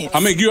make sense. I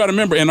mean, you got to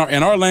remember in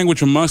our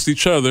language amongst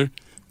each other,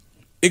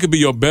 it could be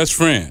your best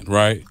friend,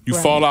 right? You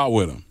Right. fall out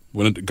with him,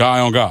 with a guy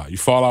on guy. You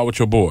fall out with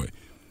your boy,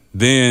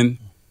 then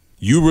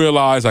you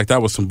realize like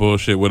that was some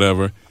bullshit,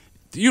 whatever.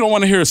 You don't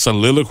want to hear a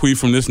soliloquy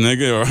from this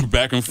nigga or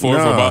back and forth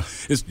Nah. about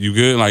it's you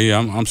good, like yeah,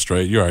 I'm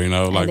straight. You already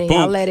know, like then boom,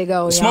 y'all let it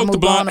go. Y'all smoke the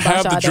move on blunt, about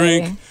have the y'all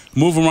drink, day.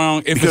 move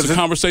around. If Because it's a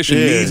conversation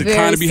yeah. needs to Very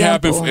kind of be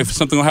happen, simple. if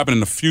something will happen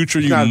in the future,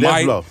 you Kinda death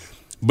might. blow.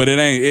 But it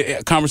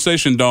ain't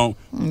conversation. Don't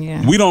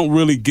Yeah. we don't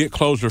really get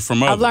closure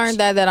from others. I've learned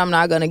that I'm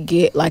not gonna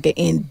get like an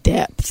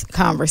in-depth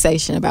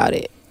conversation about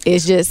it.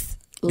 It's just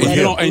let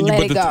it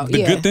go. The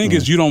Yeah. good thing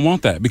is you don't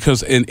want that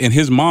because in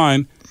his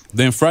mind,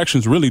 the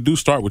infractions really do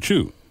start with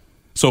you.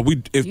 So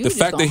if You the just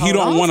fact gonna that he hold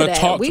don't on want to to that.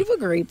 talk, We've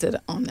agreed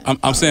to on that.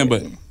 I'm saying,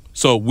 but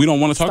so we don't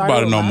want to talk Started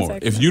about it with no my more.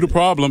 section. If you the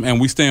problem and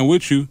we staying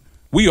with you,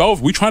 we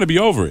trying to be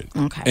over it.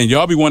 Okay. And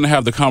y'all be wanting to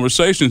have the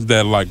conversations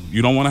that like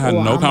you don't want to have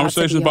Well, no I'm about to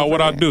conversations be about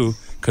what over I it. do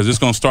because it's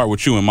gonna start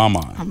with you in my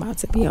mind. I'm about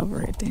to be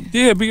over it then.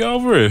 Yeah, be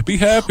over it. Be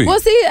happy. Well,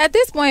 see, at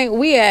this point,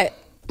 we at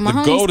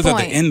Mahoney's gold is at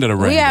point. the end of the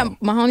We at rainbow.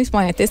 Mahoney's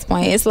point at this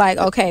point. It's like,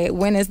 okay,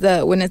 when is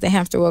the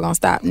hamster wheel gonna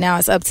stop? Now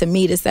it's up to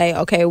me to say,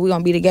 okay, we're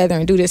gonna be together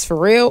and do this for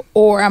real,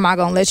 or am I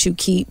gonna let you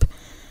keep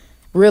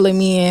reeling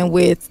me in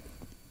with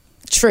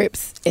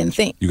trips and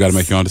things. You got to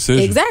make your own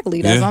decision.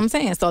 Exactly. That's what I'm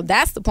saying. So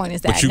that's the point.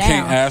 Is that but you now.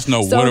 Can't ask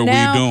what are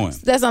we doing?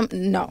 That's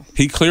no.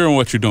 He clear on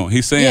what you're doing.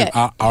 He's saying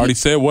I already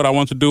said what I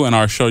want to do, and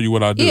I'll show you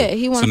what I do. Yeah,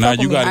 he wants. So now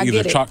you got to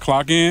either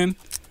clock in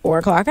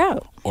or clock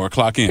out. Or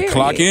clock in. Period.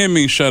 Clock in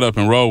means shut up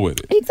and roll with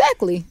it.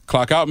 Exactly.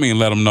 Clock out means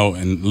let them know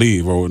and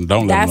leave, or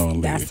don't let them know and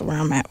leave. That's where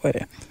I'm at with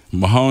it.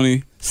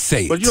 Mahoney,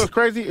 say it. But you know what's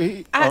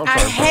crazy?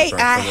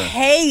 I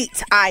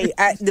hate.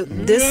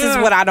 This is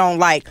what I don't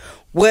like.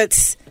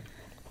 What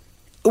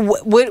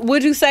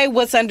would you say?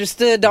 What's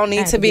understood don't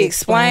need to be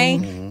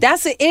explained. Mm-hmm.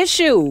 That's an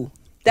issue.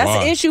 That's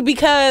an issue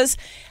because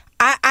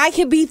I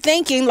could be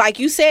thinking, like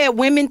you said,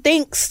 women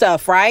think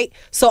stuff, right?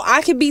 So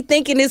I could be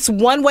thinking it's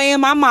one way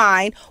in my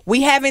mind.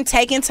 We haven't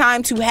taken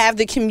time to have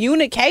the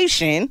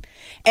communication.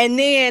 And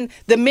then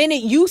the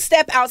minute you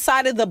step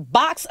outside of the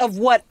box of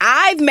what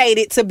I've made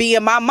it to be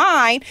in my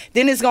mind,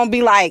 then it's going to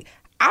be like,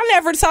 I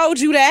never told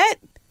you that.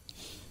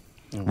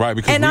 Right,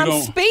 because and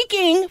I'm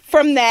speaking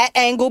from that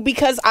angle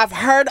because I've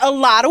heard a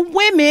lot of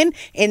women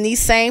in these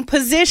same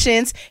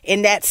positions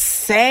in that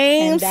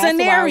same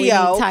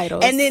scenario,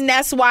 and then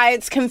that's why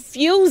it's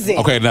confusing.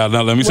 Okay, now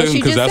let me say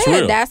something because that's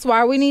real. That's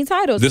why we need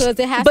titles because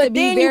it has to be very clear. But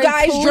then you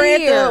guys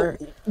dread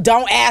the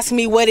don't ask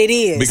me what it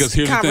is. Because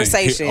here's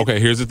conversation. The thing.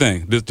 Here's the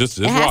thing. This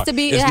it has to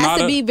be. It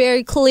has to be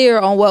very clear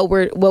on what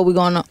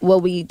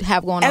we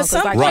have going on. At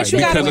some point, you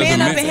got to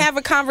man up and have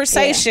a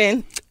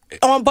conversation. Yeah.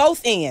 On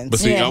both ends.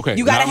 But see, okay,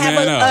 you got to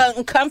have a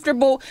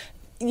uncomfortable.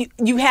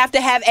 You have to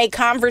have a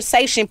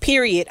conversation.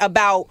 Period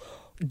about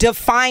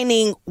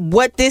defining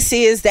what this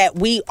is that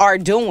we are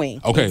doing.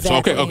 Okay,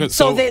 exactly. okay.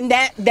 So then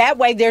that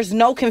way, there's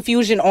no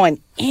confusion on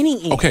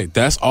any end. Okay,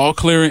 that's all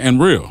clear and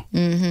real.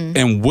 Mm-hmm.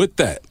 And with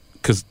that,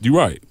 because you're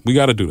right, we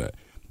got to do that.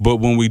 But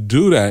when we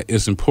do that,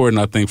 it's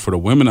important, I think, for the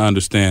women to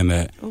understand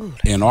that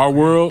in our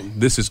world,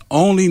 this is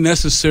only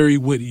necessary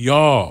with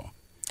y'all.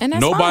 And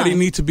that's nobody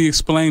needs to be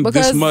explained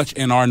this much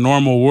in our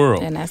normal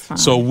world. And that's fine.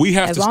 So we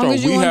have to start.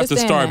 We have to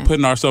start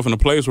putting ourselves in a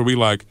place where we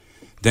like,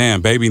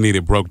 damn, baby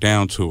needed broke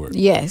down to her.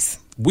 Yes.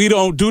 We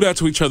don't do that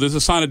to each other. It's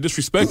a sign of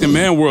disrespect in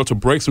man world to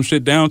break some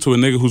shit down to a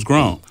nigga who's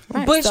grown.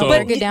 Right. But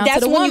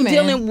that's when you're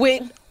dealing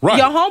with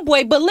your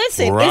homeboy. But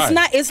listen,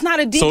 it's not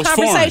a deep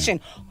conversation.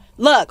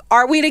 Look,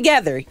 are we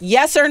together?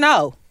 Yes or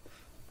no?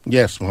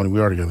 Yes, honey, we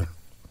are together.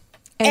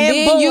 And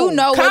then boom, you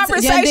know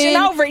conversation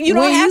over. You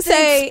don't have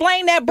to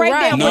explain that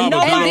breakdown. Right.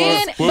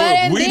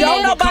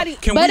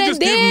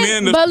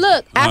 But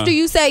look, after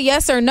you say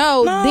yes or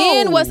no,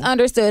 then what's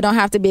understood don't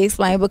have to be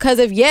explained. Because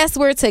if yes,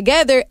 we're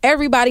together,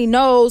 everybody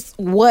knows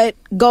what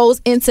goes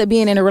into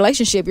being in a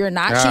relationship. You're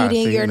not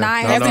cheating. You're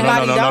not.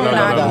 Everybody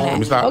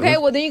knows that. Okay,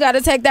 well then you got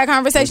to take that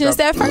conversation a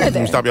step further. Let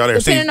me stop y'all there.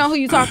 Depending on who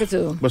you're talking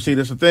to. But see,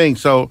 that's the thing.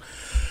 So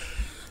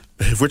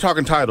if we're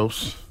talking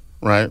titles,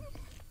 right?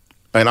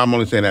 And I'm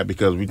only saying that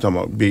because we talking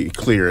about be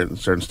clear in a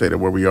certain state of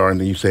where we are, and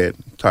then you said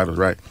titles,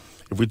 right?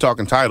 If we're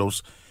talking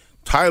titles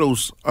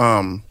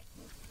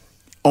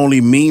only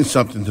mean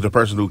something to the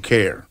person who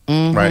care,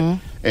 right?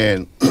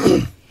 And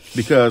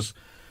because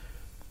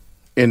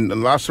in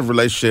lots of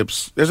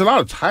relationships, there's a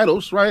lot of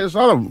titles, right? There's a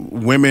lot of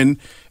women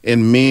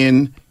and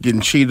men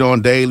getting cheated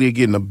on daily,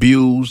 getting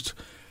abused,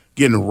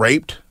 getting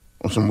raped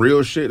on some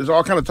real shit. There's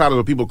all kind of titles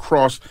where people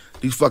cross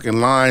these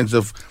fucking lines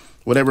of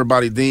what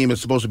everybody deem is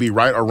supposed to be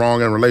right or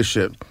wrong in a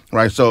relationship,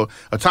 right? So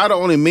a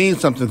title only means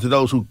something to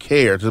those who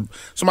care. To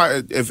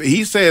somebody, if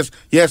he says,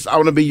 yes, I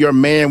want to be your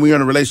man, we're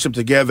in a relationship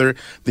together,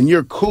 then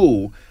you're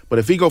cool. But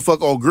if he go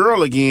fuck old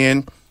girl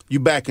again,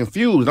 you back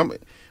confused.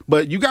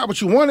 But you got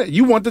what you wanted.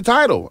 You want the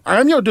title.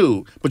 I'm your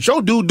dude. But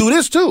your dude do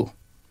this too.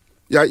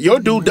 Yeah, your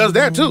dude does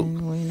that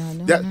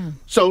too.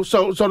 So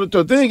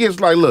the thing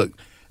is like, look,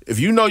 if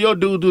you know your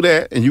dude do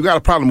that and you got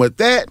a problem with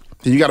that,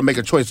 then you got to make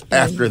a choice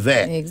after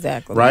that.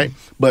 Exactly. Right?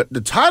 But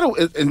the title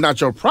is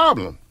not your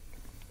problem.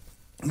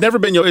 Never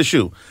been your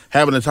issue,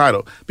 having a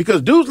title.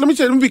 Because dudes, let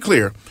me be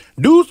clear.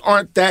 Dudes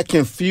aren't that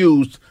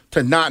confused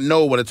to not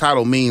know what a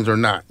title means or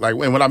not. Like,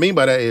 and what I mean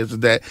by that is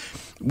that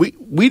we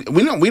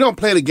don't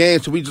play the game,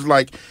 so we just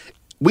like,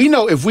 we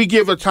know if we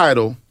give a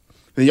title,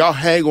 then y'all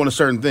hang on to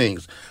certain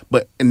things.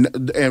 But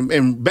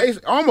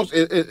it's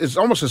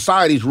almost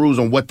society's rules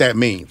on what that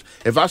means.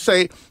 If I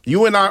say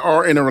you and I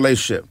are in a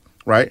relationship,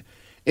 right?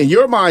 In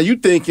your mind, you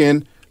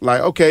thinking like,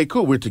 okay,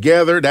 cool, we're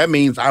together. That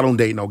means I don't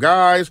date no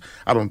guys.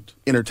 I don't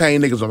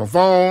entertain niggas on the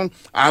phone.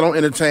 I don't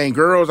entertain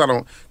girls. I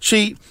don't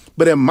cheat.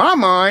 But in my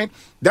mind,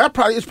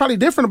 it's probably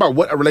different about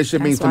what a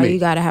relationship means to me. That's why you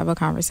got to have a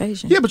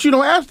conversation. Yeah, but you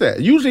don't ask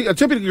that. Usually,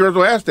 typically girls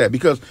don't ask that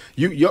because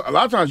you a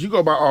lot of times you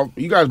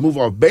guys move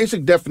off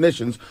basic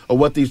definitions of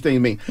what these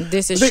things mean.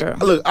 This is true.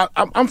 Look,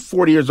 I'm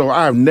 40 years old.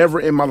 I have never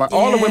in my life,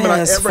 all the women I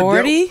ever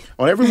 40?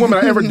 On every woman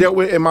I ever dealt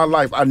with in my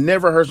life, I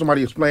never heard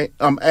somebody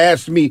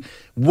ask me,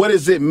 what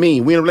does it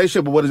mean? We in a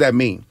relationship, but what does that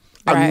mean?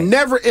 Right. I've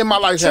never in my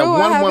life had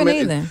one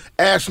woman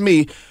ask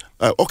me,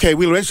 okay,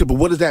 we in a relationship, but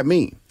what does that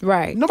mean?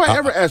 Right. Nobody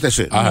ever asked that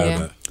shit. I have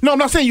that. No, I'm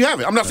not saying you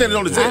haven't. I'm not saying it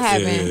don't exist. I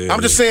haven't.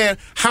 I'm just saying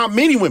how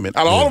many women,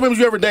 out of all the women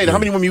you ever dated, how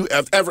many women you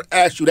have ever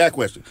asked you that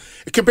question?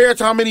 Compared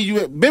to how many you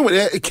have been with,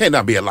 it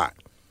cannot be a lot.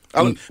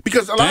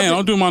 Because a lot Damn,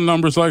 don't do my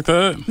numbers like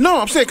that. No,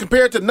 I'm saying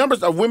compared to the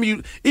numbers of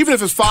women, even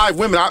if it's 5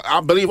 women,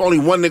 I believe only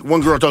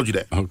one girl told you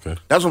that. Okay.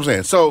 That's what I'm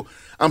saying. So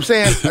I'm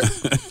saying,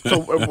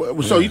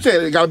 so you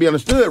said it got to be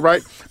understood,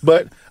 right?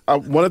 But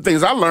one of the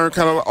things I learned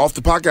kind of off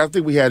the podcast, I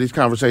think we had this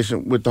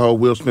conversation with the whole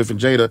Will Smith and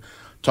Jada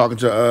talking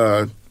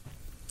to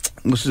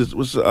I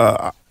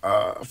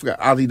forgot,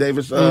 Ozzy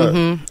Davis.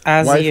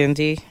 Ozzy and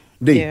D.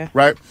 Yeah.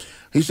 Right?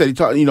 He said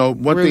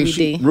one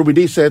thing Ruby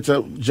D said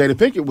to Jada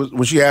Pinkett was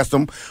when she asked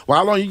him, well,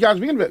 how long you guys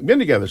been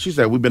together? She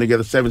said, we've been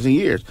together 17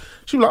 years.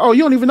 She was like, oh,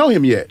 you don't even know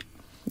him yet.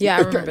 Yeah,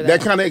 I remember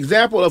that kind of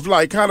example of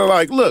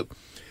look,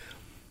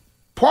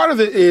 part of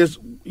it is,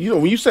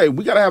 when you say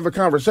we got to have a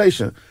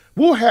conversation,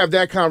 we'll have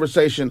that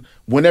conversation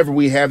whenever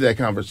we have that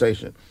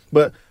conversation.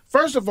 But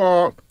first of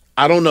all,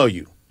 I don't know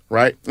you,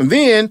 right? And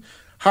then,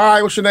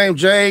 hi, what's your name?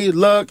 Jay,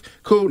 Luck,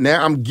 cool.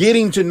 Now I'm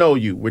getting to know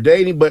you. We're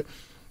dating, but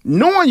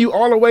knowing you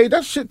all the way,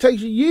 that shit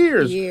takes you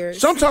years.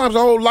 Sometimes a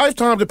whole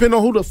lifetime, depending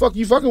on who the fuck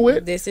you fucking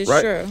with. This is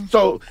right? true.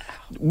 So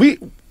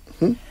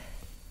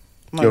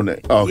your name.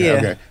 Oh, okay,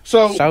 okay.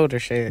 So shoulder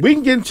shit. We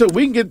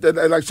can get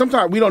like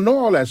sometimes we don't know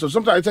all that. So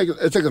sometimes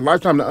it takes a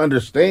lifetime to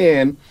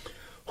understand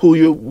who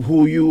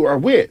you are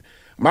with.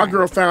 My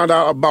girl found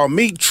out about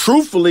me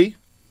truthfully.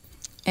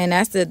 And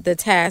that's the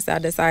task I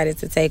decided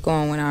to take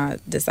on when I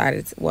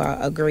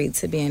agreed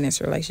to be in this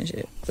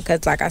relationship.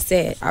 Because like I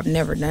said, I've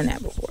never done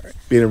that before.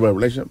 Being in a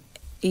relationship?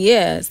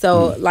 Yeah.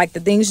 So like the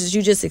things that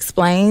you just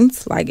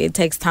explained, like it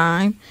takes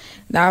time.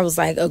 And I was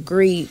like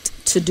agreed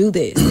to do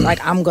this.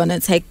 Like I'm going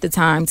to take the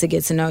time to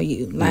get to know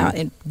you. Now,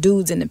 and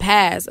dudes in the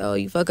past, oh,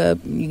 you fuck up,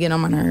 you get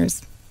on my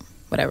nerves,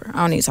 whatever.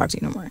 I don't need to talk to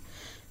you no more.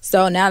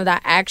 So now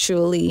that I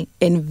actually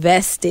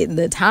invested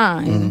the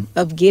time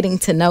of getting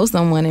to know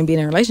someone and being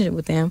in a relationship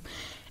with them,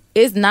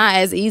 it's not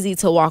as easy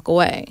to walk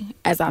away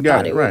as I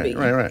thought it would be.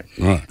 Right.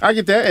 I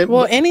get that.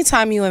 Well,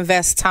 anytime you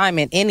invest time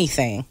in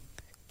anything,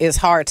 it's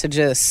hard to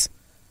just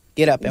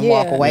get up and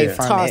walk away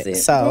from it.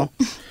 So,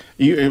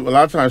 a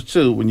lot of times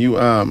too, when you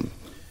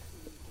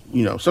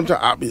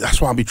sometimes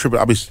that's why I'll be tripping.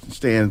 I'll be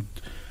staying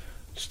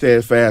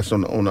steadfast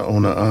on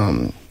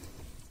the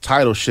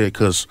title shit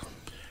because,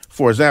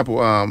 for example,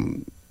 a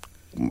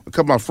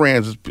couple of my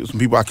friends, some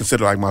people I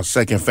consider like my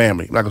second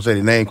family. I'm not gonna say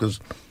their name because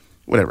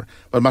whatever,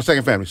 but my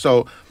second family.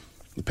 So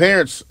the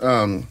parents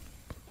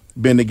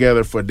been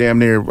together for damn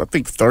near, I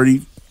think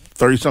 30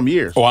 some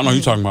years. Oh, I know who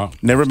you're talking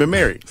about. Never been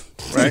married,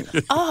 right?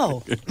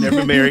 Never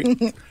been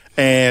married,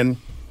 and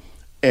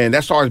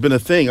that's always been a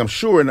thing. I'm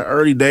sure in the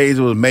early days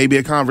it was maybe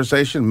a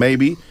conversation,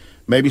 maybe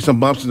some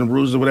bumps and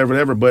bruises or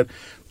whatever. But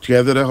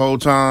together the whole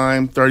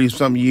time, 30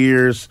 some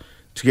years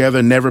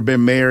together, never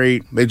been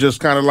married. They just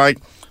kind of like.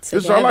 This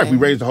is our life. We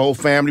raised the whole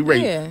family.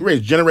 We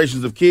raised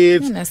generations of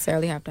kids. You don't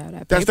necessarily have to have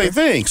that. That's their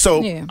thing.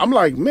 So I'm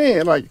like,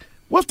 man,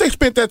 what if they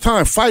spent that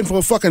time fighting for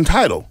a fucking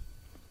title?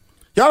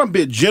 Y'all done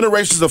built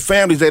generations of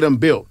families they done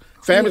built.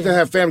 Families that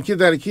have family, kids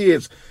that have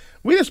kids.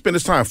 We didn't spend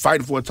this time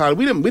fighting for a title.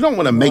 We don't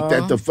want to make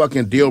that the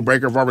fucking deal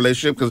breaker of our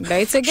relationship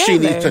because she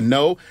needs to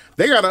know.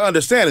 They got to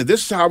understand it.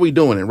 This is how we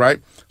doing it, right?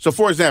 So,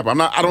 for example,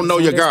 I don't know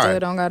your guy.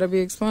 Don't got to be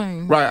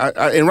explained. Right,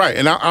 I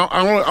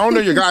don't know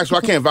your guy, so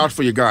I can't vouch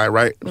for your guy,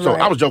 right? So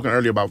I was joking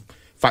earlier about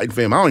fighting for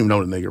him. I don't even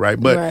know the nigga, right?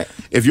 But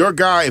if your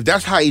guy, if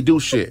that's how he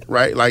do shit,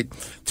 right? Like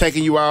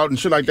taking you out and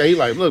shit like that, he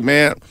like, look,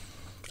 man,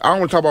 I don't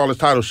want to talk about all this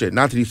title shit.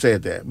 Not that he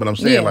said that, but I'm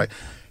saying like,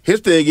 his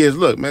thing is,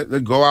 look, man,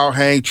 let's go out,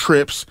 hang,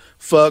 trips,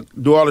 fuck,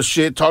 do all the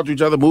shit, talk to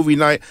each other, movie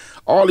night,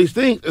 all these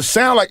things. It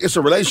sound like it's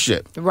a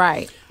relationship.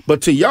 Right.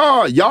 But to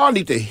y'all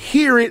need to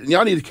hear it and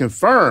y'all need to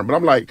confirm. But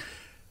I'm like,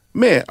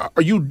 man,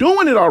 are you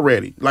doing it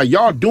already? Like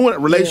y'all doing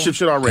relationship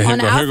shit already? On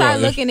the outside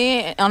looking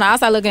in,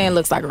 it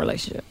looks like a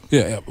relationship.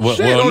 Yeah.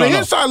 Well, on the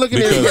inside looking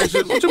in,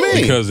 relationship. What you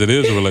mean? Because it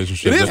is a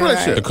relationship. It is a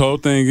relationship. The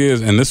cold thing is,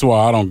 and this is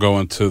why I don't go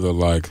into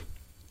the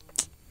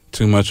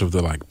too much of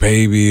the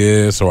baby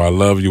is or I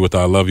love you with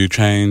I love you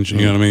change. You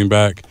know what I mean?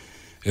 Back,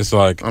 it's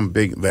like I'm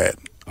big that.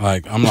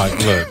 I'm like,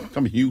 look,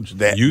 I'm huge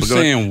that. You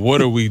saying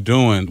what are we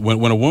doing?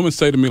 When a woman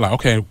say to me like,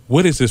 okay,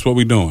 what is this? What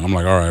we doing? I'm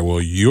like, all right,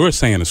 well, you're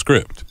saying a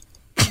script.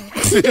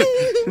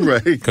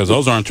 Right, because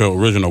those aren't your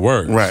original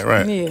words.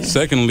 Right. Yeah.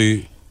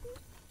 Secondly,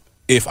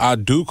 if I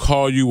do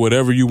call you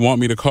whatever you want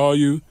me to call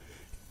you,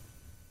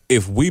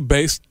 if we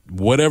base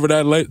whatever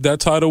that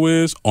title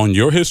is on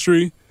your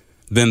history,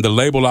 then the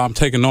label I'm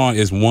taking on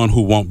is one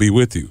who won't be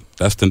with you.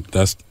 That's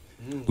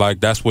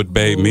what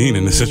babe mean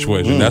in this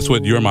situation. That's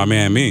what you're my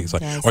man means.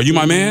 Like, are you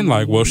my man?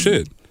 Like, well,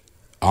 shit.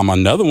 I'm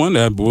another one.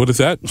 What does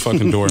that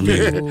fucking door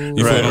mean?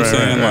 You feel what I'm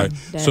saying? Right.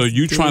 Like, so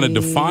you trying to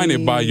define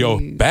it by your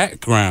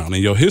background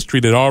and your history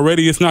that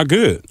already is not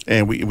good.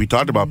 And we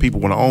talked about people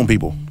want to own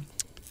people.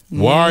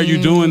 Why are you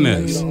doing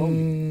this?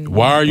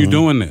 Why are you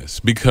doing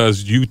this?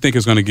 Because you think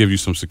it's going to give you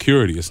some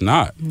security. It's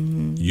not.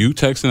 You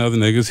texting other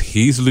niggas.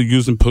 He's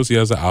using pussy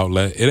as an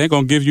outlet. It ain't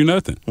going to give you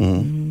nothing.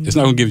 It's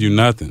not going to give you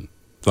nothing.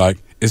 Like,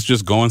 it's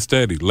just going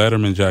steady.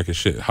 Letterman jacket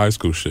shit. High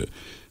school shit.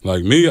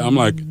 Like me, I'm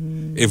like,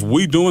 if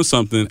we doing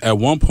something, at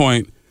one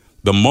point,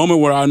 the moment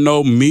where I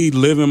know me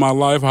living my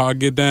life, how I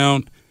get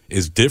down,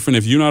 is different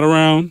if you're not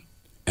around,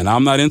 and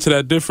I'm not into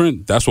that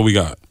different, that's what we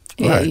got.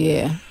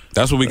 Yeah.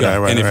 That's what we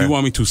got. And if you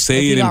want me to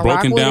say it in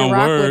broken down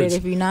words,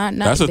 if you're not,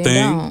 that's the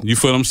thing. Don't. You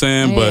feel what I'm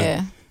saying?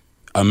 Yeah.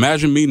 But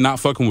imagine me not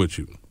fucking with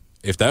you.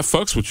 If that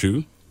fucks with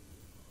you,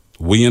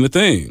 we in the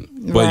thing.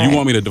 But you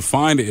want me to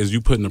define it as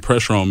you putting the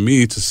pressure on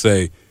me to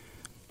say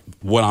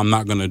what I'm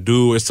not gonna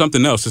do. It's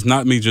something else. It's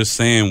not me just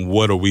saying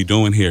what are we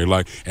doing here.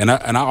 Like, and I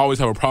always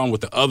have a problem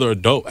with the other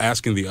adult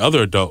asking the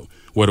other adult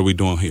what are we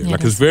doing here.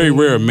 Like, it's very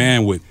rare a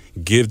man would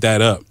give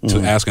that up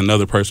to ask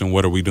another person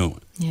what are we doing.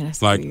 Yeah,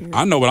 that's like weird.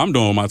 I know what I'm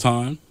doing with my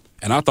time,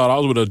 and I thought I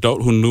was with an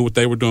adult who knew what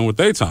they were doing with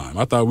their time.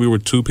 I thought we were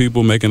two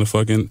people making a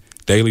fucking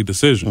daily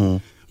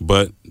decision.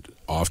 But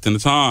often the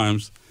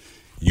times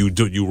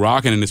you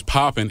rocking and it's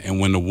popping, and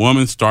when the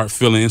woman start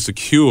feeling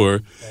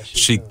insecure,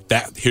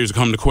 here's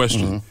come the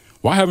question.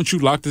 Why haven't you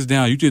locked this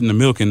down? You getting the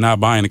milk and not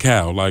buying the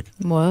cow. Like,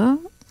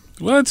 what?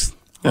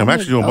 Yeah, I'm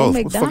actually doing both.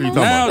 What the fuck are you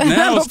talking about?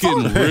 Now it's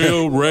getting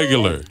real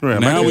regular.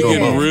 Now we're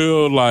getting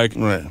real, like,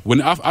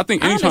 when I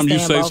think anytime you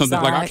say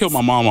something, like, I killed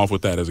my mom off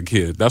with that as a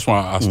kid. That's why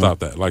I stopped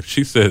that. Like,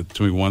 she said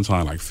to me one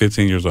time, like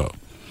 15 years old,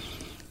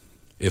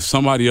 if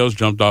somebody else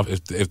jumped off,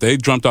 if they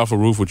jumped off a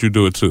roof, would you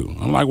do it too?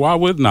 I'm like, why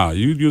wouldn't I?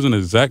 You using the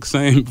exact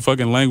same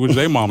fucking language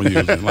they mama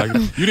using. Like,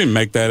 you didn't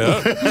make that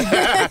up.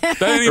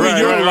 That ain't even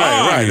your line.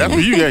 Right. That's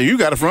where you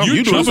got it from.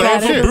 You jumping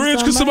off a bridge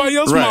because somebody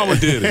else's mama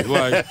did it.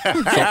 Like, so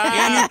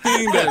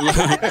anything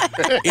that,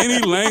 like,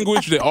 any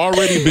language that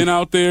already been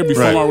out there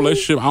before my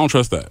relationship, I don't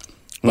trust that.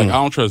 Like, I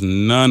don't trust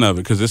none of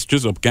it because it's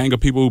just a gang of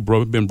people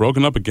who've been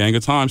broken up a gang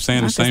of times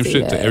saying the same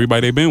shit to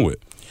everybody they've been with.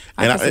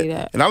 And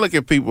I look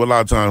at people a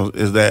lot of times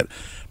is that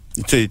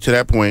to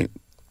that point,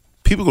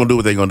 people gonna do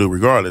what they gonna do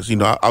regardless. You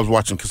know, I was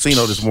watching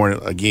Casino this morning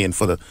again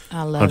for the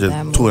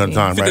 200th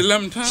time, right?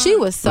 11th time. She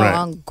was so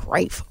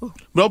ungrateful.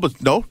 No, it's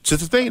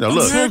just the thing. Though,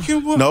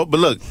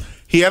 look,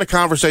 he had a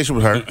conversation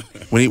with her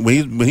when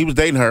he was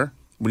dating her.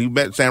 When he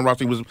met Sam Ross,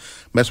 he was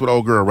messing with an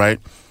old girl, right?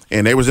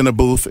 And they was in the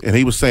booth, and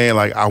he was saying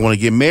like, "I want to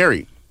get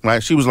married."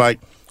 Right? She was like,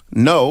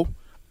 "No,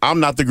 I'm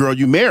not the girl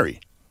you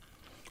marry.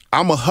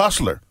 I'm a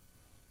hustler."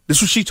 This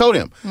is what she told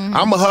him.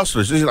 I'm a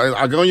hustler. She's like,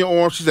 I go on your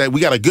arm. She said,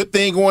 we got a good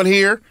thing going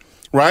here,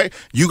 right?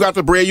 You got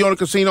the bread, you on the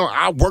casino.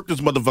 I work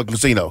this motherfucking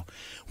casino.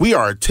 We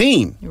are a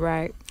team.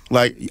 Right.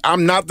 Like,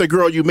 I'm not the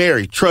girl you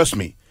marry. Trust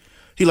me.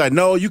 He like,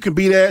 no, you can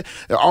be that.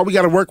 All we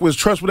got to work with is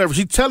trust, whatever.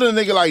 She telling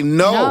the nigga like,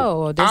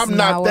 no I'm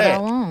not that.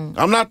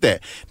 I'm not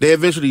that. They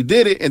eventually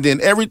did it, and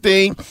then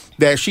everything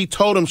that she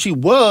told him she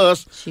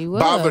was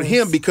bothered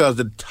him because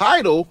the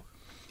title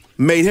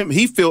made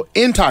he feel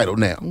entitled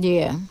now.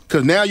 Yeah.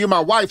 Because now you're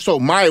my wife, so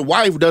my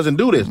wife doesn't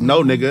do this.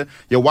 No, nigga.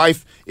 Your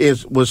wife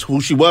was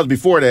who she was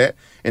before that,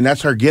 and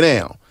that's her get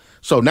down.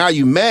 So now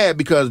you mad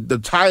because the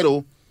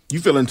title, you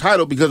feel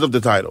entitled because of the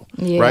title.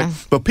 Yeah.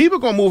 Right? But people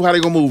going to move how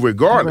they going to move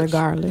regardless.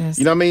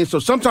 You know what I mean? So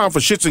sometimes for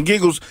shits and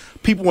giggles,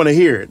 people want to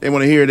hear it. They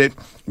want to hear that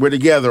we're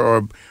together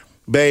or,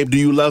 babe, do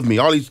you love me?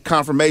 All these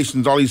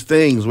confirmations, all these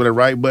things, whatever,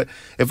 right? But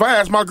if I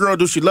ask my girl,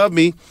 do she love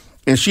me,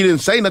 and she didn't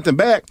say nothing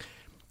back,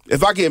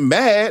 if I get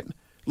mad,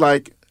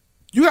 like,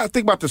 you got to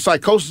think about the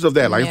psychosis of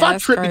that. Like, if I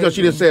trip because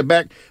she didn't say it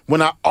back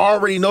when I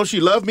already know she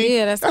loved me,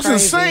 that's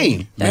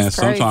insane. Man,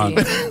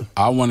 sometimes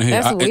I want to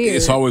hear.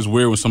 It's always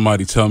weird when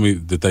somebody tell me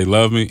that they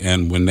love me,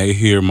 and when they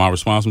hear my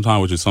response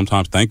sometimes, which is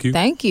sometimes thank you.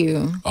 Thank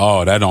you.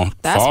 Oh, that don't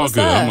fall good.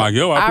 I'm like,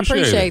 yo, I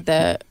appreciate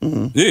that.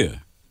 Yeah.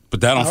 But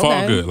that don't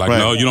fall good. Like,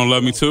 no, you don't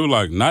love me too?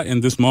 Like, not in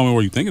this moment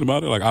where you're thinking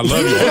about it. Like, I love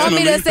you. You want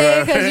me to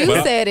say it because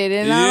you said it,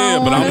 and I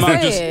don't but I'm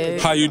not just,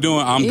 it. how you doing?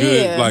 I'm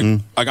good.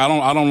 Like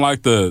I don't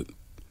like the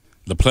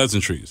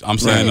pleasantries. I'm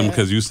saying them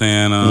because you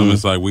saying them.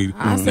 It's like we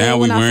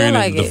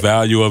wearing the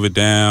value of it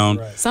down.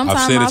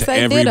 Sometimes I've said it to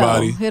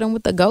everybody. Ditto. Hit them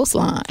with the ghost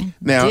line.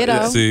 Now,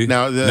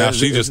 now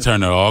she just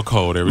turned it all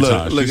cold every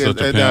time. Look,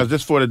 now, is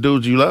this for the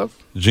dudes you love?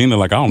 Gina,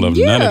 like, I don't love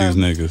none of these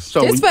niggas.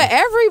 So it's for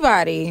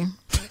everybody.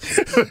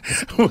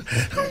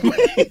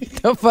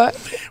 The fuck?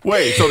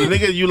 Wait, so the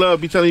nigga you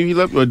love be telling you he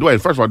love you?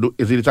 Wait, first of all,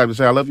 is he the type to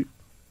say I love you?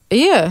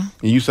 Yeah.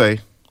 And you say?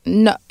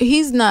 No,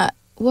 he's not.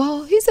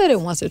 Well, he said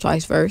it once or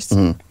twice first.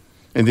 Mm-hmm.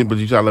 And then, but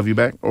you say I love you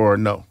back or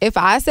no? If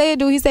I say it,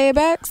 do he say it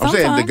back? Sometimes.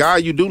 I'm saying the guy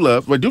you do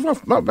love. Wait,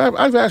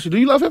 I've asked you, do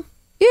you love him?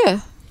 Yeah.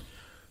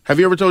 Have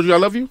he ever told you I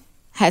love you?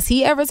 Has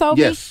he ever told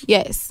me?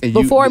 Yes. And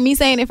before me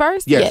saying it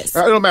first? Yes. It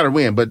don't matter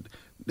when, but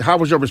how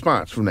was your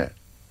response from that?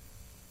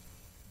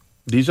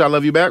 Did you say I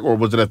love you back, or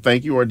was it a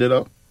thank you or a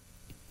ditto?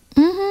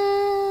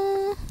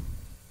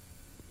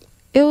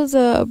 It was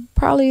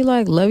probably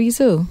like love you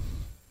too.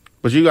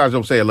 But you guys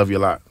don't say I love you a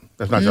lot.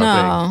 That's not your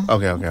thing.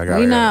 Okay, I got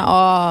it. We're not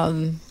all.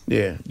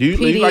 Yeah. Do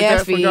you like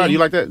that for God? You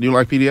like that? Do you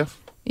like PDF?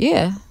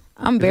 Yeah.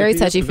 I'm very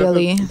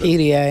touchy-feely.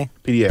 PDA.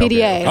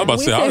 PDA. I was about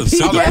to say, I was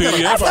sending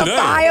PDF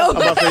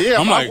today.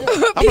 I'm like,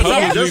 I'm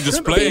publicly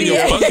displaying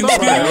your fucking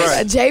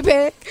PDF. A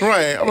JPEG.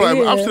 Right. I'm like,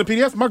 I'm sending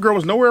PDF. My girl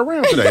was nowhere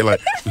around today. Like,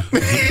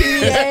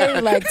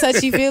 PDA, like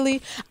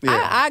touchy-feely.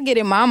 I get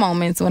in my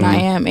moments when I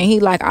am, and he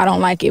like, I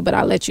don't like it, but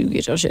I let you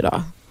get your shit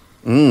off.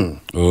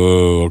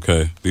 Oh,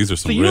 okay. These are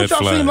some you know red what y'all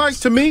flags. seem like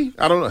to me?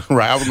 I don't know.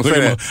 Right, I was gonna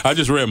say that. I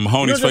just read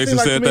Mahoney's You know what face and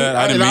y'all seem said like to that. me?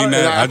 I didn't mean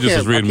that. I just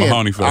was reading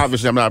Mahoney's face.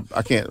 Obviously,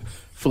 I can't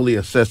fully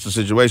assess the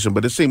situation,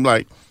 but it seemed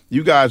like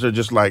you guys are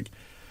just like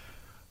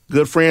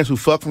good friends who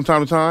fuck from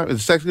time to time.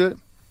 Is sex good?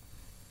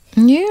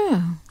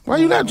 Yeah. Why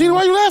you laughing, Gina?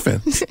 Why you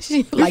laughing?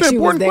 She, like she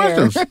was there.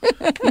 Questions.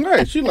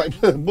 Right? She like,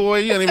 boy,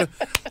 you ain't even.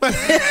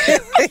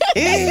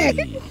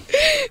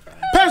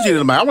 Pass Gina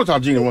the mic. I want to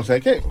talk to Gina one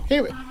second.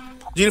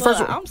 Gina,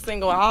 first. I'm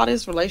single. All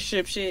this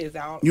relationship shit is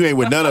out. You ain't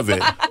with none of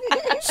it.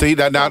 See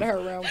that now?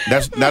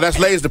 That's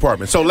Lay's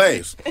department. So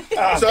Lay's.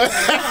 What's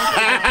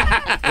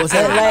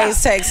that?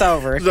 Lay's takes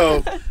over.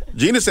 So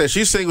Gina says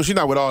she's single. She's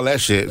not with all that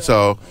shit.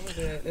 So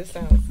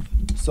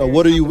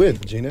what are you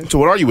with, Gina?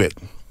 what are you with?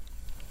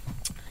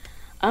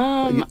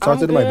 I'm Talk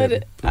to the mic, good.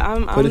 baby.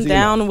 I'm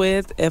down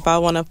with if I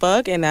want to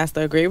fuck and that's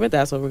the agreement.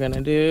 That's what we're gonna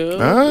do.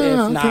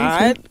 If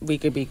not, we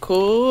could be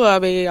cool. I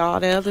mean, all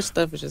the other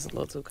stuff is just a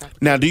little too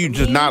complicated. Now, do you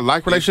just not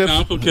like relationships?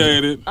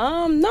 Complicated.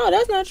 No,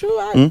 that's not true.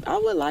 I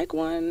would like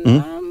one.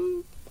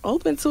 I'm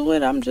open to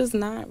it. I'm just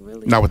not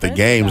really. Not with the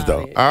games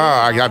though.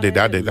 I did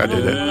I that. don't want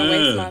to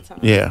waste my time.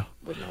 Yeah.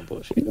 With no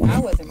bullshit. I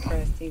was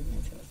impressed even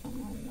until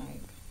someone like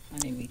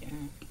hunted me down.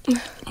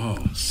 Oh,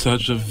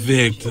 such a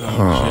victim.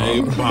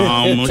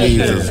 J-Bomb.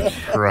 Jesus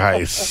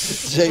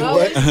Christ. Jay,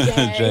 what?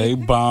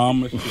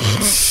 J-Bomb.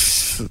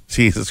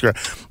 Jesus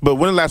Christ. But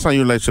when the last time you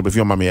were in a relationship, if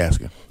you don't mind me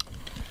asking?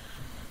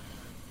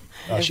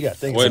 Oh, she got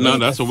things. Wait, no,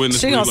 that's a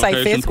witness She gonna say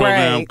relocation fifth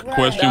program grade.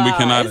 question we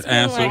cannot It's been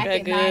answer. like a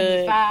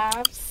good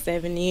 95.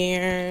 7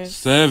 years.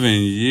 7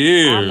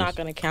 years. I'm not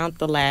gonna count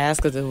the last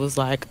because it was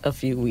like a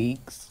few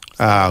weeks.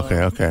 Okay.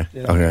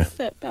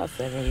 About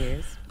 7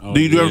 years. Oh, Do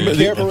you do ever-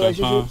 Care for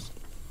relationships?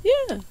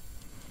 Yeah.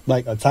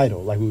 Like a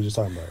title, like we were just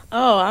talking about.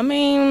 Oh, I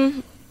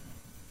mean,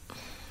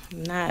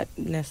 not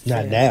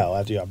necessarily. Not now,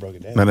 after y'all broke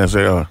it down. Not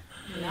necessarily.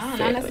 No,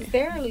 not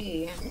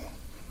necessarily.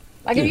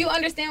 Like if you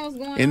understand what's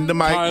going In on. the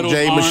mic, Titles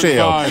Jay aren't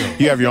Michelle. vital.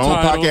 You have your own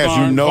Titles podcast.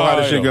 You aren't know how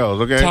the shit vital.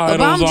 goes, okay? Titles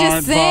But I'm just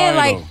aren't saying,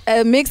 vital. like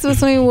a mix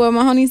between what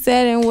Mahoney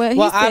said and what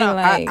Well, he said.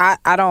 Like,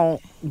 I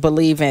don't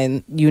believe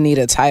in you need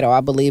a title. I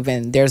believe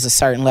in there's a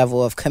certain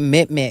level of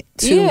commitment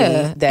to me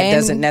that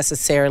doesn't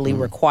necessarily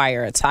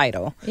require a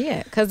title.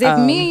 yeah, because if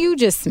me and you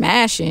just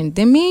smashing,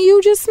 then me and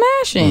you just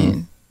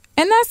smashing,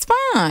 and that's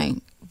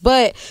fine.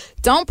 But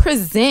don't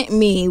present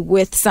me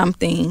with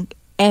something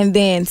and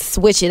then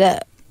switch it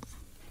up.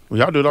 Well,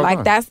 y'all do it all the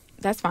Like time.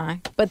 that's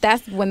fine. But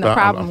that's when the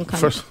problem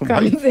comes First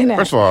in.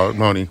 of all,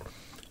 Moni,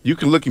 you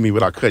can look at me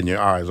without cutting your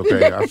eyes,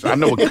 okay? I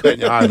know what cutting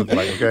your eyes look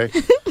like, okay?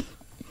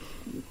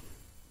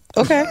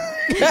 Okay.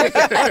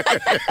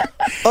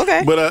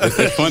 Okay. But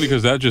It's funny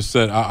because that just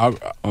said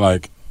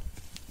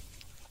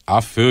I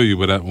feel you,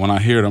 but when I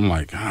hear it, I'm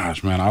like,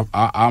 gosh, man,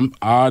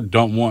 I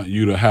don't want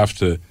you to have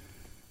to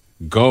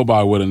go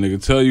by what a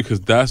nigga tell you because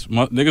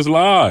niggas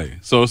lie.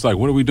 So it's like,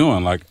 what are we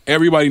doing? Like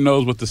everybody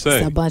knows what to say.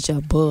 It's a bunch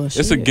of bullshit.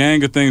 It's a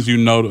gang of things you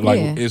know. Like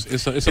Yeah.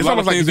 it's a lot of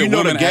almost like things if you that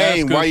know the women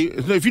game, ask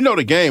us. if you know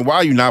the game, why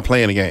are you not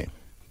playing the game?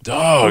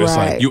 Dog, it's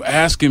Right. like you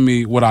asking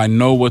me what I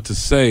know what to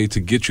say to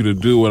get you to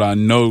do what I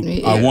know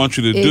I want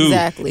you to do.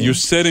 Exactly. You're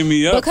setting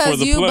me up for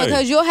the play.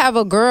 Because you'll have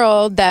a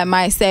girl that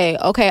might say,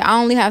 okay, I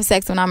only have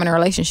sex when I'm in a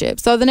relationship.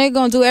 So then they're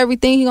gonna do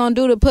everything he gonna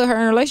do to put her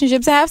in a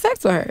relationship to have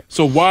sex with her.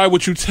 So why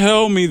would you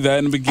tell me that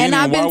in the beginning? And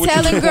I've been Why would you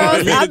telling want girls,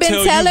 me to I've been tell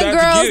you telling that to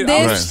girls get it?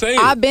 I would this. say it.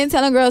 I've been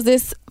telling girls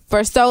this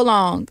for so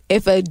long.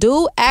 If a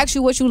dude asks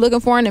you what you're looking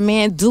for in a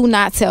man, do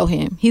not tell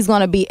him. He's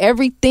gonna be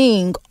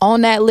everything on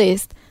that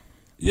list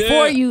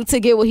for you to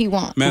get what he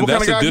wants. Man, What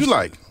kind of guys you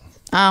like?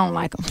 I don't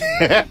like him.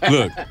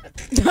 Look, I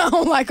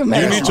don't like him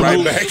at you all.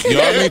 need to move.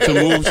 Y'all need to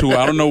move to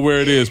I don't know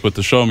where it is, but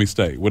the show me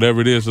state, whatever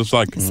it is. It's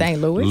like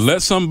St. Louis.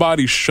 Let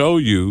somebody show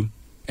you,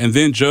 and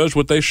then judge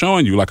what they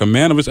showing you. Like a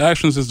man of his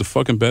actions is the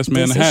fucking best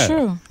man This to is have.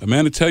 true. A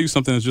man to tell you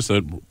something is just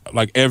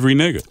like every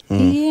nigga. Yeah,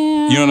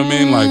 You know what I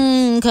mean?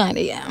 Like, kind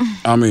of. Yeah.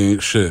 I mean,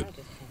 shit.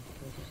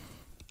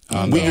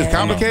 We just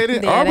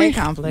complicated? Yeah, Are they we?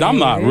 complicated. I'm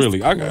not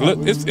really.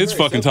 It's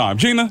fucking time,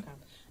 Gina.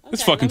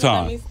 It's fucking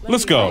time.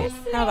 Let's go.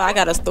 I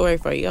got a story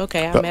for you.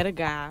 Okay, I met a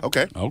guy.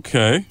 Okay.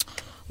 Okay.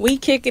 We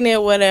kicking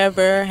it,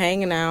 whatever,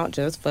 hanging out,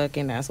 just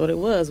fucking. That's what it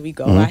was. We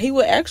go out. He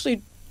would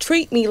actually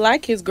treat me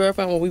like his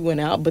girlfriend when we went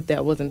out, but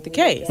that wasn't the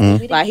case.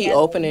 Like he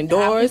opening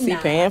doors, he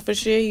paying for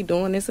shit, he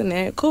doing this and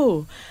that.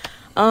 Cool.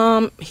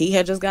 He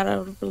had just got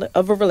out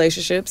of a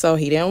relationship, so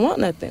he didn't want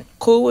nothing.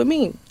 Cool with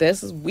me.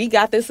 We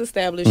got this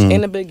established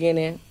in the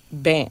beginning.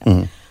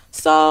 Bam.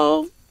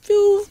 So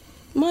few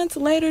months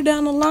later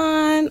down the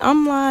line,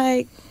 I'm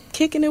like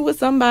kicking it with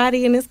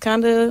somebody, and it's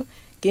kind of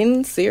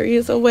getting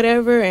serious or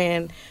whatever.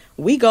 And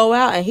we go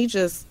out, and he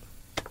just,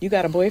 you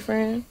got a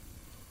boyfriend?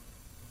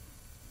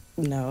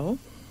 No.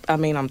 I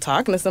mean, I'm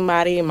talking to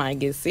somebody. It might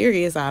get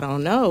serious. I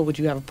don't know. Would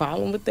you have a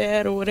problem with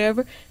that or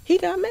whatever? He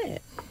got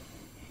mad.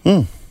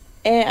 And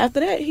after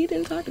that, he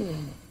didn't talk to me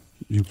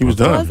anymore. He was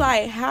done. I was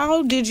like,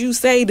 how did you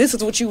say this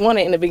is what you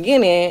wanted in the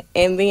beginning,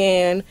 and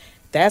then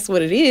that's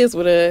what it is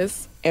with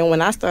us? And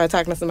when I started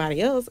talking to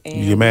somebody else and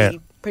you get mad.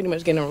 we pretty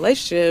much get in a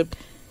relationship,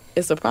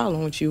 it's a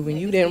problem with you when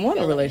you didn't want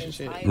a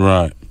relationship.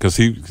 Right, because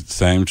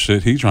same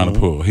shit he trying to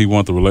pull. He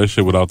want the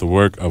relationship without the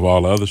work of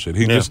all the other shit.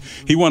 He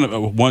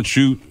once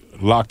you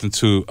locked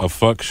into a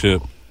fuck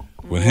ship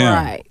with him.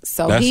 Right,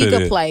 so he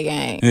could play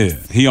games. Yeah,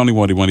 he only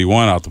wanted when he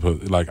wanted out the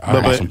pussy. Like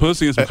I got some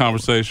pussy and some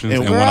conversations.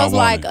 And girls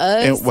like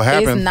us,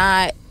 it's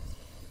not.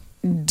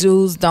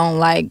 Dudes don't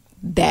like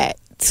that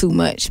too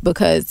much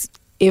because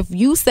if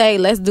you say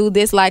let's do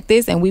this like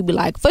this, and we be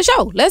like for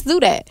sure, let's do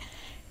that.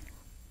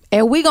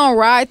 And we gonna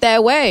ride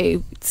that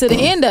wave to the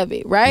end of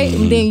it, right?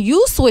 And then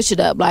you switch it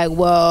up, like,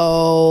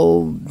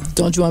 well,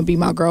 don't you want to be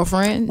my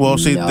girlfriend? Well,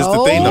 see, no. this is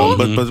the thing, though.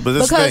 But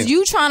this because thing.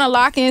 you trying to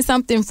lock in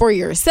something for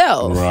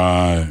yourself,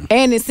 right?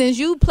 And since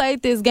you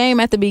played this game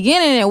at the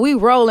beginning and we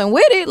rolling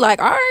with it,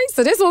 like, all right,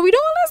 so this is what we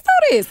doing. Let's do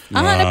this,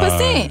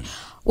 100%.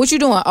 What you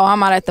doing? Oh,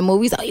 I'm out at the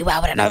movies. Oh, you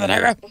out with another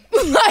nigga?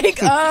 Like,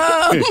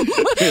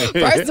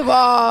 first of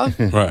all,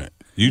 right.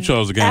 You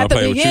chose the game at I the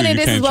played with you. beginning, You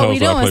this can't is what we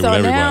chose doing. I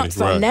play with everybody.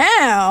 So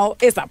now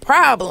it's a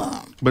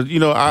problem. But you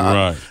know,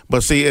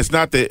 but see, it's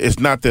not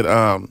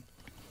that.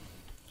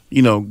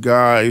 You know,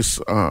 guys.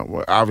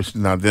 Well,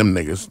 obviously not them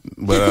niggas,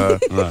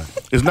 but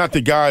it's not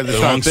the guys that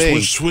trying to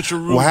think.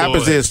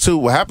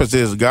 What happens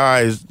is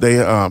guys. They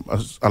a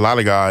lot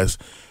of guys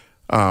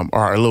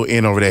are a little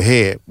in over their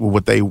head with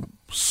what they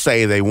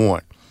say they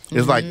want.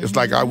 It's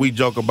like we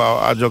joke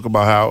about. I joke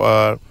about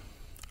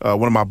how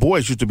one of my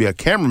boys used to be a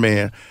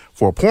cameraman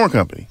for a porn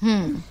company.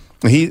 And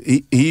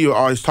he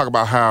always talk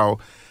about how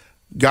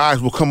guys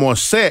will come on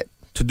set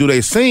to do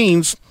their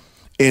scenes,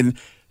 and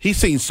he's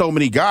seen so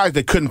many guys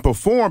that couldn't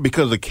perform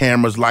because of the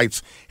cameras,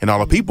 lights, and all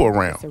the people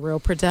around. It's a real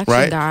production,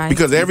 right? guys.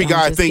 Because every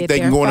guy think they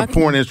can go in the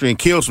porn industry and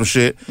kill some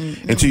shit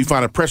until you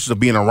find the pressures of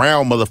being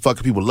around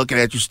motherfucking people looking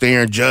at you,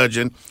 staring,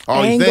 judging,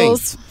 all Angles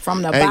these things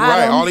from the bottom,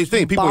 right? All these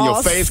things, people in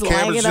your face,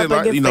 cameras, shit,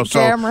 like, you know.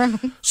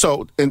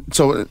 So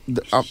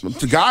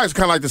the guys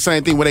kind of like the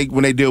same thing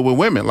when they deal with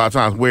women a lot of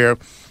times, where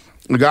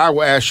the guy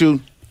will ask you,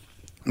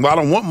 "Well, I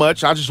don't want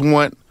much. I just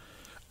want."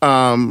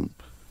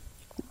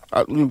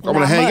 I want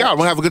to hang out. I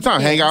want to have a good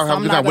time. Hang out, have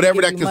a good time. Whatever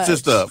that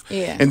consists of.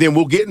 Yeah. And then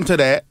we'll get into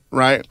that,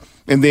 right?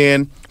 And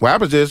then what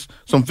happens is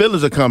some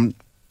feelings will come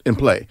in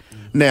play.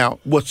 Now,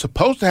 what's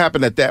supposed to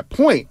happen at that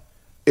point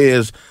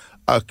is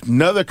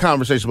another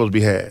conversation supposed to be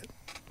had,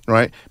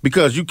 right?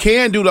 Because you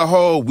can do the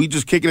whole, we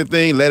just kicking the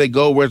thing, let it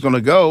go where it's going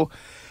to go.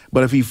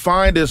 But if he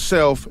find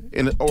himself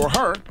or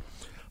her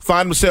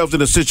find themselves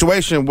in a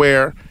situation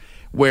where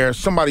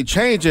somebody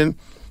changing,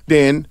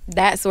 then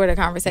that's where the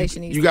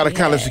conversation needs. You got to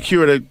kind of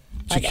secure it,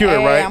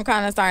 right? I'm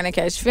kind of starting to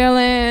catch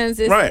feelings.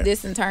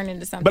 This and turn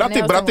into something else.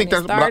 But I think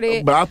that's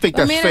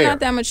fair. Men are not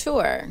that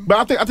mature. But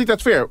I think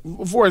that's fair.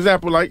 For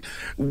example, like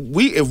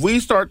if we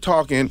start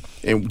talking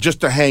and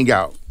just to hang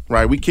out,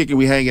 right? We kicking,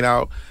 we hanging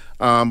out,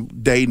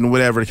 dating,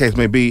 whatever the case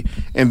may be,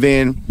 and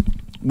then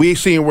we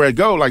seeing where it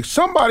go. Like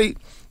somebody,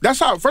 that's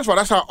how. First of all,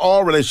 that's how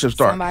all relationships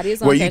start.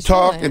 Where you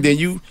talk and then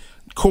you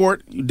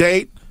court, you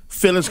date.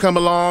 Feelings come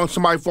along,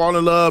 somebody fall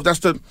in love.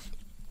 That's how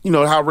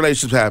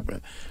relationships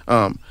happen.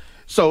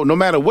 So no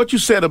matter what you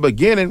said at the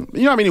beginning,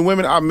 you know how many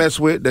women I messed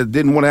with that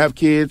didn't want to have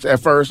kids at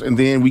first, and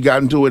then we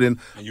got into it, and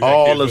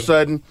all of a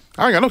sudden,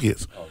 I ain't got no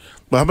kids.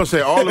 But I'm gonna say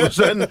all of a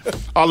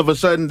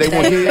sudden they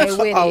want kids.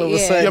 All of a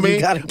sudden, you know what I mean?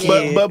 You got a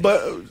kid.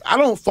 But I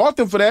don't fault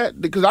them for that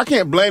because I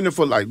can't blame them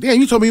for like,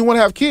 damn, you told me you want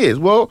to have kids.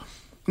 Well,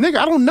 nigga,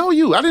 I don't know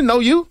you. I didn't know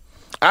you.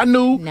 I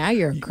knew. Now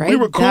you're a great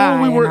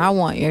guy, and I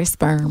want your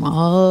sperm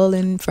all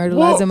in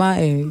fertilizing my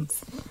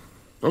eggs.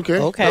 Okay.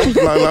 Like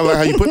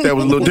how you put that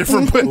was a little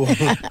different, but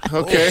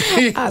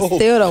okay. I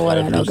still don't want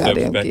to have no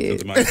goddamn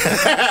kid.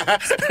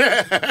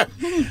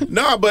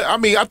 No, but I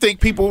mean, I think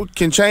people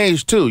can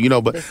change too, you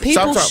know. But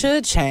people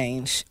should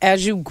change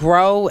as you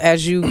grow,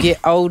 as you get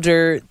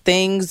older.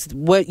 Things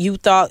what you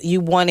thought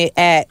you wanted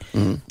at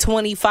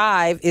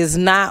 25 is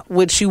not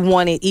what you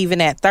wanted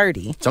even at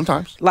 30.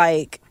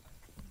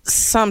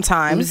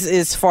 Sometimes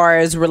as far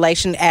as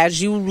relation,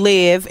 as you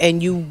live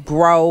and you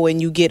grow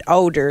and you get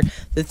older,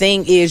 the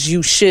thing is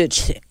you should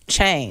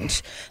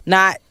change.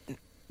 Not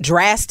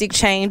drastic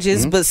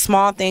changes, but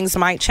small things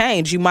might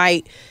change. You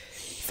might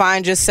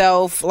find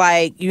yourself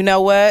like, you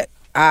know what,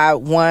 I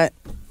want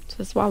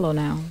to swallow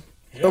now.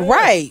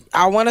 Right,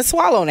 I want to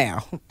swallow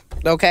now.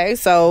 Okay,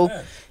 so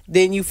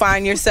then you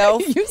find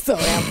yourself you so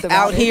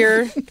out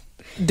here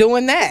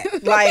doing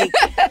that. Like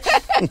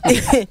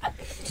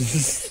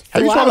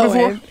have you swallowed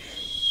before?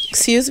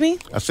 Excuse me?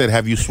 I said,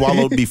 have you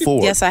swallowed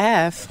before? Yes, I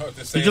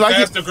have. Did you like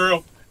it?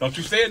 Girl. Don't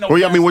you say it no more.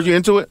 Were you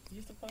into it?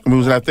 I mean,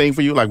 was that thing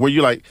for you? Like, were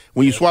you like,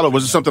 when you swallowed,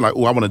 was it something like,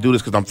 oh, I want to do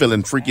this because I'm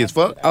feeling freaky as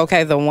fuck?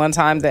 Okay, the one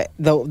time that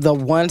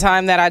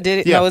I did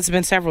it, no, it's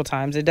been several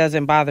times. It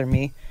doesn't bother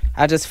me.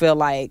 I just feel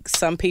like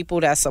some people,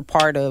 that's a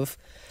part of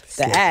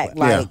the act.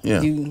 Like,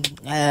 you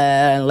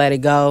let it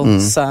go, you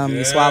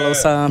swallow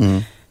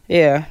some.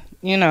 Yeah,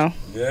 you know.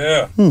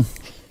 Yeah.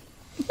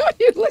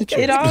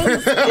 It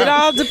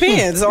all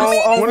depends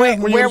on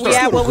where we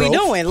at, what we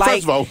doing.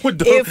 Like,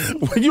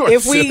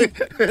 if we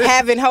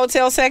having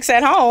hotel sex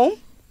at home,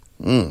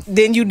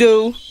 then you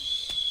do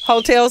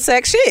hotel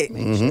sex shit.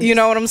 You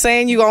know what I'm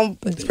saying? You gonna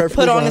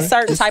put on a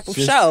certain type of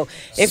show.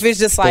 If it's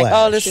just like,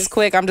 oh, this is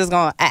quick, I'm just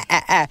going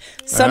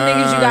Some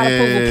niggas you gotta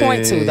prove a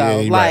point to though.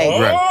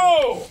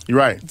 You're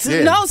right.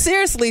 Yeah. No,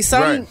 seriously.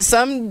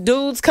 Some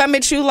dudes come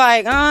at you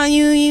like, oh,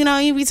 you know,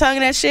 you be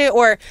talking that shit,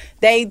 or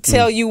they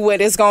tell you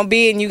what it's gonna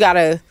be, and you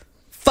gotta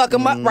fuck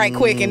them up right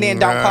quick, and then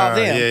don't call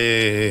them.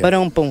 Yeah. But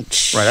boom.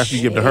 Right after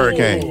you give the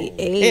hurricane.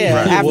 Yeah,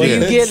 right. After you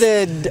get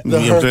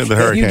the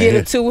hurricane, you get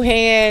a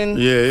 2-hand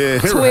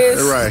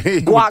twist. Right.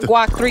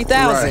 Guac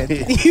 3000.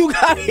 Right. You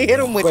gotta hit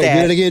them with that.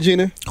 Get it again,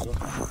 Gina.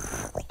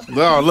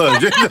 No, look,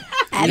 Gina,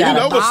 you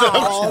know what's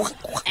up.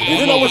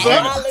 You know what's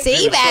up.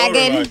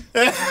 Teabagging.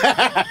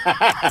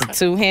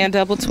 2-hand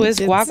double twist,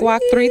 guac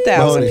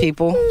 3000.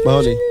 People.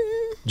 Mahoney,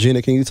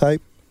 Gina, can you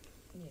type?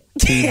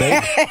 What's your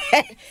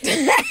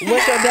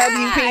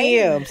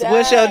WPMs?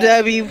 What's your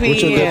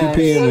WPM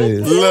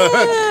is?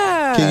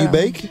 Can you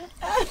bake?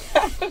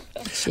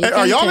 Hey,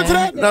 are y'all into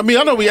that? I mean,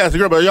 I know we asked the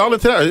girl, but are y'all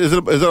into that? Is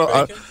it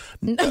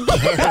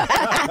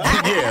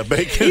yeah,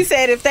 bacon. He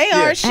said if they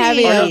are, she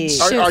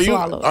are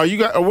you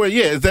guys? Well,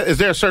 yeah. Is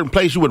there a certain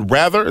place you would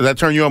rather? Does that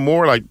turn you on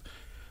more? Like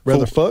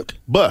rather fuck?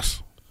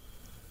 Bus.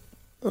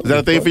 Is that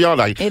a thing for y'all?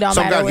 Like some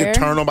guys get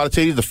turned on by the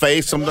titties, the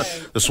face, some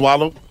the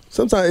swallow.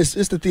 Sometimes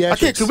it's the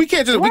theatrics. We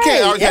can't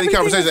always have these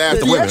conversations and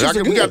ask the women.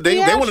 They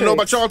want to know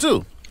about y'all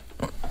too.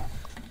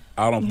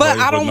 I don't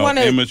want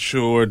to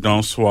immature.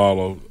 Don't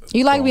swallow.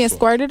 You like being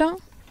squirted on?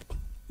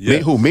 Yeah.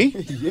 Me? Who, me?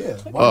 Yeah.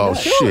 Oh,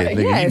 shit,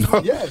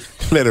 nigga. Yes.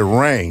 You know, let it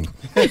rain.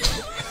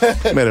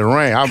 Let it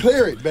rain.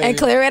 Clear it, baby. And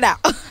clear it out.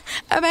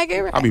 I make it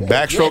rain. I'll be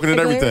backstroking and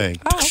everything.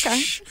 Oh, okay.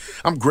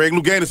 I'm Greg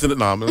Louganis in it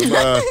now.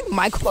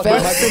 Michael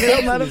Phelps in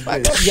it,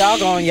 motherfucker. Y'all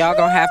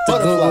gonna have to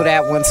Google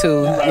that one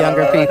too,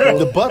 younger people.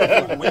 The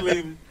butterfly. We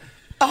leaving.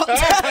 Okay.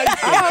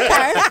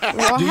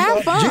 Well,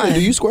 have fun. Gina,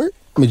 do you squirt?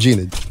 I mean,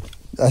 Gina.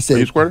 I said. Are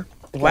you squirter?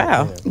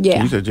 Wow.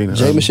 Yeah. You said Gina.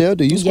 J. Michelle,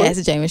 do you squirt?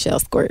 Yes, J. Michelle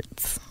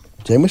squirts.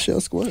 J. Michelle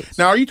squirts.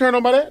 Now, are you turned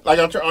on by that? Like,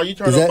 are you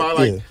turned on by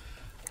like? Yeah.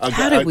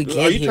 How did we get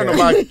Are you here? turned on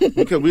by?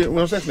 Because we're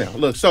on sex now.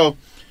 Look, so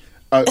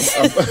that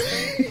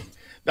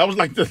was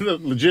like the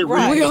legit.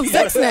 Right. We on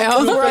sex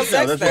now. We're on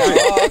sex now.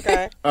 Oh,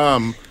 okay.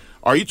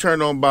 Are you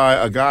turned on by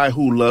a guy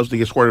who loves to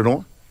get squirted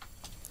on?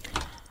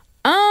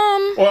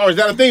 Or is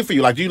that a thing for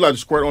you? Like, do you like to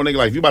squirt on nigga?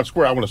 Like, if you about to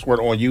squirt, I want to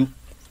squirt on you. Is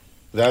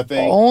that a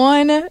thing?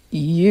 On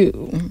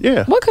you.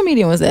 Yeah. What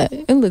comedian was that?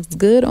 It looks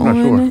good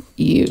on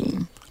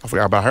you. I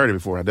forgot about heard it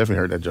before. I definitely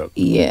heard that joke.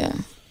 Yeah.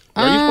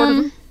 Are you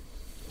squirting?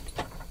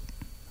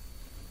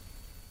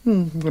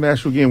 I'm going to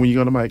ask you again when you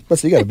go to mic.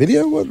 So you got a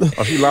video? What the?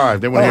 Oh, she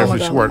live. They want to hear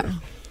if she squirting.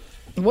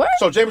 What?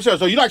 So, J. Michelle,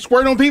 so you like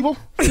squirting on people?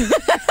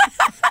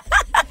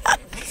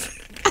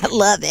 I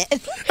love it.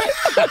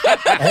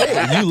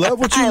 Hey, you love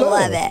what you love.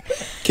 I love it.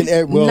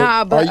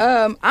 But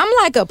I'm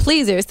like a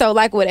pleaser. So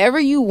like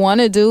whatever you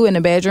want to do in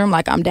the bedroom,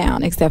 like I'm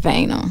down, except for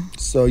anal.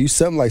 So you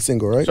something like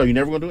single, right? So you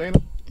never going to do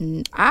anal?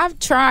 I've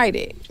tried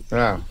it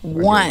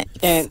once.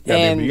 And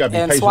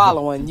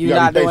swallowing. You're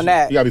not doing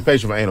that. You got to be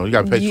patient for anal. You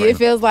got to be patient for It anal.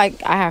 feels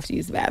like I have to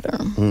use the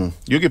bathroom.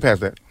 You'll get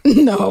past that.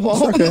 No, I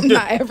won't. I'm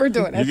not ever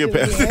doing that. You get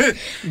past it.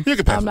 You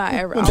get past I'm not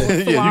ever. I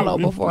will swallow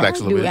before I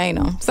do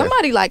anal.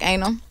 Somebody like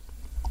anal.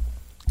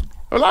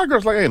 A lot of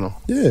girls like anal.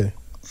 Yeah.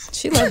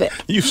 She love it.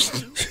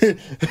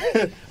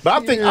 But I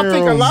think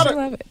a lot She of.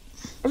 love it.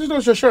 I just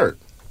noticed your shirt.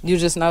 You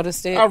just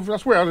noticed it? I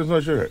swear I just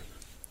noticed your shirt.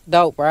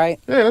 Dope, right?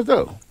 Yeah, that's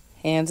dope.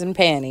 Hands and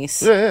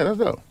panties. Yeah, that's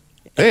dope.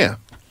 Damn.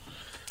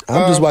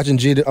 I'm just watching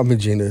J.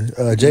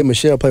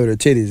 Michelle play with her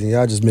titties, and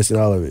y'all just missing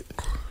all of it.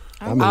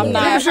 I'm not.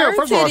 Michelle,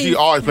 first of all, she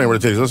always playing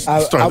with her titties.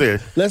 Let's start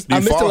there. I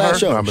missed the last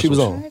show. She was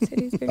on.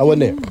 I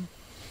wasn't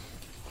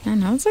there. I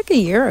know. It's like a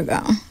year ago.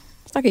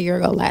 It's like a year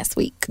ago last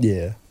week.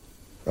 Yeah.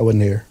 I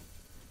wasn't there.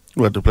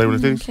 What, to play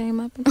with her titties?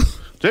 Came up.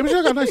 J.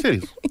 Michelle got nice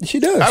titties.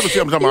 She does. I haven't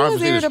seen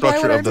the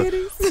structure of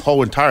the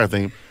whole entire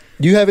thing.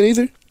 You haven't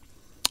either?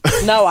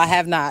 No, I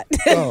have not.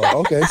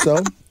 Oh, okay.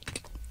 So,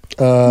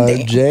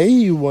 Jay,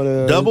 you want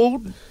to...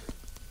 Double?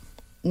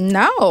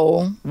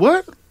 No.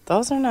 What?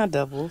 Those are not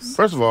doubles.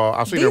 First of all,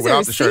 I've seen her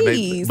without the shirt.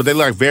 But they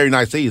look like very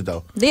nice C's,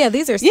 though. Yeah,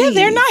 these are C's. Yeah,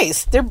 they're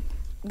nice. They're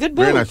good boobs.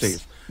 Very nice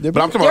C's. But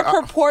I'm talking they're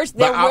about...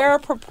 They're well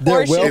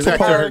proportioned.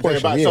 Exactly.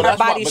 So that's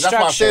body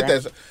why I said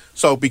that.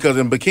 So, because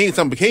in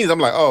some bikinis, I'm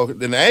like, oh,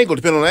 in the angle,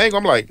 depending on the angle,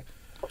 I'm like,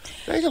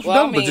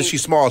 but just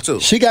she's small, too.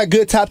 She got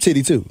good top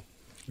titty, too.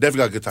 Definitely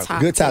got good top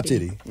titty. Good top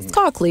titty. It's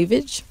called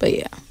cleavage, but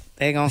yeah.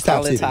 They gonna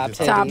call it top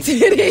titty. Top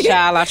titty.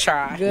 Child, I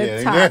try.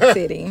 Good top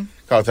titty.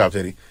 Call it top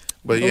titty.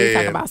 But we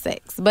talk about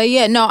sex. But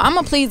yeah, no, I'm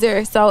a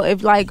pleaser. So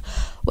if like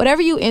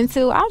whatever you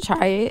into, I'll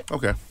try it.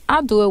 Okay.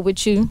 I'll do it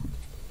with you.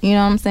 You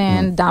know what I'm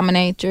saying?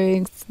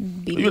 Dominatrix.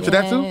 BDS. You into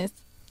that too?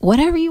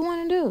 Whatever you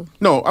want to do.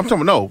 No, I'm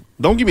talking. No,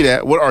 don't give me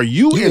that. What are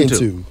you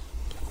into?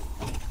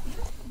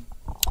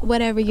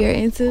 Whatever you're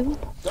into.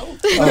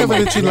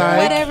 Whatever that you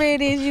like. Whatever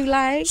it is you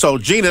like. So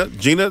Gina,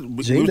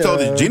 we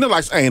told you Gina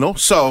likes anal.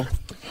 So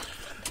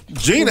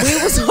Gina,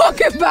 we was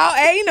talking about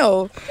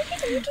anal.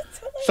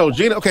 So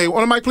Gina, okay,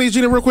 on the mic, please,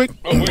 Gina, real quick.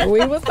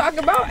 We was talking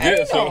about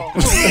anal.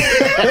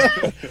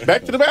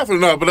 Back to the bathroom,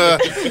 no, but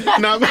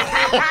no.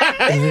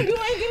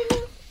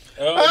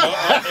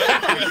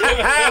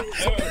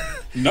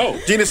 No.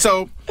 Gina,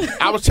 so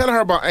I was telling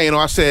her about anal.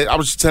 I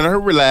was telling her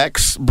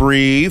relax,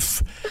 breathe,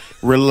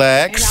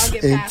 relax,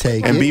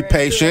 and be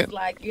patient.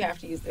 Like you have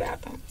to use the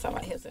bathroom.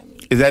 Somebody hits me.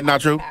 Is that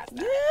not true?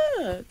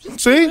 Yeah.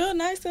 See? Real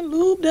nice and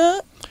lubed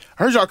up.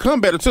 I heard y'all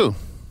come better too.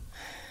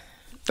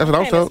 That's what I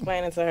was I told.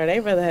 explaining to her. They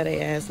rather have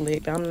their ass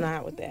licked. I'm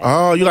not with that.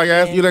 Oh, you like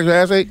ass? You like your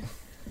ass ate?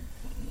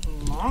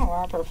 No,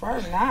 I prefer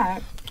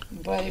not.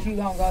 But if you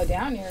gonna go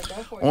down there, go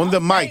for it. On the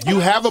mic, you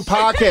have a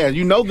podcast.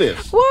 You know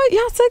this. Well,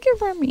 y'all took it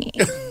from me.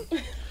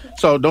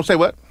 So don't say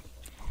what.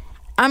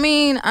 I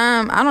mean,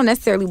 I don't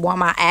necessarily want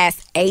my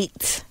ass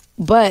ate,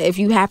 but if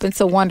you happen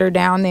to wander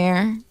down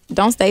there,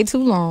 don't stay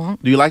too long.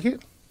 Do you like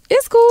it?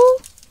 It's cool.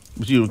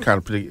 But you kind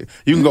of you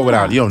can go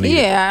without it. You don't need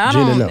it. Yeah, I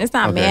Gina, don't. no. It's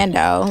not Okay.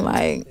 Mando.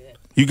 Like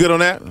You good on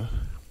that? You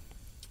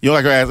don't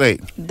like your ass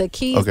ate? the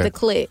key is Okay. the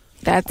clit.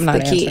 That's I'm not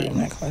the key. answering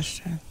that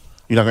question.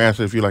 You're not gonna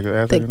answer if you like your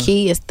ass The ate?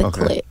 key is the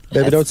Okay. clit. Baby,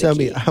 That's don't the tell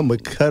me key. I'm a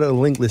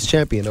cunnilingus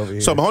champion over here.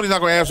 So Mahoney's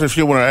not gonna answer if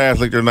she want her ass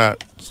licked or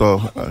not. So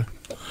You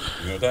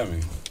know what that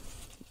means?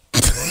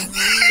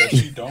 That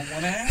she don't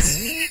want to ask?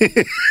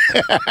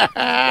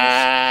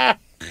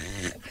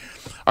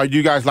 do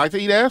you guys like to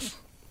eat ass?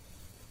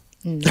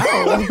 Fuck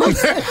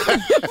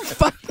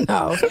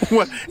no.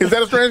 What, is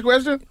that a strange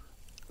question?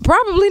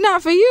 Probably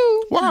not for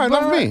you. Why?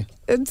 Not for but me.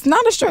 It's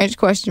not a strange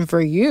question for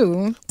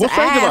you. What's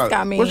to strange ask, about it?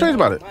 I mean. What's strange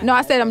about it? No,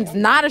 I said it's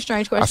not a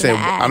strange question I said to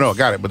ask I know, I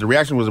got it. But the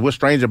reaction was, what's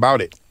strange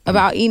about it?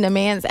 about eating a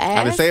man's ass.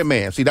 I didn't say a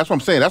man. See, that's what I'm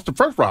saying. That's the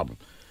first problem.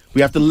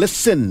 We have to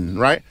listen,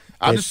 right?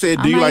 I just said,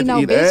 do I'm you not like eating to no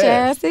eat bitch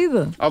ass? ass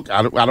either. Okay,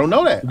 I don't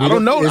know that. I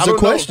don't know. It's I don't a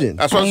question. Know.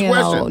 That's what's I a ain't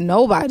know question.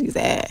 nobody's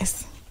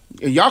ass.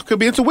 Y'all could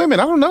be into women.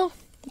 I don't know.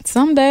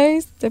 Some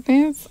days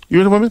depends You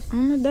into women?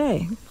 on the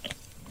day.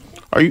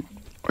 Are you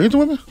into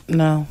women?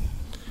 No.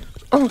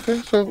 Oh, okay.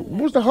 So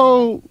what's the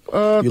whole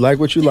you like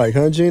what you like,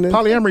 huh, Gina?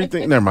 polyamory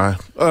thing? Never mind.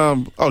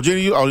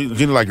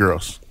 Gina like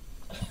girls.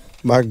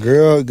 My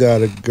girl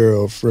got a No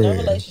girlfriend.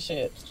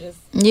 relationships. Just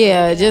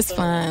Yeah, just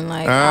fun.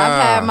 Like I've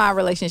Ah. had my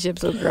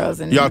relationships with girls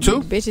and Y'all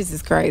too? bitches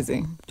is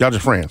crazy. Y'all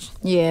just friends.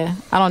 Yeah,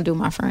 I don't do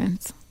my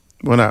friends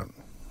Why not?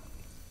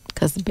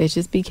 because the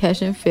bitches be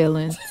catching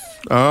feelings.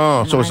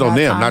 Oh, so I it's ain't on got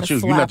them, time not to you.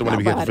 You're not the one to slap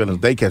be catching nobody.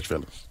 feelings. They catch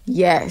feelings.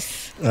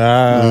 Yes,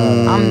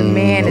 Ah, I'm the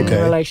man in the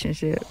okay.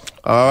 relationship.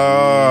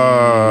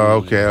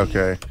 Oh,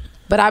 okay.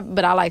 But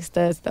I like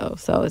studs though,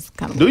 so it's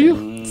kind of. Do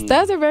you?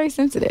 Studs are very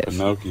sensitive.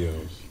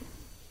 Pinocchios.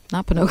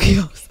 Not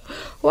Pinocchios.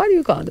 Why do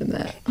you call them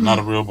that? Not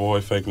a real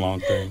boy, fake long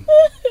thing.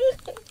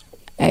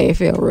 Hey, it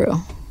feel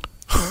real.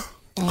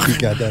 He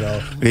got that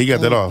off. Yeah, he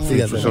got that off. He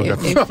got For that sure off.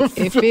 got that off.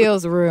 It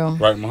feels real.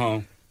 Right,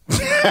 Mahone?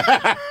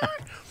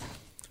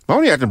 I'm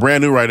only acting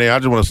brand new right now. I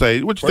just want to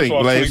say, what you First think, of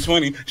all, Blaze?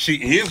 2020, she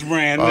is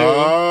brand new.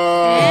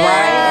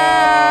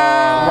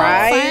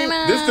 Right?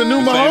 This the new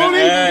This ain't an Mahoney?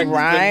 act,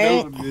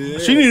 Right. this the new-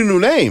 She need a new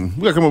name.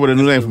 We got to come up with a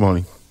new name for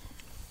Mahoney.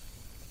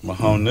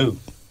 Mahone new.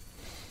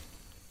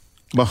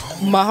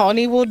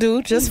 Mahoney will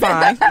do just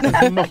fine.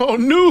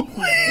 Mahoney.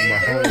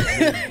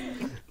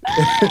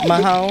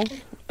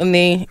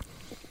 Mahoney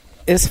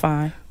is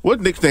fine.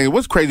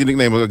 What's crazy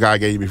nickname a guy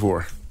gave you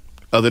before?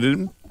 Other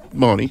than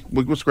Mahoney.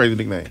 What's crazy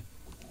nickname?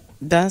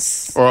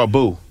 That's Or a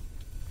boo?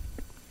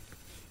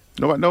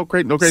 No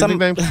crazy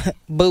nicknames?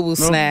 boo boo No?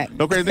 snack.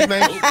 No crazy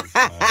nicknames?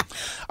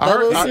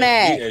 Boo-boo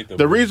snack. He ate the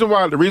The reason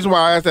why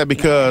I asked that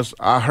because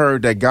I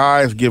heard that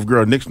guys give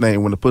girl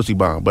nickname when the pussy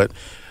bomb, but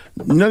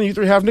none of you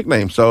three have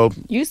nicknames, so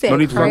You said no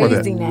need to talk about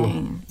that. crazy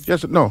name.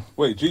 Yes, no.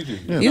 Wait, Gigi.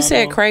 You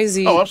said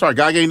crazy. Oh, I'm sorry.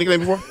 Guy gave you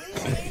nickname before?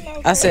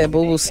 I said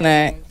boo boo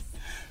snack.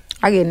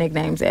 I get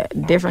nicknames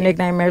different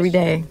nickname every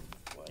day.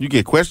 You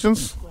get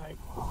questions?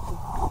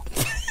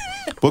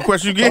 What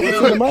question you get?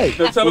 To the mic.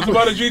 Tell us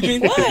about it, Gigi.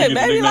 what, You get the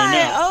baby? nickname Like,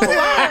 now. oh,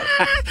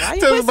 why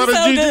you Tell us pussy about it,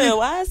 so Gigi. good?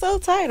 Why it's so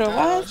tight? Or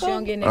why it's She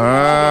don't so... get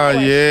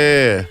nicknames.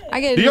 Yeah. I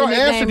get a Do new y'all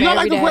nickname answer? Do y'all like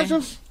every the day.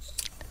 questions?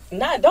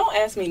 Don't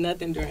ask me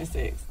nothing during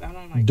sex. I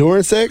don't like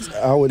During sex,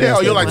 I would. Yeah,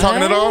 ask you that like one.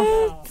 talking it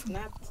off? no,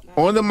 not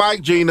On the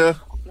mic, Gina.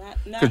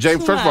 Because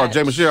James, first of all,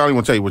 Jay Michelle, I don't even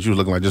want to tell you what you was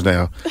looking like just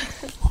now.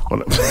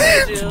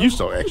 You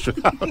so extra.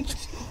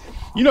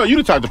 You know, you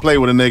the type to play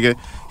with a nigga.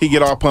 He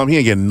get all pumped. He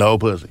ain't getting no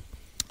pussy.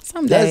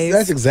 Some days.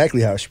 That's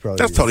exactly how she probably.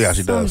 That's is. totally how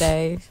she Some does.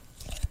 days.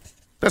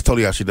 That's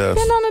totally how she does.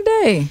 Depending on the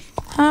day.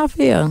 How I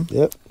feel.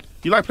 Yep.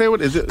 You like playing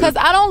with? Is it Because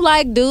I don't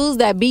like dudes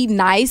that be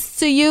nice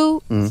to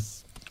you to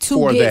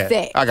for get that?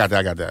 sex. I got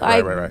that.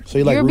 Like, Right. So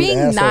you like you're rude being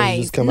assholes that nice.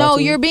 just come out No,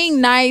 to you? you're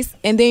being nice,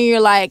 and then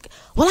you're like,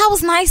 well, I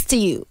was nice to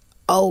you.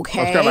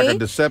 Okay. It's kind of like a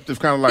deceptive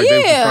kind of like.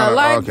 they just Yeah, kinda,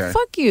 like, okay.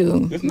 fuck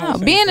you. This No,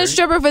 nonsense, being a right?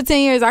 stripper for 10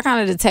 years, I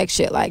kind of detect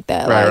shit like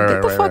that. Right, Like, right,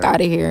 get the right, fuck right.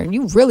 out of here.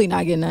 You really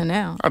not getting none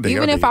now. I dig it,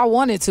 Even I if dig I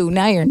wanted to,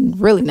 now you're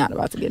really not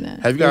about to get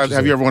none. Have you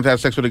ever wanted to have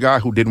sex with a guy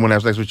who didn't want to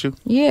have sex with you?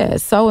 Yeah,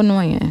 it's so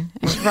annoying.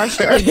 And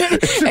frustrating.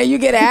 And you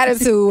get an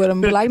attitude with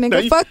them. Be like,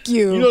 nigga, fuck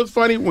you. You know what's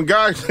funny? When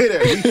guys say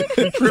that,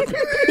 we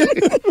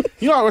tripping.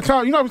 You know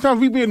how many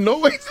times we be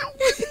annoyed?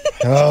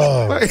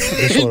 Oh,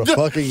 this what a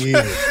fucking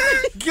year.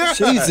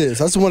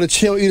 Jesus, I just want to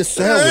chill, eat a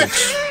sandwich.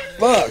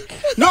 Fuck.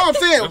 No, I'm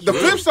saying the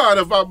flip side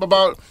of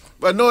about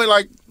annoying,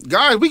 like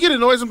guys, we get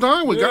annoyed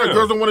sometimes when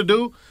girls don't want to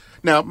do.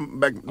 Now,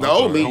 back the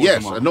old me,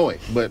 yes, annoyed,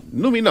 but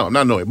new me, no,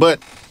 not annoyed.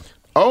 But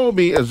old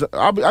me is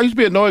I used to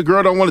be annoyed.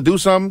 Girl don't want to do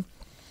something,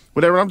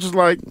 whatever. I'm just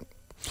like,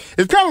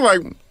 it's kind of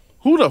like,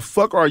 who the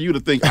fuck are you to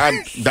think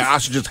that I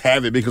should just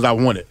have it because I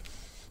want it?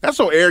 That's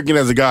so arrogant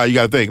as a guy. You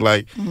got to think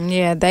like,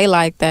 yeah, they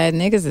like that.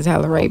 Niggas is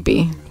hella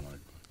rapey.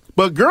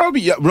 But girl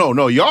be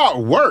no, y'all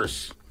are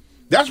worse.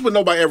 That's what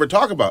nobody ever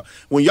talk about.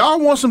 When y'all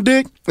want some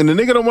dick and the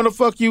nigga don't want to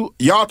fuck you,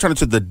 y'all turn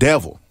into the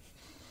devil.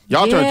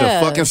 Y'all turn into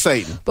fucking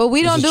Satan. But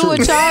we don't do what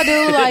y'all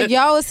do. Like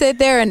y'all would sit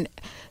there and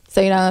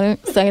say you're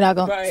not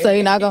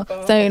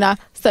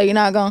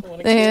gonna.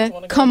 Then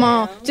come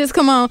on, just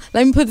come on.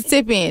 Let me put the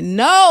tip in.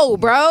 No,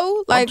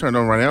 bro. Like I'm turned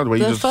on right now the way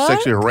you just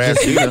sexually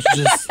harass Gina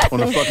just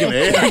on the fucking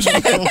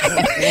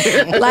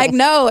edge. Like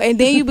no, and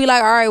then you be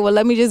like, all right, well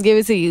let me just give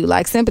it to you,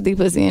 like sympathy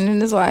pussy, and then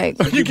it's like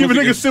you give a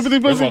nigga sympathy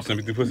pussy.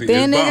 Sympathy pussy.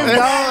 Then niggas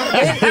go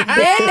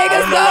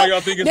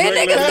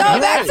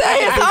back to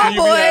his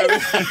homeboy.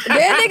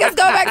 Then niggas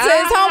go back to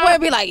his homeboy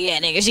and be like, yeah,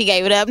 nigga, she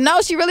gave it up.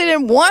 No, she really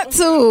didn't want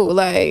to.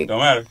 Like don't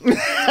matter.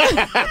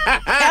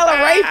 Hella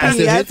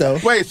rapey. That's it, though.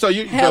 Wait, so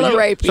you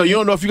rapey. So you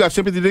don't know if you got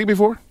sympathy dick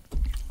before?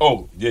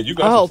 Oh yeah, you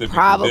got. Some sympathy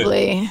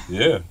probably. Dick.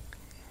 Yeah.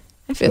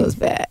 It feels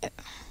bad.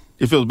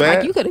 It feels bad.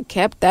 Like you could have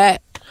kept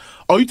that.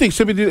 Oh, you think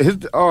sympathy? He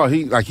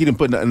didn't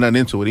put nothing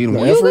into it. He didn't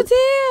want You effort. could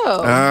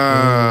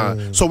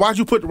tell. So why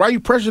you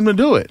pressure him to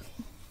do it?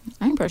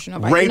 I ain't pressuring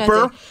nobody.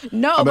 Raper?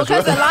 No,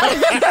 because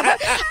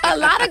a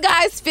lot of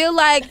guys feel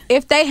like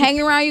if they hang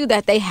around you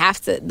that they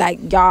have to,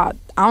 like y'all.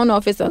 I don't know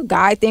if it's a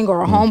guy thing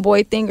or a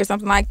homeboy thing or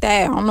something like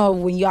that. I don't know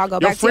when y'all go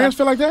back. Your friends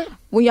feel like that?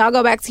 When y'all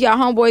go back to y'all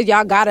homeboys,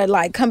 y'all gotta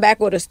like come back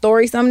with a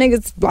story. Some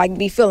niggas like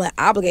be feeling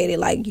obligated,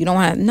 like you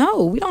don't have.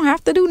 No, we don't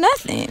have to do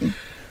nothing.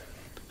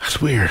 That's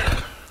weird.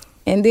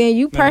 And then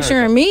you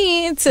pressuring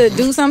me to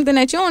do something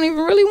that you don't even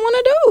really want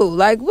to do.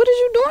 Like, what is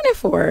you doing it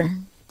for?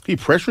 He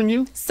pressuring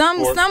you?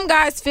 Some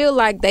guys feel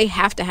like they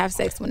have to have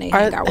sex when they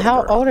hang out with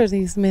How a girl. old are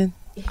these men?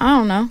 I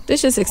don't know.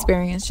 This just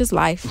experience, just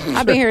life.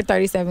 I've been here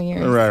 37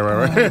 years.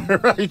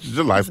 Right. Just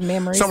life.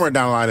 Memories. Somewhere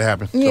down the line it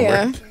happened.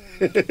 Yeah.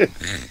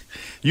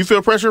 You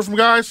feel pressure from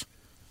guys?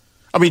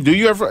 I mean, have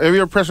you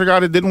ever pressure a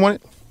guy that didn't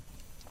want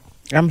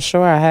it? I'm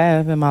sure I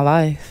have in my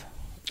life.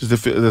 Does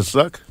it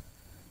suck?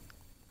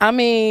 I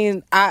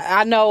mean,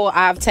 I know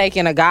I've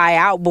taken a guy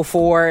out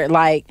before,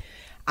 like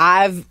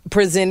I've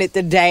presented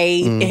the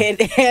date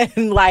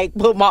and like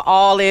put my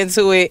all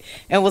into it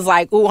and was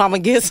like, ooh, I'm gonna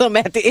get some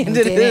at the end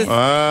of this.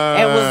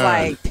 And was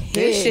like,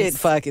 this shit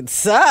fucking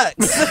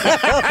sucks. Like,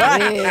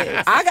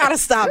 I gotta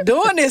stop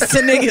doing this to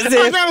niggas.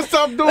 I gotta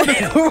stop doing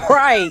it.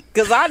 Right,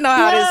 because I know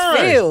how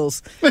this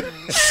feels.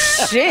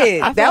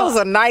 Shit, that was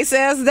a nice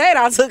ass date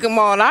I took him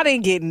on. I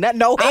didn't get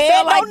no head. I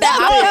felt like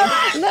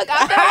that.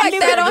 I felt like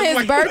that on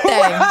his birthday.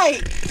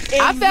 Right.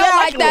 Exactly. I felt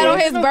like that on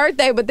his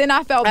birthday, but then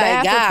I felt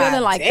bad for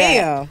feeling like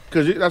that.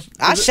 Because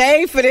I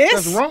shaved for this.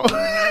 That's wrong.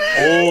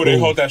 Oh, they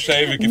hold that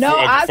shave. I took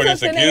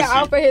the nigga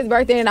out for his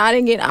birthday and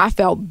I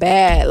felt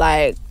bad.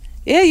 Like,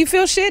 yeah, you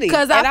feel shitty.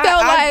 Because I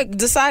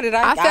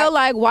felt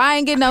like, why I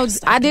ain't get no,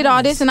 I did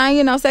all this and I ain't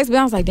get no sex, but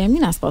I was like, damn, you're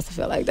not supposed to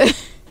feel like that.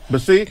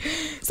 But see,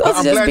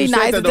 supposed to just be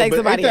nice and take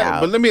somebody out.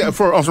 But let me, on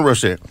some real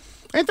shit,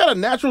 ain't that a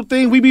natural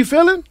thing we be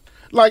feeling?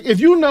 Like, if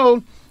you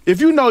know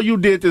you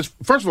did this,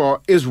 first of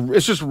all, it's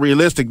just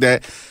realistic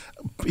that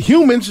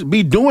humans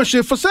be doing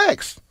shit for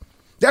sex.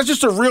 That's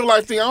just a real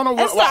life thing. I don't know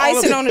that's the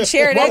icing on the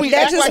cherry. Why we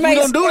act like we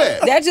don't do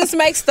that? That just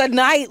makes the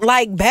night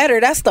like better.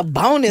 That's the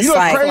bonus. You know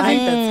what's like, crazy? Like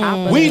the top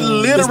of we the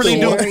literally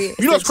do. story.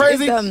 You know what's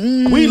crazy?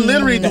 We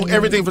literally do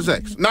everything for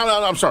sex. No,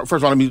 I'm sorry.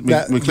 First of all,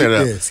 let me clear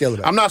it up. Scale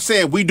it up. I'm not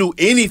saying we do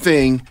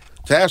anything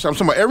to have sex. I'm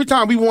talking about every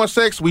time we want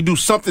sex, we do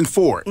something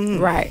for it.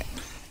 Right.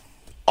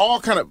 All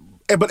kind of,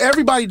 but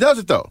everybody does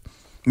it though.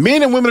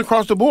 Men and women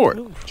across the board.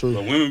 True.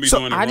 But women be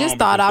doing it I wrong just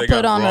thought because I they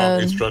put got on wrong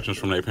a instructions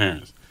from their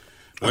parents.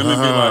 Women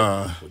be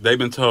like, they've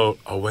been told,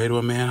 a way to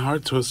a man's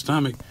heart to his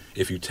stomach.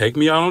 If you take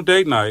me out on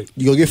date night,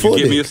 you gonna get full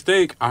give me dick. a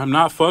steak, I'm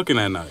not fucking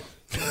that night.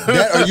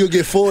 That or you'll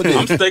get full dick.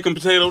 I'm steak and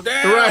potato.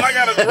 Damn, right. I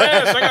got a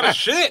dress. I got a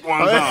shit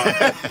one time.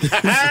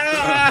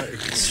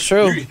 It's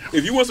true.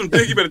 If you want some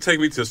dick, you better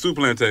take me to soup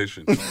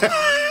plantation.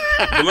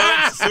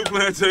 Blunt, soup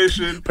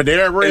plantation.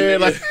 Panera bread.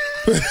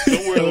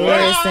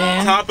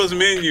 Tapas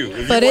menu.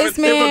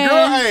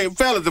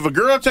 If a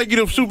girl take you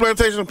to soup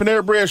plantation and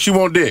Panera bread, she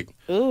want dick.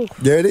 Ooh.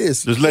 There it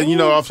is. Just letting you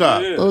know off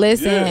top. Yeah.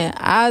 Listen,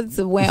 I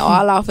went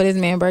all out for this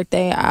man's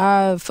birthday.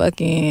 I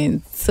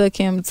fucking took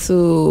him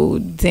to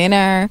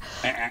dinner,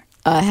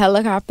 a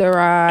helicopter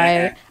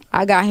ride.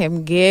 I got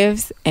him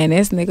gifts, and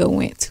this nigga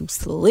went to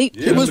sleep.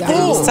 He was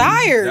full.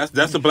 Tired.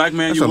 That's a black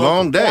man. That's a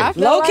long day.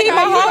 Low key,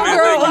 my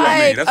homegirl,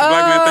 like, that's a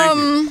black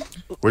man. Thank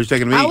you. Where you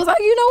taking me? I was like,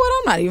 you know what?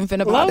 I'm not even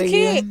finna bother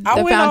you.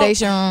 The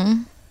foundation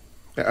room.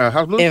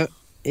 House Blue?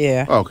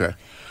 Yeah. Oh, okay.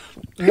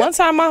 One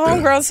time my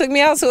homegirl took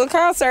me out to a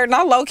concert and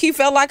I low-key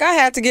felt like I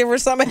had to give her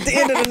some at the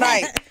end of the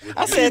night.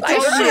 I said,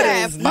 this shit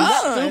is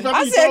fun.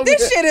 I said,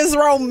 this shit is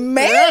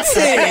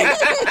romantic.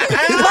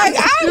 Like,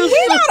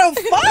 we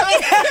gotta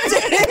fuck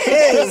after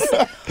this.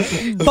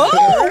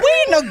 Boom, we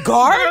in the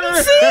garden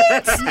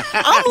seats.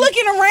 I'm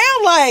looking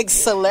around like,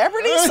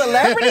 celebrity.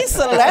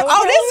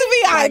 Oh, this is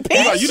VIP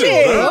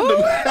shit.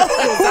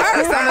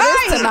 Deserve some of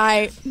this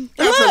tonight.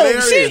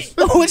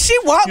 Look, when she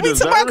walked me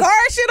to my car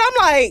and shit, I'm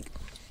like,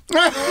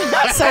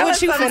 so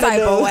what you finna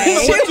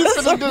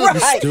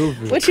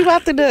do? What you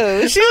about to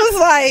do? She was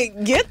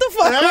like, get the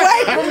fuck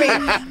away from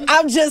me.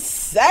 I'm just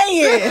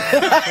saying.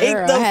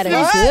 Girl, I had a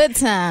good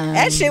time.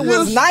 That shit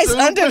was nice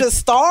under the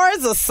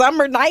stars, a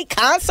summer night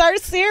concert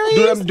series.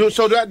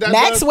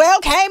 Maxwell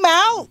came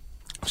out.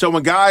 So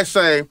when guys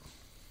say,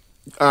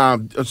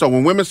 so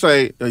when women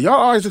say, y'all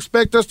always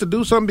expect us to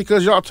do something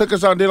because y'all took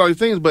us out and did all these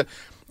things, but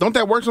don't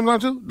that work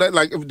sometimes too? That,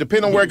 like,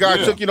 depending on where God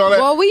took you and all that?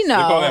 Well, we know.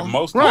 They call that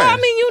most Well, I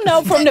mean, you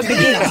know from the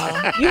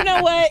beginning. You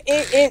know what?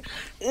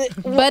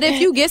 But if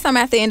you get some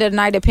at the end of the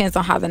night, depends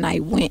on how the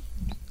night went.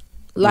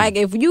 Like,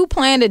 if you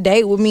plan a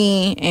date with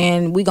me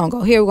and we gonna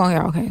go here,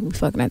 okay, we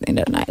fucking at the end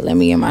of the night. Let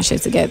me get my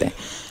shit together.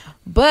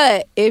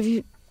 But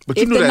if But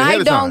if you knew the that ahead night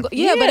of don't time. go,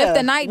 yeah, but if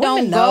the night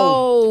don't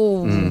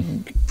go,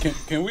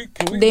 Can we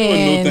do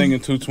a new thing in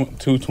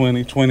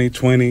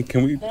 2020?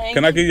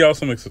 Can I give y'all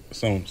some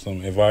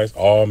advice,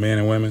 all men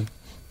and women?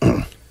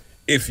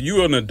 If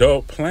you're an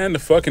adult, plan the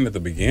fucking at the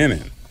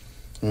beginning.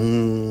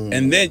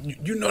 And then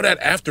you know that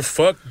after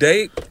fuck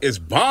date is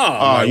bomb.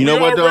 Like, you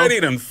know what though? We already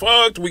done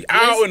fucked. We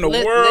out in the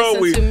world.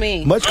 Listen to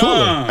me. Much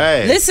cooler.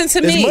 Hey. Listen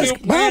to me. much You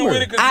playing with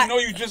it because I- you know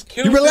you just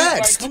killed You it.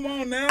 relaxed. Like, come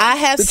on now. I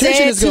have The tension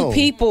said is to gone.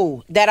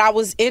 people that I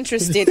was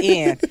interested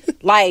in,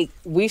 like,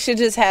 we should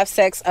just have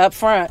sex up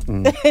front.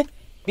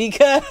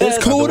 Because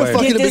It's cool to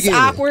fuck get in the this beginning.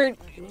 awkward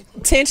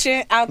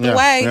tension out the Yeah,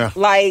 way. yeah.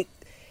 Like,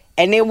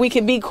 and then we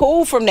can be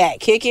cool from that.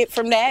 Kick it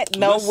from that.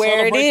 Know Let's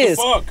where it celebrate the is.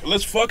 fuck.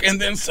 Let's fuck and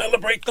then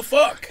celebrate the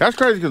fuck. That's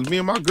crazy because me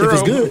and my girl,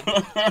 it's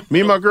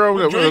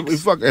good. we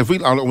fuck. If we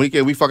on the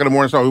weekend, we fuck in the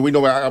morning. So we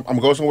know I'm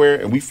gonna go somewhere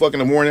and we fuck in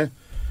the morning.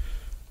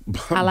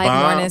 I like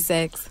Bomb. morning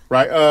sex.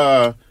 Right?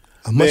 I'm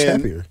much then-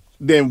 happier.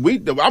 Then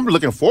I'm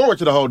looking forward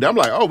to the whole day. I'm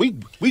like, oh, we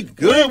good. We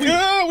good. We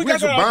got got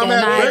some that bomb out And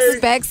ass I days.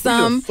 expect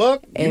some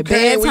Fuck. You at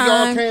came, we all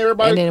bedtime, came,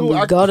 everybody and then cool.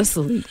 we go to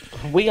sleep.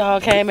 We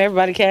all came.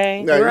 Everybody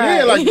came. Like,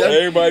 yeah, like that.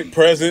 Everybody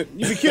present.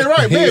 You be kidding,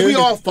 right, man? We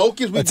all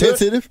focused. We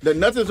Attentive. good.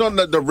 Nothing's on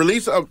the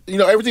release of,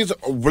 everything's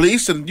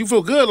released and you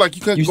feel good. Like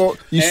you couldn't go.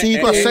 You see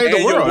you gotta save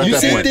the world. You at that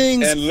see point.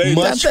 things And ladies-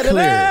 much clearer.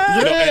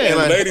 Yeah,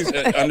 like- Ladies,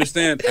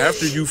 understand,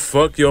 after you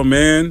fuck your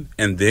man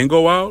and then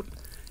go out,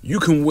 you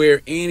can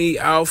wear any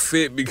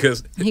outfit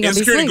because He gonna be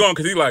insecurity asleep. gone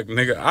because he like,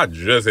 nigga, I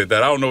just hit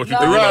that. I don't know what you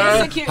think. Right.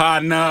 Like, ha,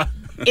 nah.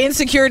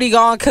 Insecurity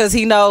gone because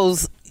he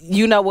knows.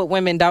 You know what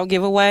women don't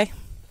give away?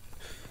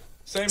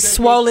 Same day.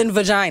 Swollen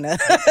vagina.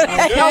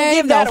 They don't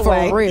give that No,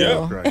 away. for real.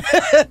 Yeah.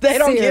 Right. They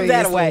don't give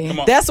that Seriously. away. Come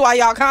on. That's why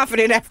y'all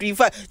confident after you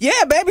fuck. Yeah,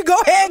 baby, go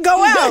ahead and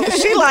go out.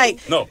 She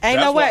like, No, ain't that's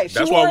no why- way. She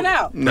that's wore why it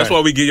out. That's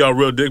why we give y'all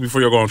real dick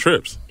before y'all go on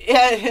trips.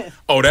 Yeah.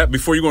 Oh, that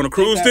before you go on a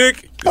cruise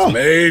dick? It's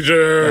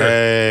major.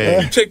 Hey.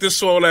 You take this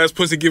swole ass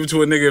pussy, give it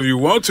to a nigga if you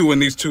want to in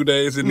these 2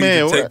 days. It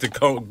Man, needs to what? take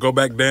to go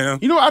back down.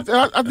 You know, I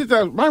did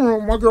that.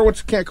 My girl went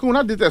to Cancun.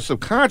 I did that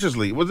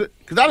subconsciously. Was it?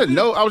 Because I didn't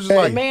know. I was just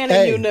like, Man,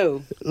 Hey. and you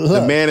knew. the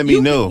man in me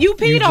knew. You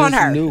peed You on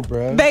just her. knew,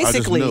 bruh.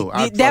 Basically. knew.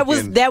 I That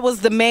fucking- was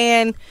the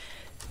man.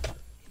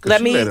 Let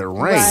She me let it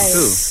rain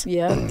too.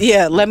 Yeah,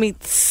 Yeah, let me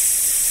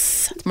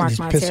mark Just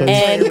my piss her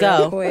territory. and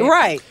go. Quick.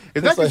 Right.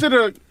 Is that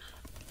considered?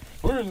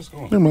 Where is this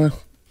going? Never mind.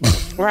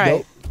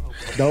 Right.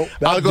 Don't.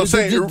 I was gonna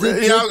say, I was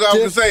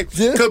gonna say,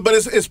 but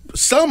it's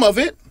some of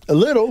it. a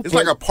little. It's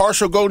like a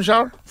partial golden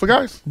shower for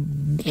guys.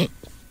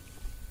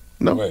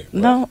 No, Wait,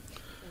 No.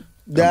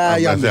 Nah,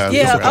 y'all missed it.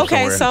 Yeah, I'm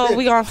okay, somewhere. so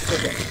we gonna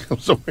I'm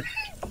sorry.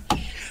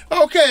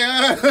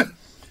 Okay,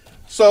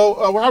 so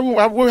how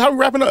we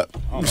wrapping up?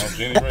 I don't know.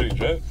 Jenny ready,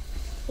 Jet?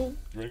 You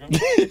ready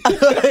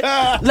to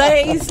go?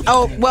 ladies.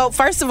 Oh, well,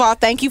 first of all,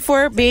 thank you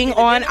for being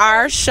on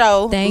our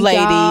show, Thank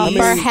ladies. y'all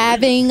for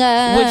having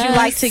us. Would you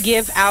like to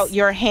give out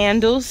your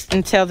handles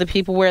and tell the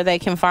people where they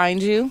can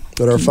find you?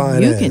 But our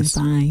fine You ass. can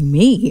find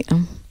me.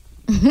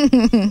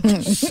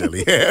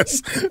 Silly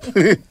ass.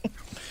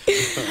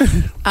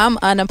 I'm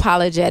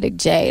unapologetic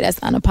J. That's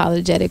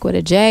unapologetic with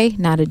a J,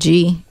 not a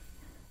G.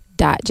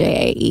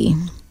 .JAE.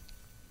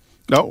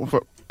 No,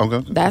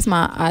 okay. That's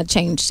I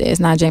changed it. It's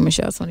not J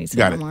Michelle 22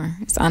 Got no it. more.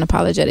 It's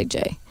unapologetic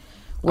J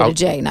with a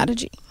J, not a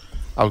G.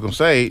 I was gonna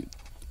say,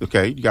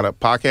 okay, you got a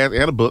podcast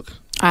and a book.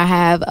 I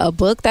have a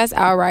book that's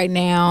out right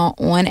now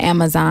on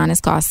Amazon.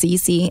 It's called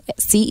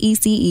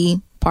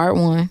CECE Part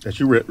 1 That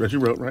you wrote,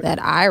 right?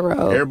 that I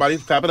wrote.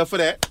 Everybody's clapping up for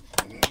that.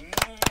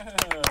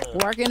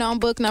 Working on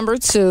book number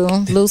 2,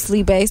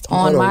 loosely based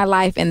on Hold on. my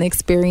life and the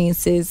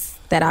experiences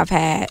that I've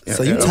had.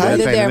 So you Yeah, tired?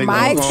 Whether they're entertaining my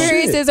niggas on the phone?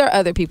 experiences or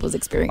other people's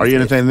experiences. Are you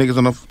entertaining niggas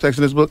on the text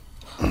in this book?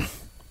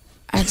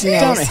 Actually,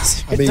 Don't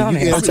yes. answer. Don't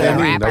you answer. can-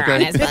 Rapper Okay.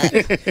 on his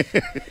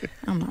butt.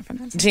 I'm not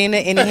finna. Gina,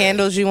 any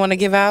handles you want to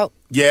give out?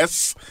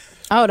 Yes.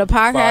 Oh, the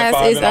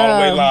podcast is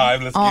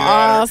live. Let's on get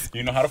all at her.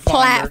 You know how to find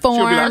her. platforms.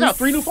 She'll be like, I got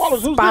 3 new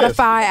followers. Who's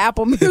Spotify,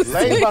 Apple Music.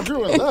 Ladies by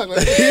Drew and Luck.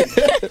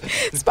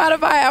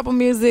 Spotify, Apple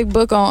Music,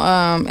 book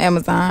on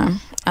Amazon.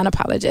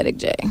 Unapologetic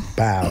J.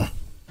 Bow.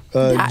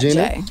 Not Gina?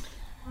 J.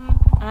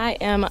 I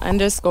am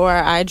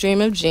 _I dream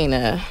of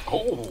Gina.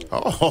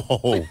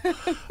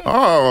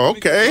 Oh,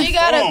 okay. She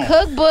got a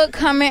cookbook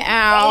coming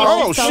out.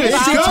 Oh, so shit.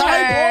 follow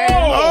her.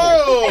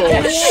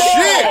 Oh,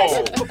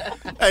 shit.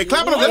 Hey,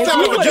 clap it up. Let's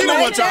clap it up for Gina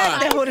one time.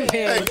 That would have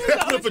been. Hey,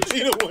 clap it up for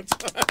Gina one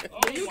time.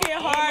 You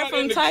get hard in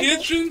from the typing.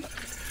 kitchen.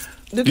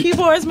 Do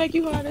keyboards make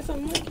you hard or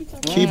something?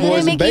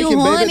 Keyboards and Make you bacon,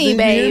 horny,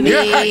 baby.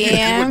 baby.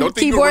 Yeah. Don't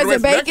think Keyboards you're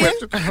and bacon.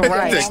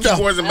 Right.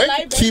 Keyboards and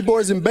bacon.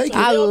 Keyboards and bacon.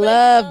 I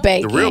love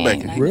bacon. The real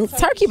bacon. Real?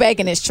 Turkey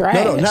bacon is trash.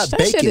 No, not that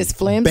bacon. shit is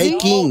flimsy.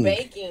 Baking.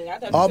 Baking. I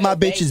thought All you my said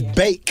bitches bacon.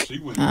 bake. She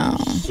was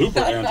super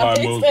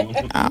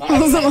anti-Muslim. I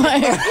was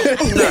like,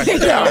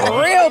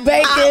 real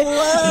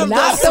bacon,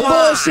 not the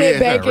bullshit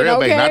bacon. Real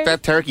Okay, bacon, not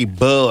that turkey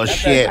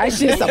bullshit. that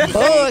shit's some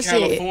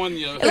bullshit.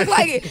 California.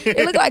 It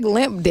looked like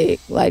limp dick.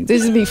 Like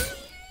this would be.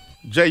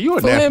 Jay, you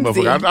a nasty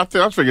Flimsy.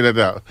 motherfucker. I figured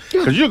that out.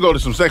 Because you go to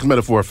some sex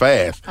metaphor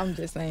fast. I'm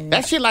just saying.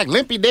 That shit like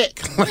limpy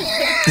dick.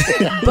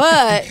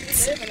 But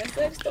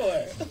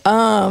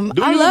I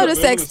you love live the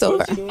sex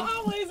store.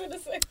 Always in the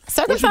sex.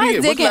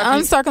 Circumcised dick and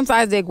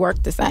uncircumcised dick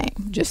work the same.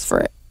 Just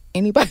for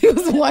anybody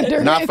who's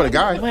wondering. Not for the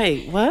guy.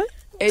 Wait, what?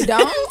 It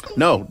don't.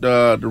 No,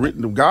 the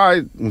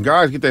guy, when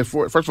guys get their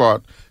first of all,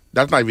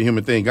 that's not even a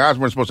human thing. Guys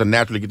weren't supposed to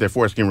naturally get their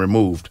foreskin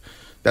removed.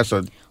 That's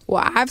a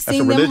Well, I've that's a seen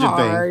them religion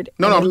hard. thing.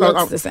 No, and no, it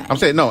looks the same. I'm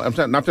saying no.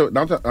 I'm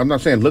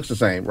not saying it looks the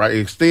same, right? It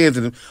extends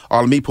and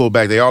all the meat pulled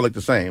back. They all look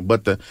the same,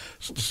 but the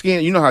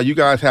skin. You know how you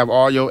guys have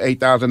all your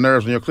 8,000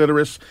 nerves on your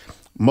clitoris.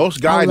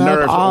 Most guy love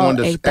nerves all are on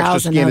the extra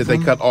 8,000 skin of that they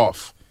them. cut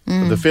off.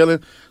 The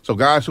feeling. So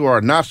guys who are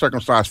not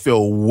circumcised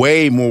feel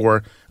way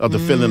more of the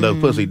feeling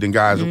of pussy than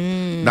guys who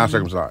not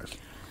circumcised.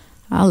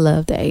 I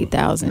love the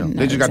 8,000.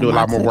 They just got to do a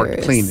lot more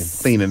work cleaning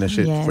and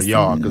shit for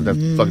y'all because that's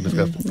fucking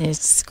disgusting.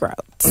 It's gross.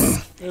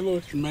 Hey,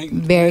 look, Jermaine.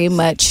 Very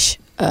much.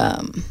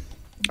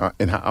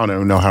 And I don't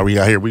even know how we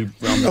got here. I'm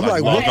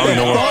like, what the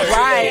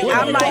Right.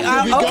 I'm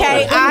like,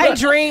 okay, I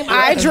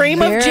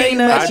dream of Very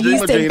Gina. much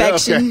yeast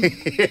infection.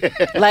 Okay.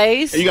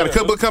 Lace. And you got a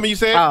cookbook coming, you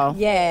said? Oh.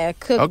 Yeah,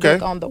 cookbook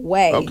Okay. on the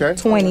way. Okay.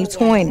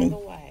 2020.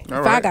 All If I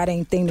right. got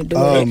anything to do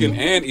with it. Cooking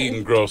and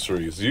eating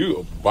groceries.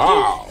 You,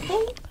 wow.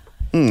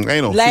 Ain't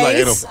no.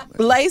 Lace.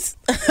 Lace.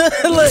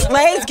 Look,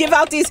 Lace, give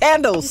out these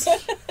handles.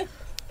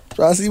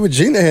 Try to see what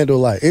Gina handle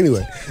like.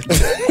 Anyway,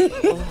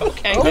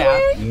 Okay, now.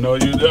 No,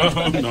 you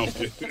don't. No.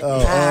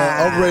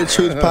 Overrated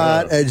Truth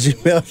Pod at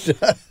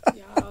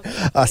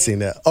gmail. I seen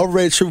that.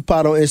 Overrated Truth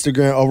Pod on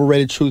Instagram.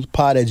 Overrated Truth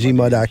Pod at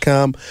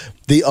gmail.com.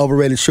 The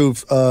Overrated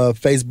Truth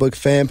Facebook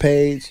fan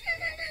page.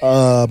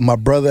 My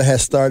brothers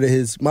have started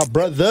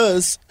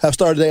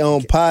their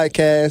own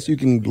podcast. You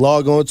can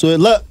log on to it.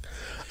 Look,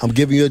 I'm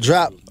giving you a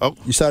drop. Oh.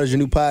 You started your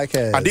new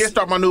podcast. I did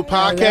start my new bit of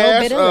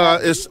podcast.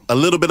 luck. It's A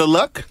Little Bit of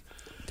Luck.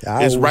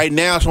 It's right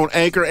now. It's on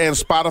Anchor and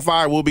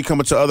Spotify. We'll be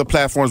coming to other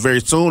platforms very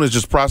soon. It's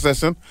just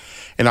processing.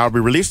 And I'll be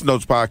releasing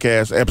those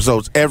podcast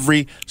episodes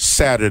every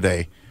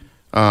Saturday.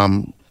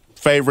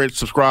 Favorite,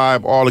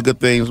 subscribe, all the good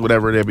things,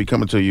 whatever, they'll be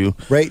coming to you.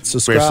 Rate, very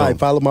subscribe, soon.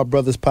 follow my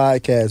brother's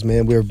podcast,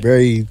 man. We're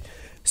very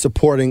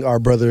supporting our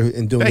brother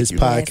in doing Thank his you.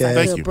 podcast. Yes,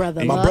 Thank good you.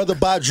 brother. My Luck. brother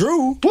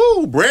Badru,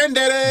 Woo, Brand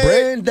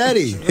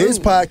Daddy. his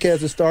podcast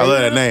is I starting.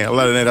 love that name.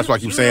 That's why I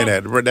keep saying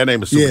that. That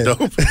name is super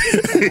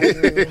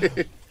Yeah.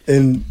 dope.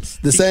 And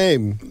the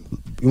same.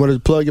 You want to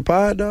plug your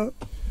pod, dog?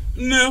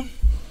 No.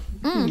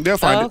 They'll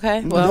find it.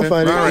 Okay, well. They'll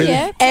find it. All right.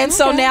 Yeah. And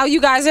so now you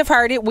guys have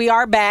heard it. We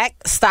are back.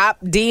 Stop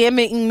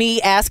DMing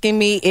me, asking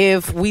me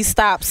if we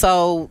stop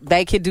so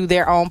they could do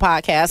their own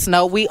podcast.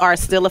 No, we are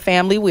still a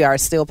family. We are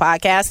still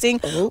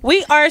podcasting.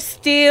 We are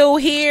still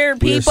here,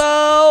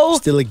 people.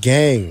 Still a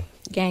gang.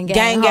 Gang,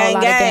 Gang, whole gang,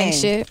 lot of gang.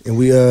 shit. And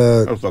we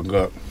That was fucking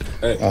up.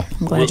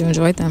 I'm glad you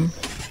enjoyed them.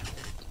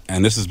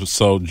 And this is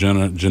so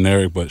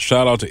generic, but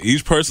shout out to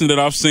each person that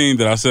I've seen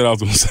that I said I was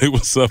going to say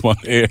what's up on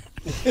air.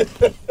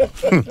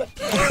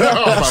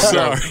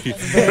 Sorry.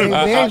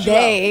 Very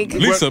vague.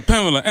 Lisa,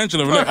 Pamela,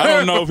 Angela, Renee. I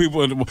don't know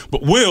people,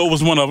 but Will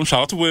was one of them.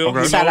 Shout out to Will.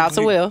 Okay. You Shout know, out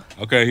to Will.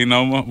 Okay, he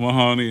know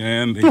Mahoney,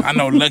 and I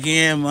know Lucky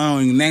and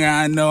Mahoney. Nigga,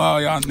 I know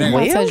all y'all niggas.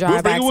 Want to Will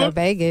drive back Will? to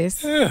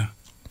Vegas. Yeah.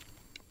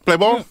 Play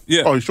ball?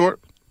 Yeah. Oh, you short?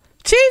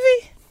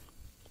 Chivy.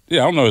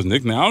 Yeah, I don't know his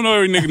nickname. I don't know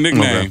every nigga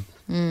nickname.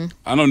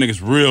 I know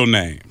niggas' real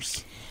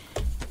names.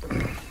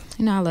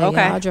 You know, I love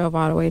Okay. y'all. I drove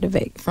all the way to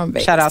from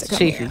Vegas. Shout out to come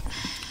Chiefy. here.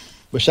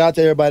 But shout out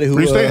to everybody who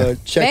Where you staying?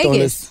 checked on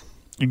Vegas. us.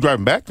 You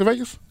driving back to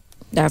Vegas?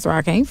 That's where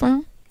I came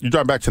from. You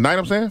driving back tonight,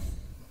 I'm saying?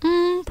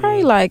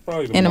 Probably like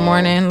Probably in the tomorrow.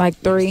 morning, like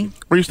 3.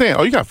 Where you staying?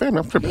 Oh, you got family.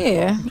 I'm tripping.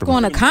 Yeah,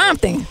 going to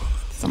Compton.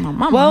 It's my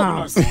mama's Well,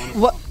 house.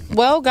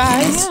 well,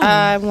 guys,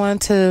 I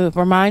want to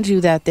remind you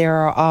that there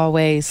are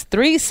always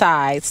 3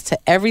 sides to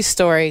every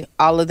story.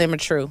 All of them are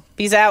true.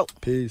 Peace out.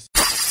 Peace.